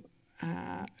to,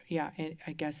 I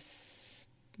guess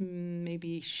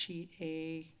maybe sheet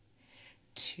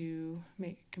A2,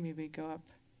 can maybe go up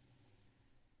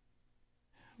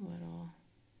a little.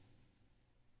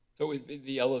 So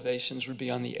the elevations would be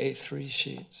on the A3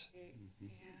 sheets.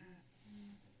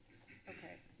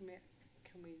 Okay.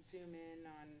 Can we zoom in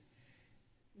on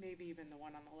maybe even the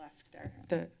one on the left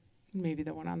there? Maybe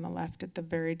the one on the left at the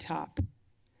very top,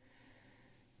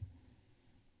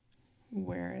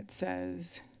 where it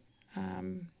says,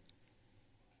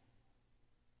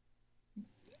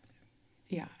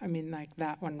 I mean, like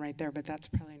that one right there, but that's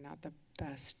probably not the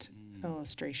best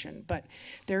illustration. But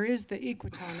there is the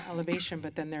Equitone elevation,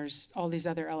 but then there's all these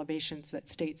other elevations that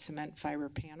state cement fiber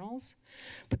panels,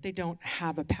 but they don't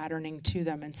have a patterning to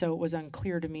them. And so it was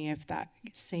unclear to me if that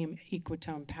same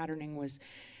Equitone patterning was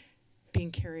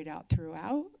being carried out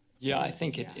throughout. Yeah, I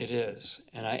think it is.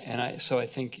 So I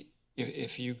think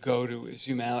if you go to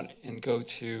zoom out and go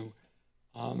to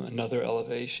another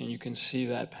elevation, you can see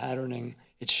that patterning.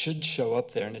 It should show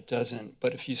up there, and it doesn't.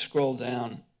 But if you scroll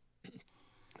down,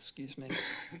 excuse me,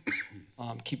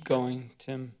 keep going,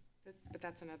 Tim. But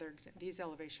that's another. These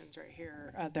elevations right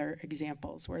here are other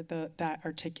examples where that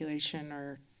articulation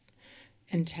or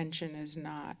intention is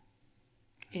not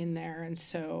in there, and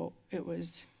so it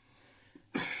was.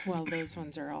 Well, those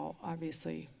ones are all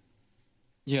obviously.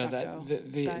 Yeah, stucco,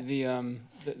 the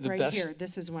right best here.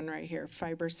 This is one right here.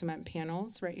 Fiber cement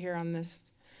panels right here on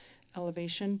this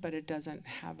elevation, but it doesn't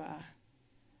have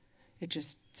it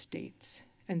just states.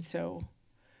 And so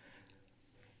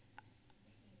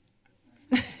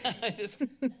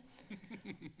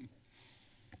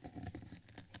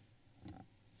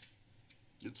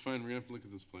It's fine. We're gonna have to look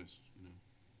at this place,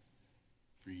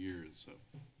 for years. So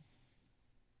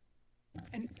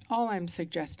all I'm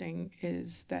suggesting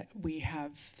is that we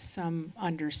have some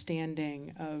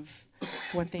understanding of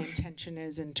what the intention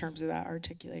is in terms of that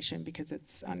articulation, because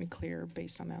it's unclear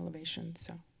based on the elevation,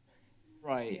 so.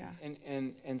 Right, Yeah.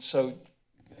 and so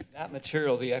that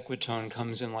material, the Equitone,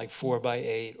 comes in like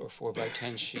 4x8 or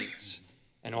 4x10 sheets.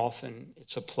 And often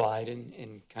it's applied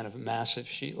in kind of a massive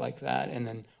sheet like that. And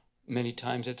then many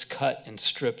times it's cut and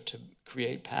stripped to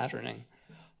create patterning.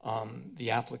 The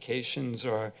applications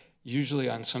are usually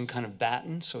on some kind of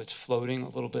batten, so it's floating a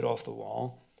little bit off the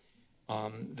wall.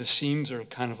 The seams are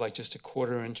kind of like just a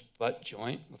 1/4 inch butt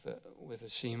joint with a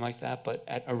seam like that, but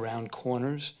at around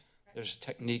corners, there's a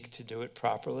technique to do it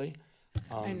properly.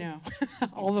 I know,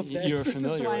 all of this. You're This is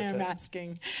familiar why with I'm it.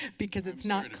 asking, because it's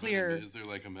Sorry not to clear. butt in, but is there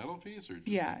like a metal piece or just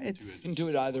Yeah, like it's. You can do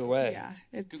it either way. Yeah,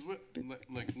 it's.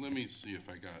 let me see if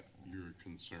I got your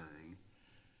concern.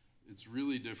 It's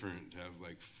really different to have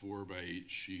like 4x8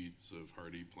 sheets of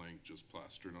hardy plank just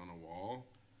plastered on a wall,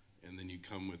 and then you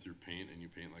come with your paint and you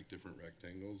paint like different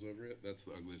rectangles over it. That's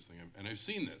the ugliest thing and I've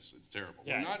seen this. It's terrible.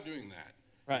 Yeah. We're not doing that.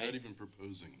 Right. We're not even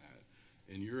proposing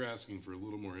that. And you're asking for a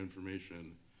little more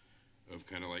information of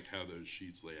kind of like how those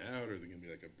sheets lay out. Are they gonna be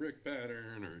like a brick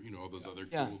pattern, or, you know, all those other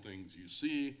cool things you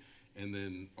see? And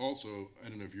then also, I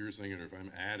don't know if you're saying it or if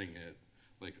I'm adding it,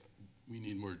 like, we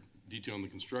need more detail in the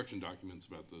construction documents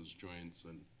about those joints,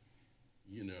 and,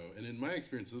 you know, and in my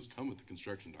experience, those come with the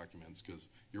construction documents because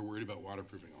you're worried about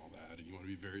waterproofing all that, and you want to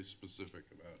be very specific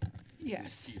about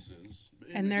Yes. these pieces.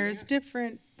 And there's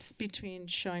difference between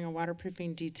showing a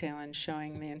waterproofing detail and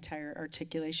showing the entire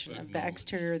articulation of the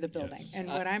exterior of the building. Yes. And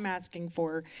what I'm asking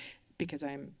for, because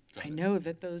I know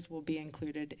that those will be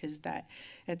included, is that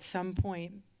at some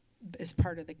point, as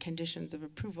part of the conditions of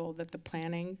approval, that the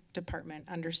planning department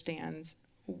understands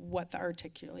what the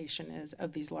articulation is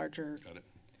of these larger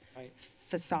Right.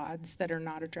 facades that are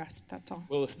not addressed, that's all.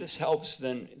 Well, if this helps,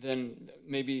 then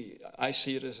maybe I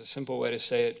see it as a simple way to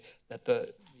say it, that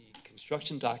the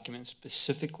construction documents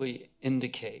specifically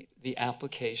indicate the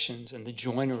applications and the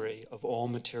joinery of all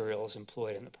materials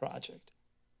employed in the project.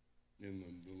 In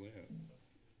the layout.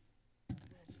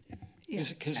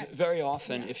 Because very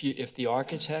often, if the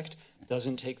architect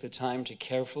doesn't take the time to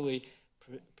carefully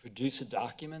produce a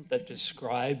document that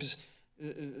describes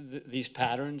these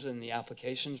patterns and the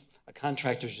applications, a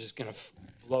contractor's just going to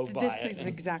blow by This it. is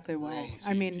exactly why.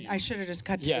 I mean, I should have just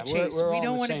cut to Yeah, the we're- chase. we're all We on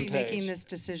don't the want to same be making page. this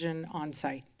decision on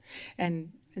site.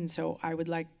 And so I would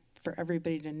like for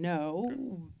everybody to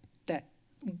know that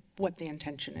what the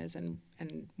intention is and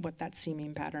what that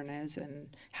seaming pattern is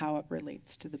and how it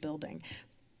relates to the building.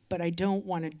 But I don't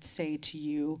want to say to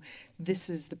you, this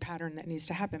is the pattern that needs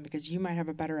to happen, because you might have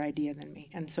a better idea than me.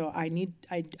 And so I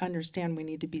understand we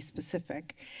need to be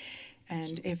specific.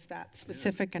 And if that's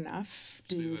specific enough,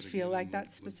 do you feel like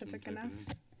that's specific enough?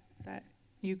 That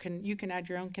you can add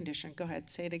your own condition. Go ahead,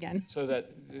 say it again. So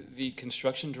that the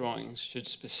construction drawings should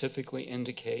specifically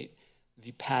indicate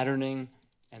the patterning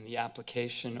and the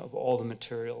application of all the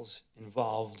materials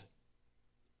involved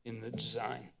in the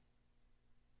design.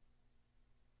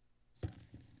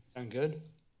 Sound good?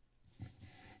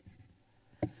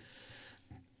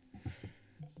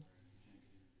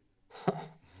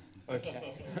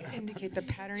 Okay. Indicate the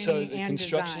patterning So the and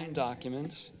construction design.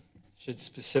 documents should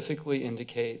specifically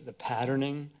indicate the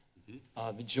patterning,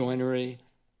 the joinery,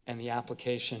 and the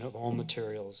application of all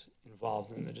materials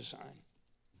involved in the design.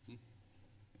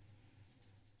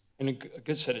 And a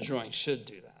good set of drawings should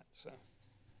do that, so.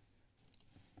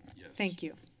 Thank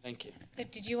you. Thank you. So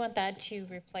did you want that to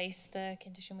replace the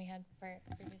condition we had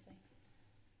previously?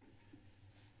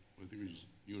 I think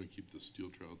you want to keep the steel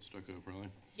trowel stucco probably.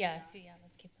 Yeah,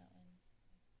 let's keep that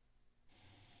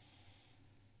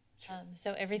one.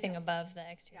 So everything above the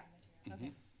exterior material,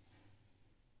 okay.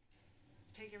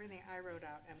 Take everything I wrote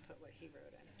out and put what he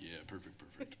wrote in. Yeah, perfect.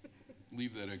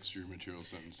 Leave that exterior material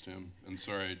sentence, Tim. And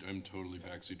sorry, I'm totally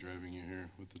backseat driving you here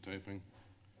with the typing.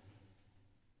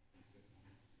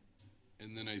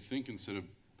 And then I think instead of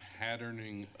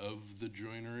patterning of the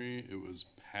joinery, it was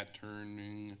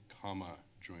patterning, comma,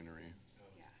 joinery,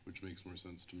 which makes more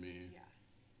sense to me.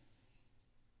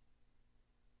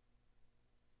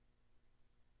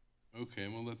 Okay,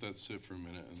 and we'll let that sit for a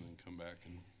minute and then come back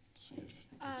and see if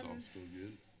it's all still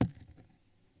good.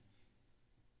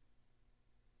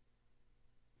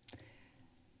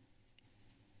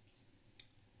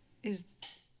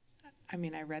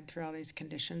 I read through all these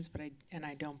conditions, but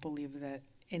I don't believe that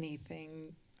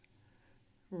anything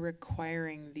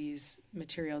requiring these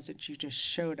materials that you just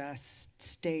showed us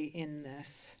stay in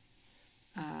this.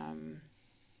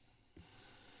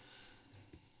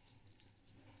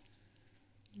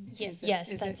 Yes,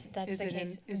 that's the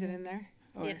case. Is it in there?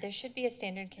 Yeah, there should be a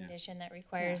standard condition that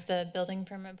requires the building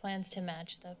permit plans to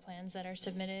match the plans that are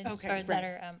submitted Okay, or right. that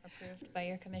are approved by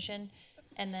your commission.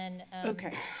 And then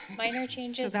Okay. minor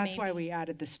changes. So that's why maybe- we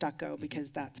added the stucco,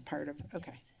 because that's part of,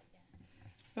 okay.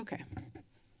 Okay.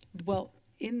 Well,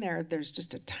 in there, there's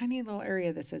just a tiny little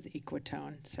area that says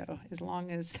Equitone, so as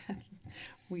long as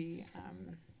we,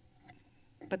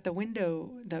 but the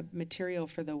window, the material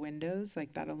for the windows,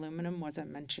 like that aluminum, wasn't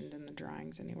mentioned in the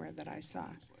drawings anywhere that I saw.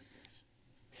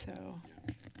 So,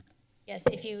 Yes,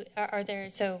 if you, are there,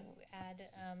 so add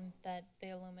that the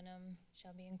aluminum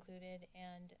shall be included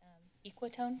and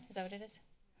Equitone, is that what it is?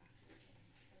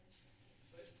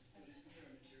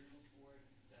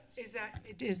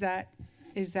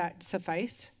 is that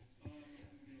suffice?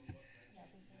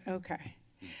 Okay.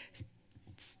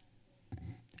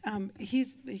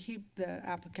 The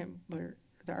applicant or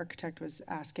the architect was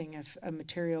asking if a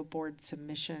material board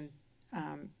submission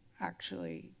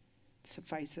actually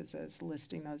suffices as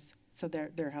listing those, so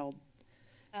they're held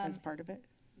as part of it?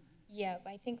 Yeah,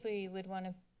 I think we would want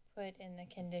to put in the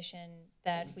condition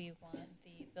that we want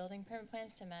the building permit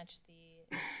plans to match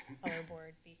the color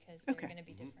board because they're going to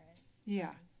be different.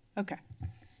 Yeah, okay,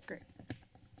 great.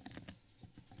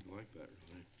 I like that,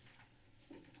 really.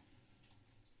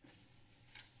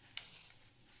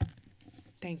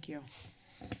 Thank you.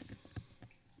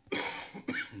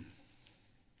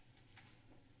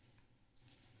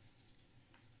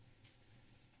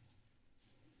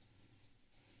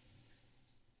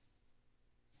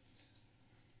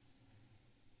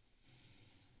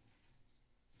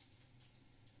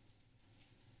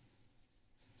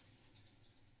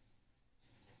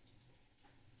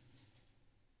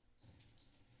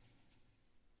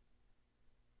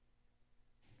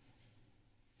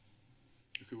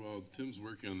 Okay, while Tim's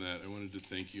working on that, I wanted to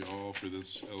thank you all for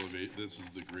this elevate. This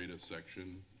is the greatest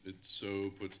section. It so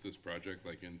puts this project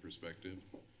like in perspective.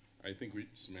 I think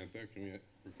Samantha, can we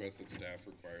request that staff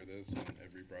require this in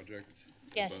every project?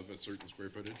 Yes. Above a certain square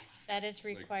footage? That is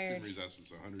required. Like, Henry's asked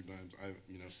this 100 times.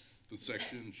 The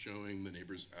section showing the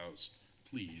neighbor's house,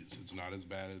 please. It's not as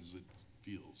bad as it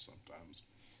feels sometimes.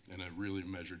 And a really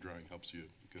measured drawing helps you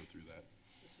go through that.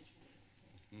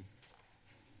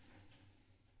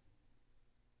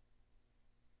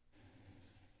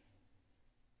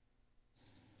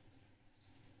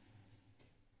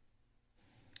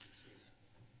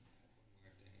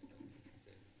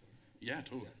 Yeah,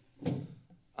 totally.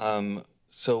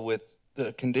 So with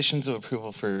the conditions of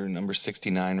approval for number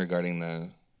 69 regarding the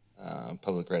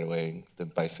public right-of-way, the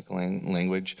bicycling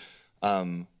language,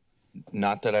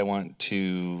 not that I want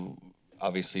to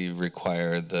obviously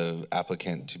require the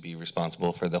applicant to be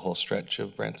responsible for the whole stretch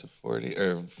of Branch of 40,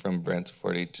 or from Branch of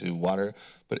 40 to water,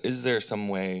 but is there some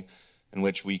way in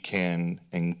which we can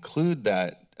include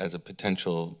that as a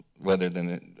potential, rather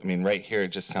than, right here, it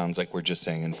just sounds like we're just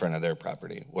saying in front of their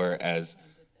property, whereas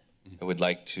I would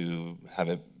like to have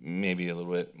it maybe a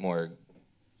little bit more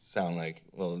sound like,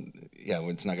 well, yeah,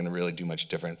 it's not gonna really do much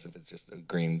difference if it's just a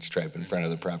green stripe in front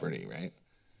of the property, right?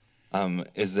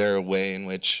 Is there a way in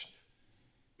which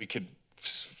we could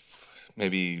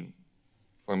maybe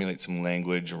formulate some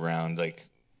language around, like,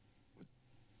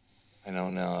 I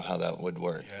don't know how that would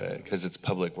work, because it's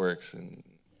public works and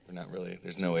we're not really,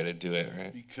 there's no way to do it,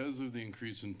 right? Because of the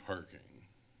increase in parking,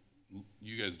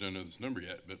 you guys don't know this number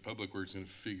yet, but Public Works is going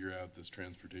to figure out this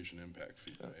transportation impact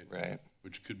fee, right? Right.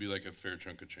 Which could be like a fair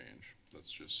chunk of change, let's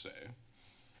just say.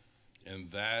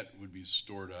 And that would be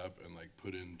stored up and like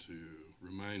put into,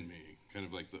 remind me, kind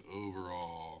of like the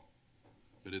overall,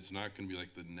 but it's not going to be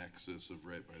like the nexus of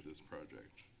right by this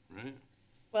project, right?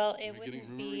 Well, Am I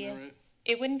wouldn't be. remembering that right?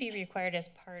 It wouldn't be required as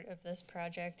part of this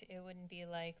project. It wouldn't be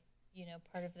like,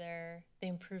 part of the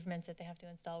improvements that they have to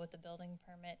install with the building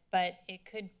permit, but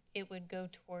it would go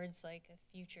towards like a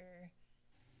future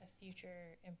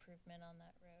improvement on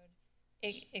that road.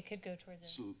 It could go towards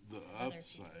So the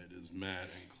upside is Matt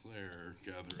and Claire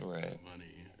gather up that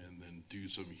money and then do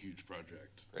some huge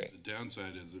project. Right. The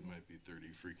downside is it might be 30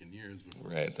 freaking years before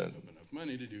we Right, have enough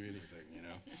money to do anything,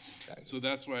 So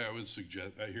that's why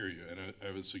I hear you, and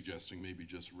I was suggesting maybe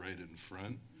just right in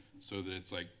front so that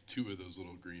it's like two of those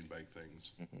little green bike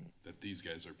things that these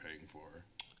guys are paying for.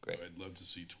 Great. So I'd love to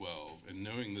see 12. And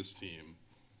knowing this team,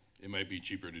 it might be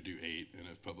cheaper to do 8. And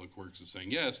if Public Works is saying,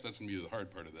 yes, that's going to be the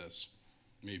hard part of this,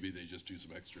 maybe they just do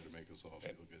some extra to make us all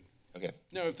feel good. Okay.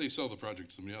 Now, if they sell the project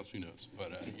to somebody else, who knows?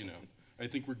 But, I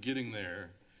think we're getting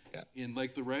there. Yeah. In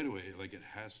like the right of way, like it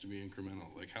has to be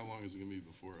incremental. Like how long is it gonna be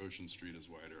before Ocean Street is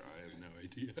wider? I have no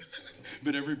idea.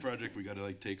 But every project we gotta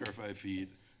like take our 5 feet,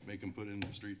 make them put in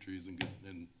street trees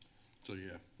and so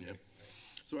yeah.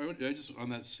 So I just, on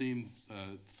that same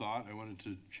thought, I wanted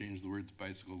to change the words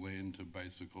bicycle lane to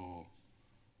bicycle,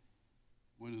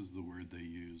 what is the word they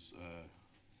use?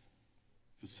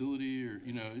 Facility, or,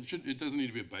 it doesn't need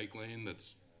to be a bike lane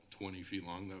that's 20 feet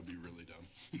long. That would be really dumb.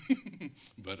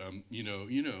 But,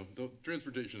 the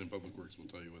transportation and public works will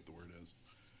tell you what the word is.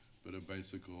 But a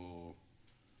bicycle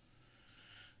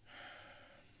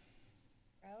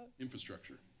Route?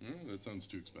 infrastructure. That sounds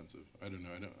too expensive. I don't know.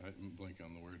 I'm blanking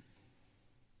on the word.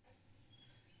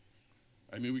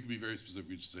 I mean, we could be very specific.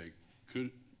 We just say,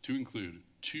 to include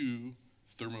 2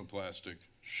 thermoplastic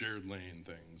shared lane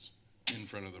things in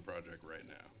front of the project right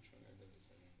now.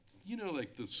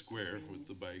 Like the square with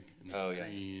the bike and the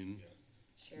screen.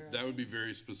 Sure. That would be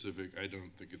very specific. I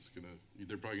don't think it's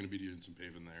they're probably gonna be doing some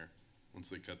paving there once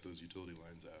they cut those utility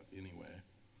lines out anyway.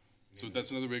 So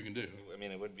that's another way you can do. I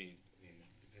mean, it would be,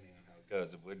 depending on how it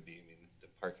goes, it would be, the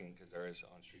parking, because there is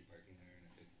on-street parking there,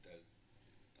 and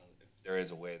if there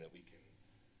is a way that we can,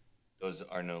 those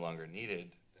are no longer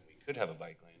needed, then we could have a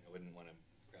bike lane. I wouldn't want to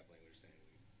crap language saying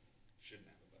we shouldn't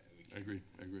have a bike lane. I agree.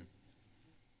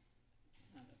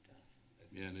 It's not up to us.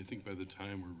 Yeah, and I think by the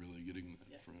time we're really getting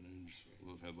that frontage,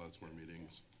 we'll have had lots more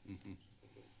meetings.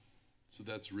 So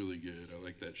that's really good. I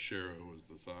like that. Shero was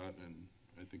the thought, and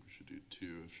I think we should do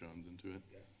 2 if Sean's into it.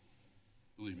 Yeah.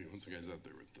 Believe me, once the guy's out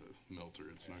there with the melter,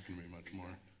 it's not going to be much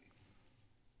more.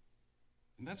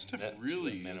 And that stuff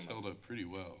really has held up pretty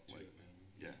well.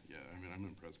 Yeah. I mean, I'm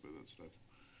impressed by that stuff.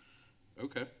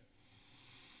 Okay.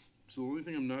 So the only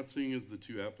thing I'm not seeing is the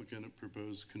 2 applicant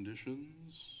proposed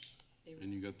conditions.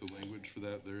 And you got the language for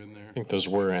that, they're in there? I think those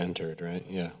were entered, right?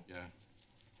 Yeah. Yeah.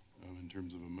 In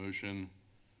terms of a motion.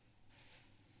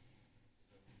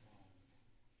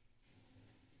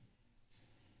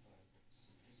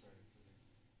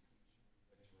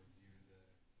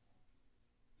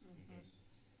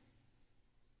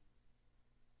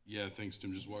 Yeah, thanks,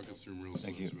 Tim. Just walk us through them real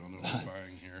slow so we all know what we're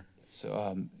buying here.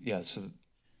 So,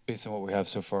 based on what we have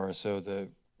so far, so the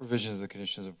revisions of the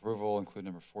conditions of approval include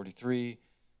number 43,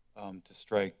 to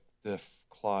strike the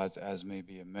clause as may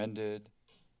be amended.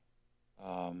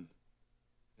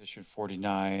 Condition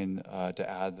 49, to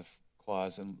add the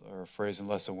clause or phrase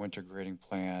unless a winter grading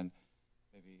plan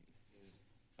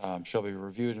shall be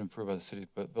reviewed and approved by the city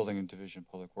building and division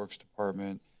public works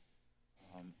department.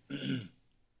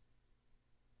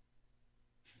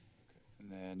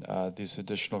 And then these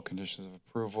additional conditions of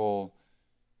approval: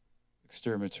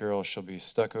 exterior material shall be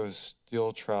stucco,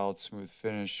 steel troweled, smooth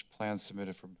finish. Plans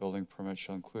submitted for building permit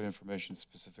shall include information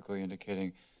specifically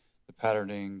indicating the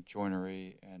patterning,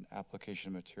 joinery, and application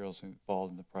of materials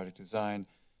involved in the project design.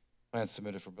 Plans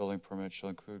submitted for building permit shall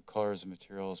include colors and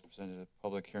materials presented at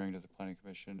public hearing to the Planning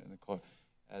Commission in the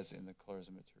as in the colors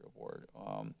and material board.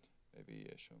 Maybe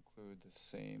it shall include the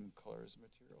same colors and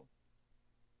material.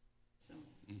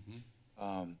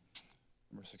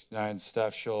 Number 69,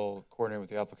 staff shall coordinate with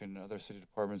the applicant and other city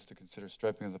departments to consider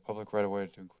striping of the public right-of-way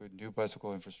to include new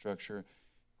bicycle infrastructure,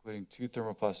 including 2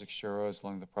 thermoplastic sharrows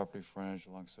along the property frontage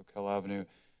along Soquel Avenue,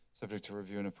 subject to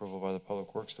review and approval by the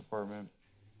Public Works Department.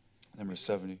 Number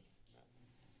 70.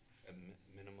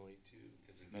 Minimally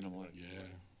 2. Minimally. Yeah.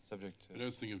 Subject to. But I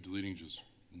was thinking of deleting just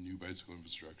new bicycle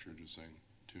infrastructure, just saying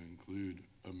to include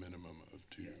a minimum of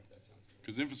 2.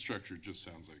 Because infrastructure just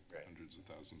sounds like hundreds of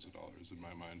thousands of dollars in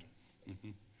my mind.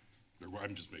 Or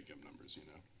I'm just making up numbers,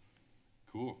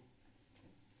 Cool.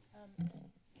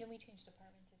 Can we change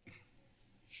department to?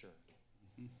 Sure.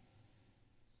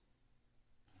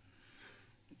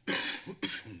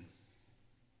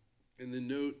 And then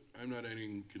note, I'm not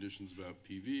adding conditions about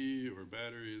PV or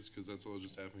batteries because that's all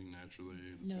just happening naturally.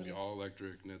 It's going to be all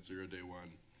electric, net zero day 1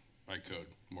 by code,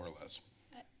 more or less.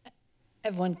 I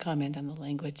have one comment on the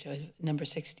language of number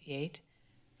 68.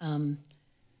 I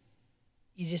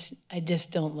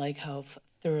just don't like how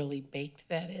thoroughly baked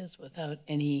that is without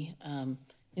any,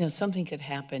 something could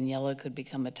happen. Yellow could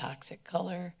become a toxic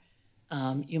color.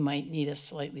 You might need a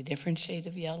slightly different shade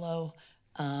of yellow.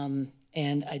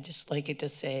 And I just like it to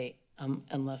say,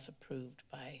 unless approved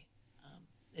by,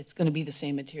 it's going to be the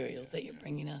same materials that you're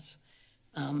bringing us.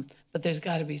 But there's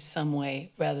got to be some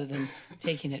way rather than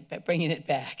bringing it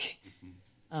back.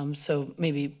 So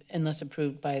maybe unless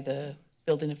approved by the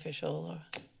building official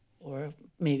or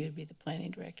maybe it'd be the planning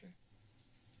director.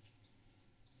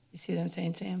 You see what I'm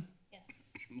saying, Sam? Yes.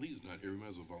 Lee's not here. We might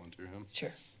as well volunteer him.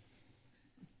 Sure.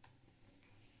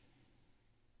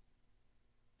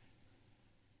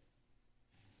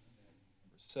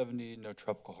 70, no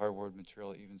tropical hardwood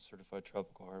material, even certified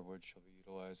tropical hardwood, shall be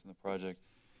utilized in the project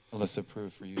unless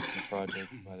approved for use in the project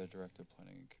by the Director of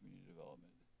Planning and Community Development.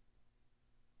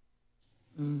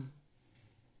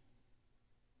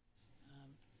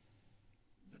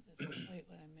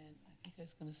 what I meant. I think I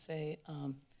was going to say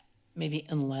maybe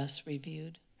unless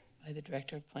reviewed by the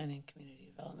Director of Planning and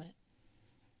Community Development.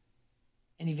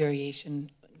 Any variation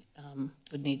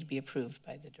would need to be approved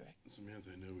by the director. Samantha,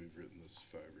 I know we've written this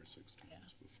 5 or 6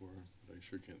 times before, but I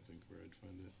sure can't think where I'd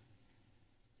find it.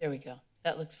 There we go.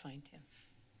 That looks fine, Tim.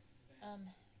 I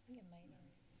think it might.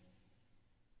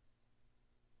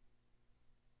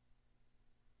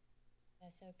 Yeah,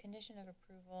 so condition of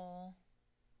approval,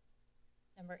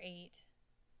 number 8.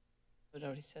 It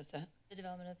already says that. The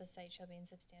development of the site shall be in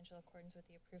substantial accordance with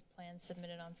the approved plans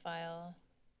submitted on file.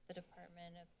 The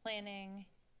Department of Planning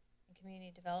and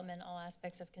Community Development, all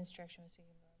aspects of construction must be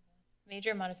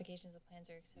major modifications of plans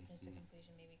or acceptance to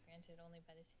completion may be granted only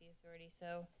by the city authority.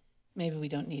 So maybe we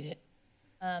don't need it.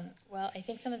 Well, I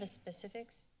think some of the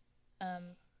specifics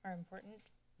are important.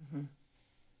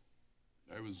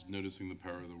 I was noticing the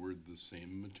power of the word "the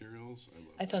same materials."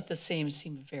 I thought the same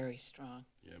seemed very strong.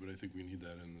 Yeah, but I think we need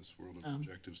that in this world of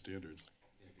objective standards.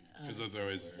 Because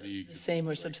otherwise, the same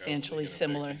or substantially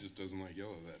similar. He just doesn't like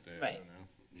yellow that day. Right.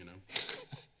 You know,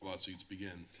 lawsuits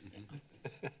begin.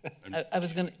 I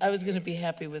was gonna be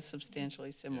happy with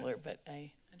substantially similar, but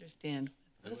I understand.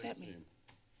 What does that mean?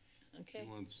 Okay.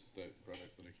 Who wants that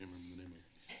product that I can't remember the name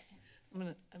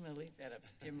of? I'm gonna leave that up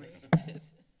to Jim Reed. It's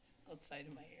outside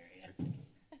of my area.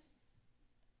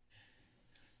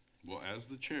 Well, as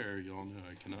the chair, you all know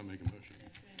I cannot make a motion,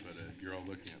 but you're all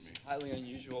looking at me. Highly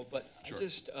unusual, but Sure. I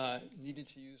just needed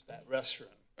to use that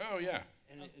restroom. Oh, yeah.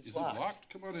 And it's Is locked. it locked?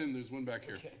 Come on in, there's one back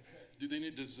here. Okay.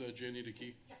 Does Jan need a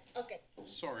key? Okay.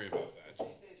 Sorry about that.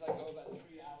 These days I go about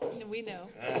 3 hours. We know.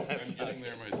 I'm getting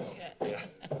there myself. Yeah.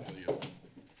 Tell you.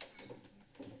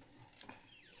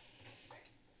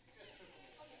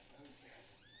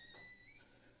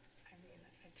 I mean,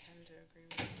 I tend to agree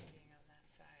with you being on that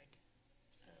side,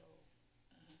 so.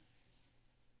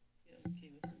 Okay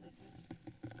with it like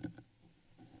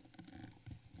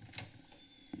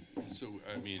that? So,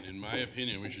 I mean, in my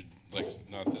opinion, we should, like,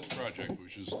 not this project, but we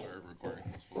should start requiring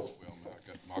those full scale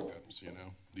mock-ups, you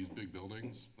know? These big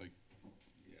buildings, like,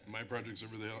 my project's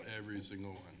over the hill, every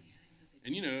single one.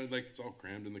 And, you know, like, it's all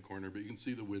crammed in the corner, but you can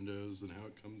see the windows and how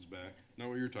it comes back. Not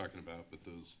what you're talking about, but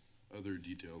those other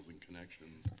details and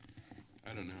connections.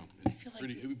 I don't know. It's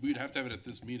pretty, we'd have to have it at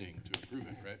this meeting to approve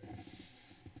it, right?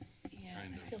 Yeah,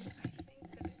 Kind I of. feel, I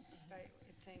think that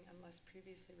it's saying unless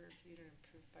previously reviewed and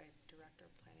approved by Director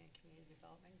of Planning and Community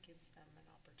Development gives them an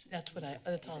opportunity.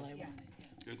 that's all I wanted.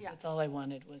 Good. Yeah. That's all I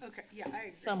wanted was Okay, yeah, I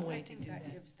agree. some way I to think do that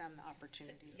that. gives them the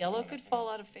opportunity. Yellow could fall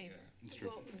out of favor. It's true.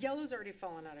 Well, yellow's already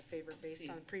fallen out of favor based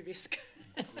on previous.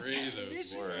 Gray,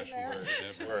 those conditions were in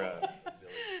there.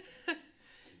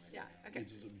 Yeah, okay,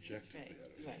 It's just objectively out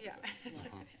of Right. yeah.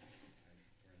 Uh-huh.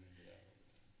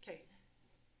 Okay,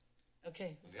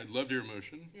 Okay. I'd love to hear a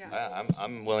motion. yeah.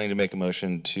 I'm willing to make a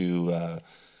motion to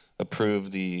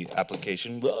approve the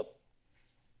application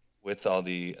with all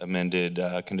the amended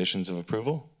conditions of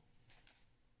approval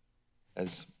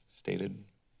as stated.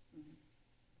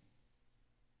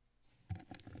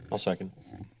 I'll second.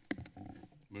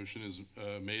 Motion is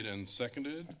made and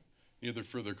seconded. Any other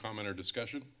further comment or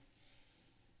discussion?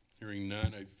 Hearing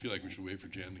none, I feel like we should wait for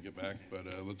Jan to get back, but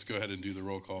let's go ahead and do the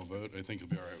roll call vote. I think you'll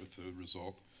be all right with the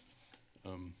result.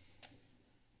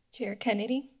 Chair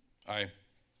Kennedy, Aye.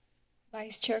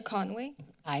 Vice Chair Conway,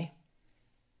 Aye.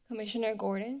 Commissioner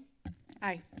Gordon,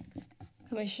 Aye.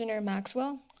 Commissioner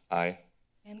Maxwell, Aye.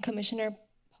 and Commissioner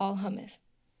Paul Hummus.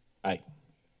 Aye.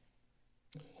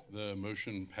 The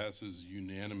motion passes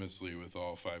unanimously with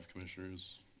all 5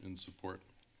 commissioners in support.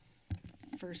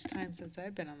 First time since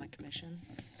I've been on the commission.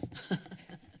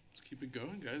 Let's keep it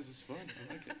going, guys. It's fun.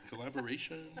 I like it.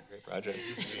 Collaboration. Great project.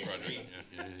 This is a great project.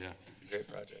 Yeah. It's a great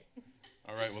project.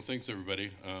 All right. Well, thanks,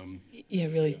 everybody. Yeah,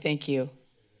 really, thank you.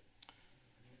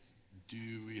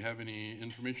 Do we have any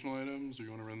informational items, or you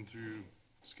want to run through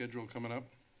schedule coming up?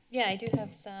 Yeah, I do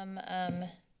have some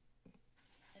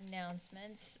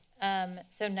announcements.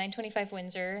 So 925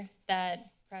 Windsor,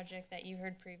 that project that you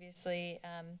heard previously,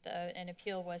 an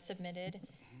appeal was submitted,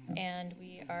 and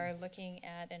we are looking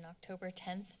at an October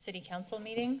 10th city council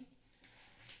meeting.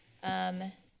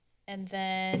 And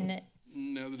then,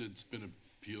 Now that it's been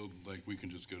appealed, like, we can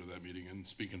just go to that meeting and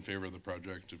speak in favor of the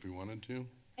project if we wanted to?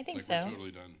 I think like so. We're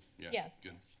totally done. Yeah.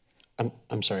 Good.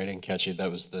 I'm sorry, I didn't catch you.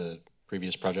 That was the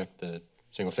previous project, the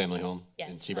single-family home in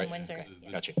Yes, Seabright? on Windsor.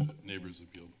 The Gotcha. neighbors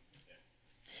appealed.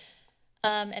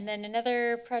 And then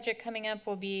another project coming up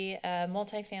will be a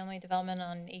multifamily development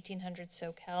on 1800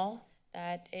 Soquel.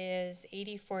 That is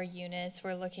 84 units.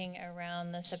 We're looking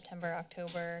around the September,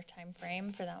 October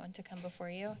timeframe for that one to come before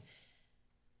you.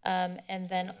 And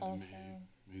then also,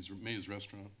 May's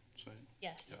Restaurant site?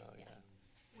 yes. Yeah. Yeah.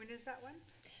 When is that one?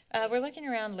 We're looking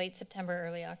around late September,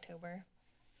 early October.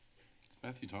 Is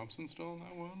Matthew Thompson still on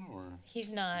that one, or?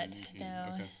 He's not, no.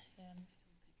 Okay. Yeah.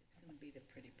 It's gonna be the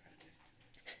pretty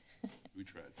project. We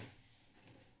tried.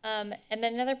 And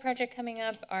then another project coming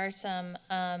up are some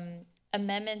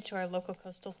amendments to our local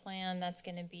coastal plan. That's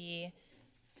going to be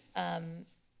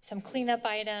some cleanup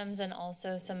items and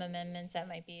also some amendments that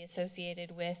might be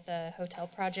associated with the hotel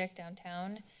project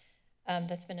downtown.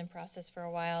 That's been in process for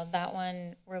a while. That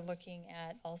one, we're looking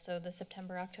at also the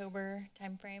September, October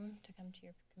timeframe to come to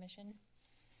your commission.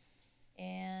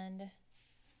 And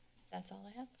that's all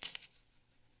I have.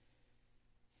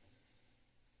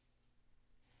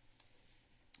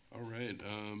 All right.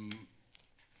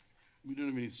 We don't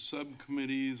have any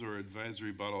subcommittees or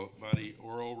advisory body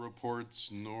oral reports,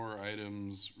 nor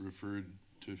items referred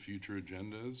to future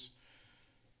agendas.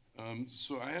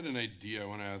 So I had an idea. I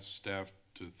want to ask staff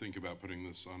to think about putting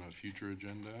this on a future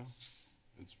agenda.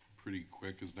 It's pretty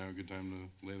quick. Is now a good time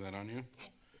to lay that on you?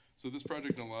 Yes. So this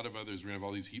project and a lot of others, we have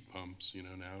all these heat pumps, you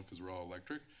know, now because we're all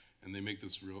electric, and they make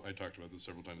this real, I talked about this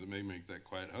several times, it may make that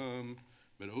quiet hum,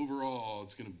 but overall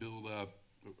it's gonna build up.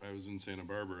 I was in Santa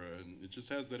Barbara and it just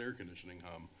has that air conditioning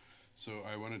hum. So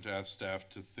I wanted to ask staff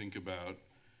to think about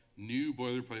new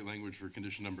boilerplate language for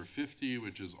condition number 50,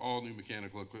 which is all new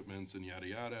mechanical equipments and yada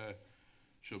yada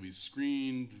shall be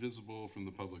screened, visible from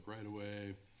the public right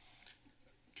away.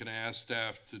 Can I ask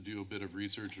staff to do a bit of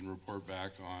research and report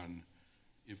back on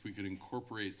if we could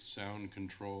incorporate sound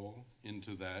control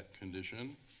into that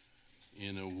condition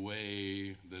in a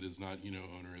way that is not, you know,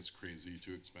 onerous, crazy,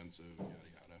 too expensive, yada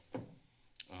yada.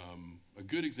 A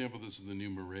good example of this is the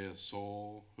new Maria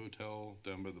Sol Hotel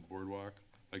down by the boardwalk.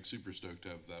 Like super stoked to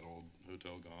have that old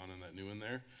hotel gone and that new one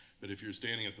there. But if you're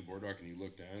standing at the boardwalk and you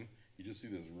look down, you just see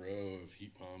this row of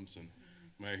heat pumps and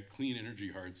my clean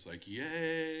energy heart's like,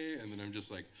 yay. And then I'm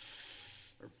just like,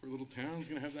 our poor little town's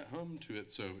gonna have that hum to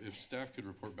it. So if staff could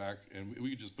report back, and we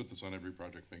could just put this on every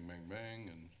project, bang, bang, bang,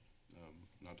 and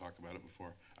not talk about it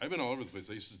before. I've been all over the place.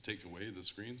 I used to take away the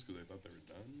screens because I thought they were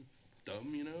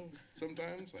dumb, you know,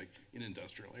 sometimes, like in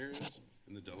industrial areas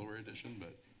in the Delaware edition,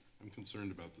 but I'm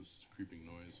concerned about this creeping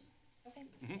noise.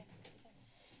 Okay.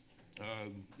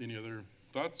 Any other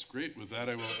thoughts? Great. With that,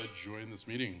 I will adjourn this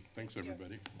meeting. Thanks,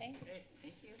 everybody. Thanks.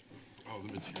 Thank you. Oh,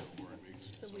 the material board makes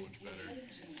it so much better.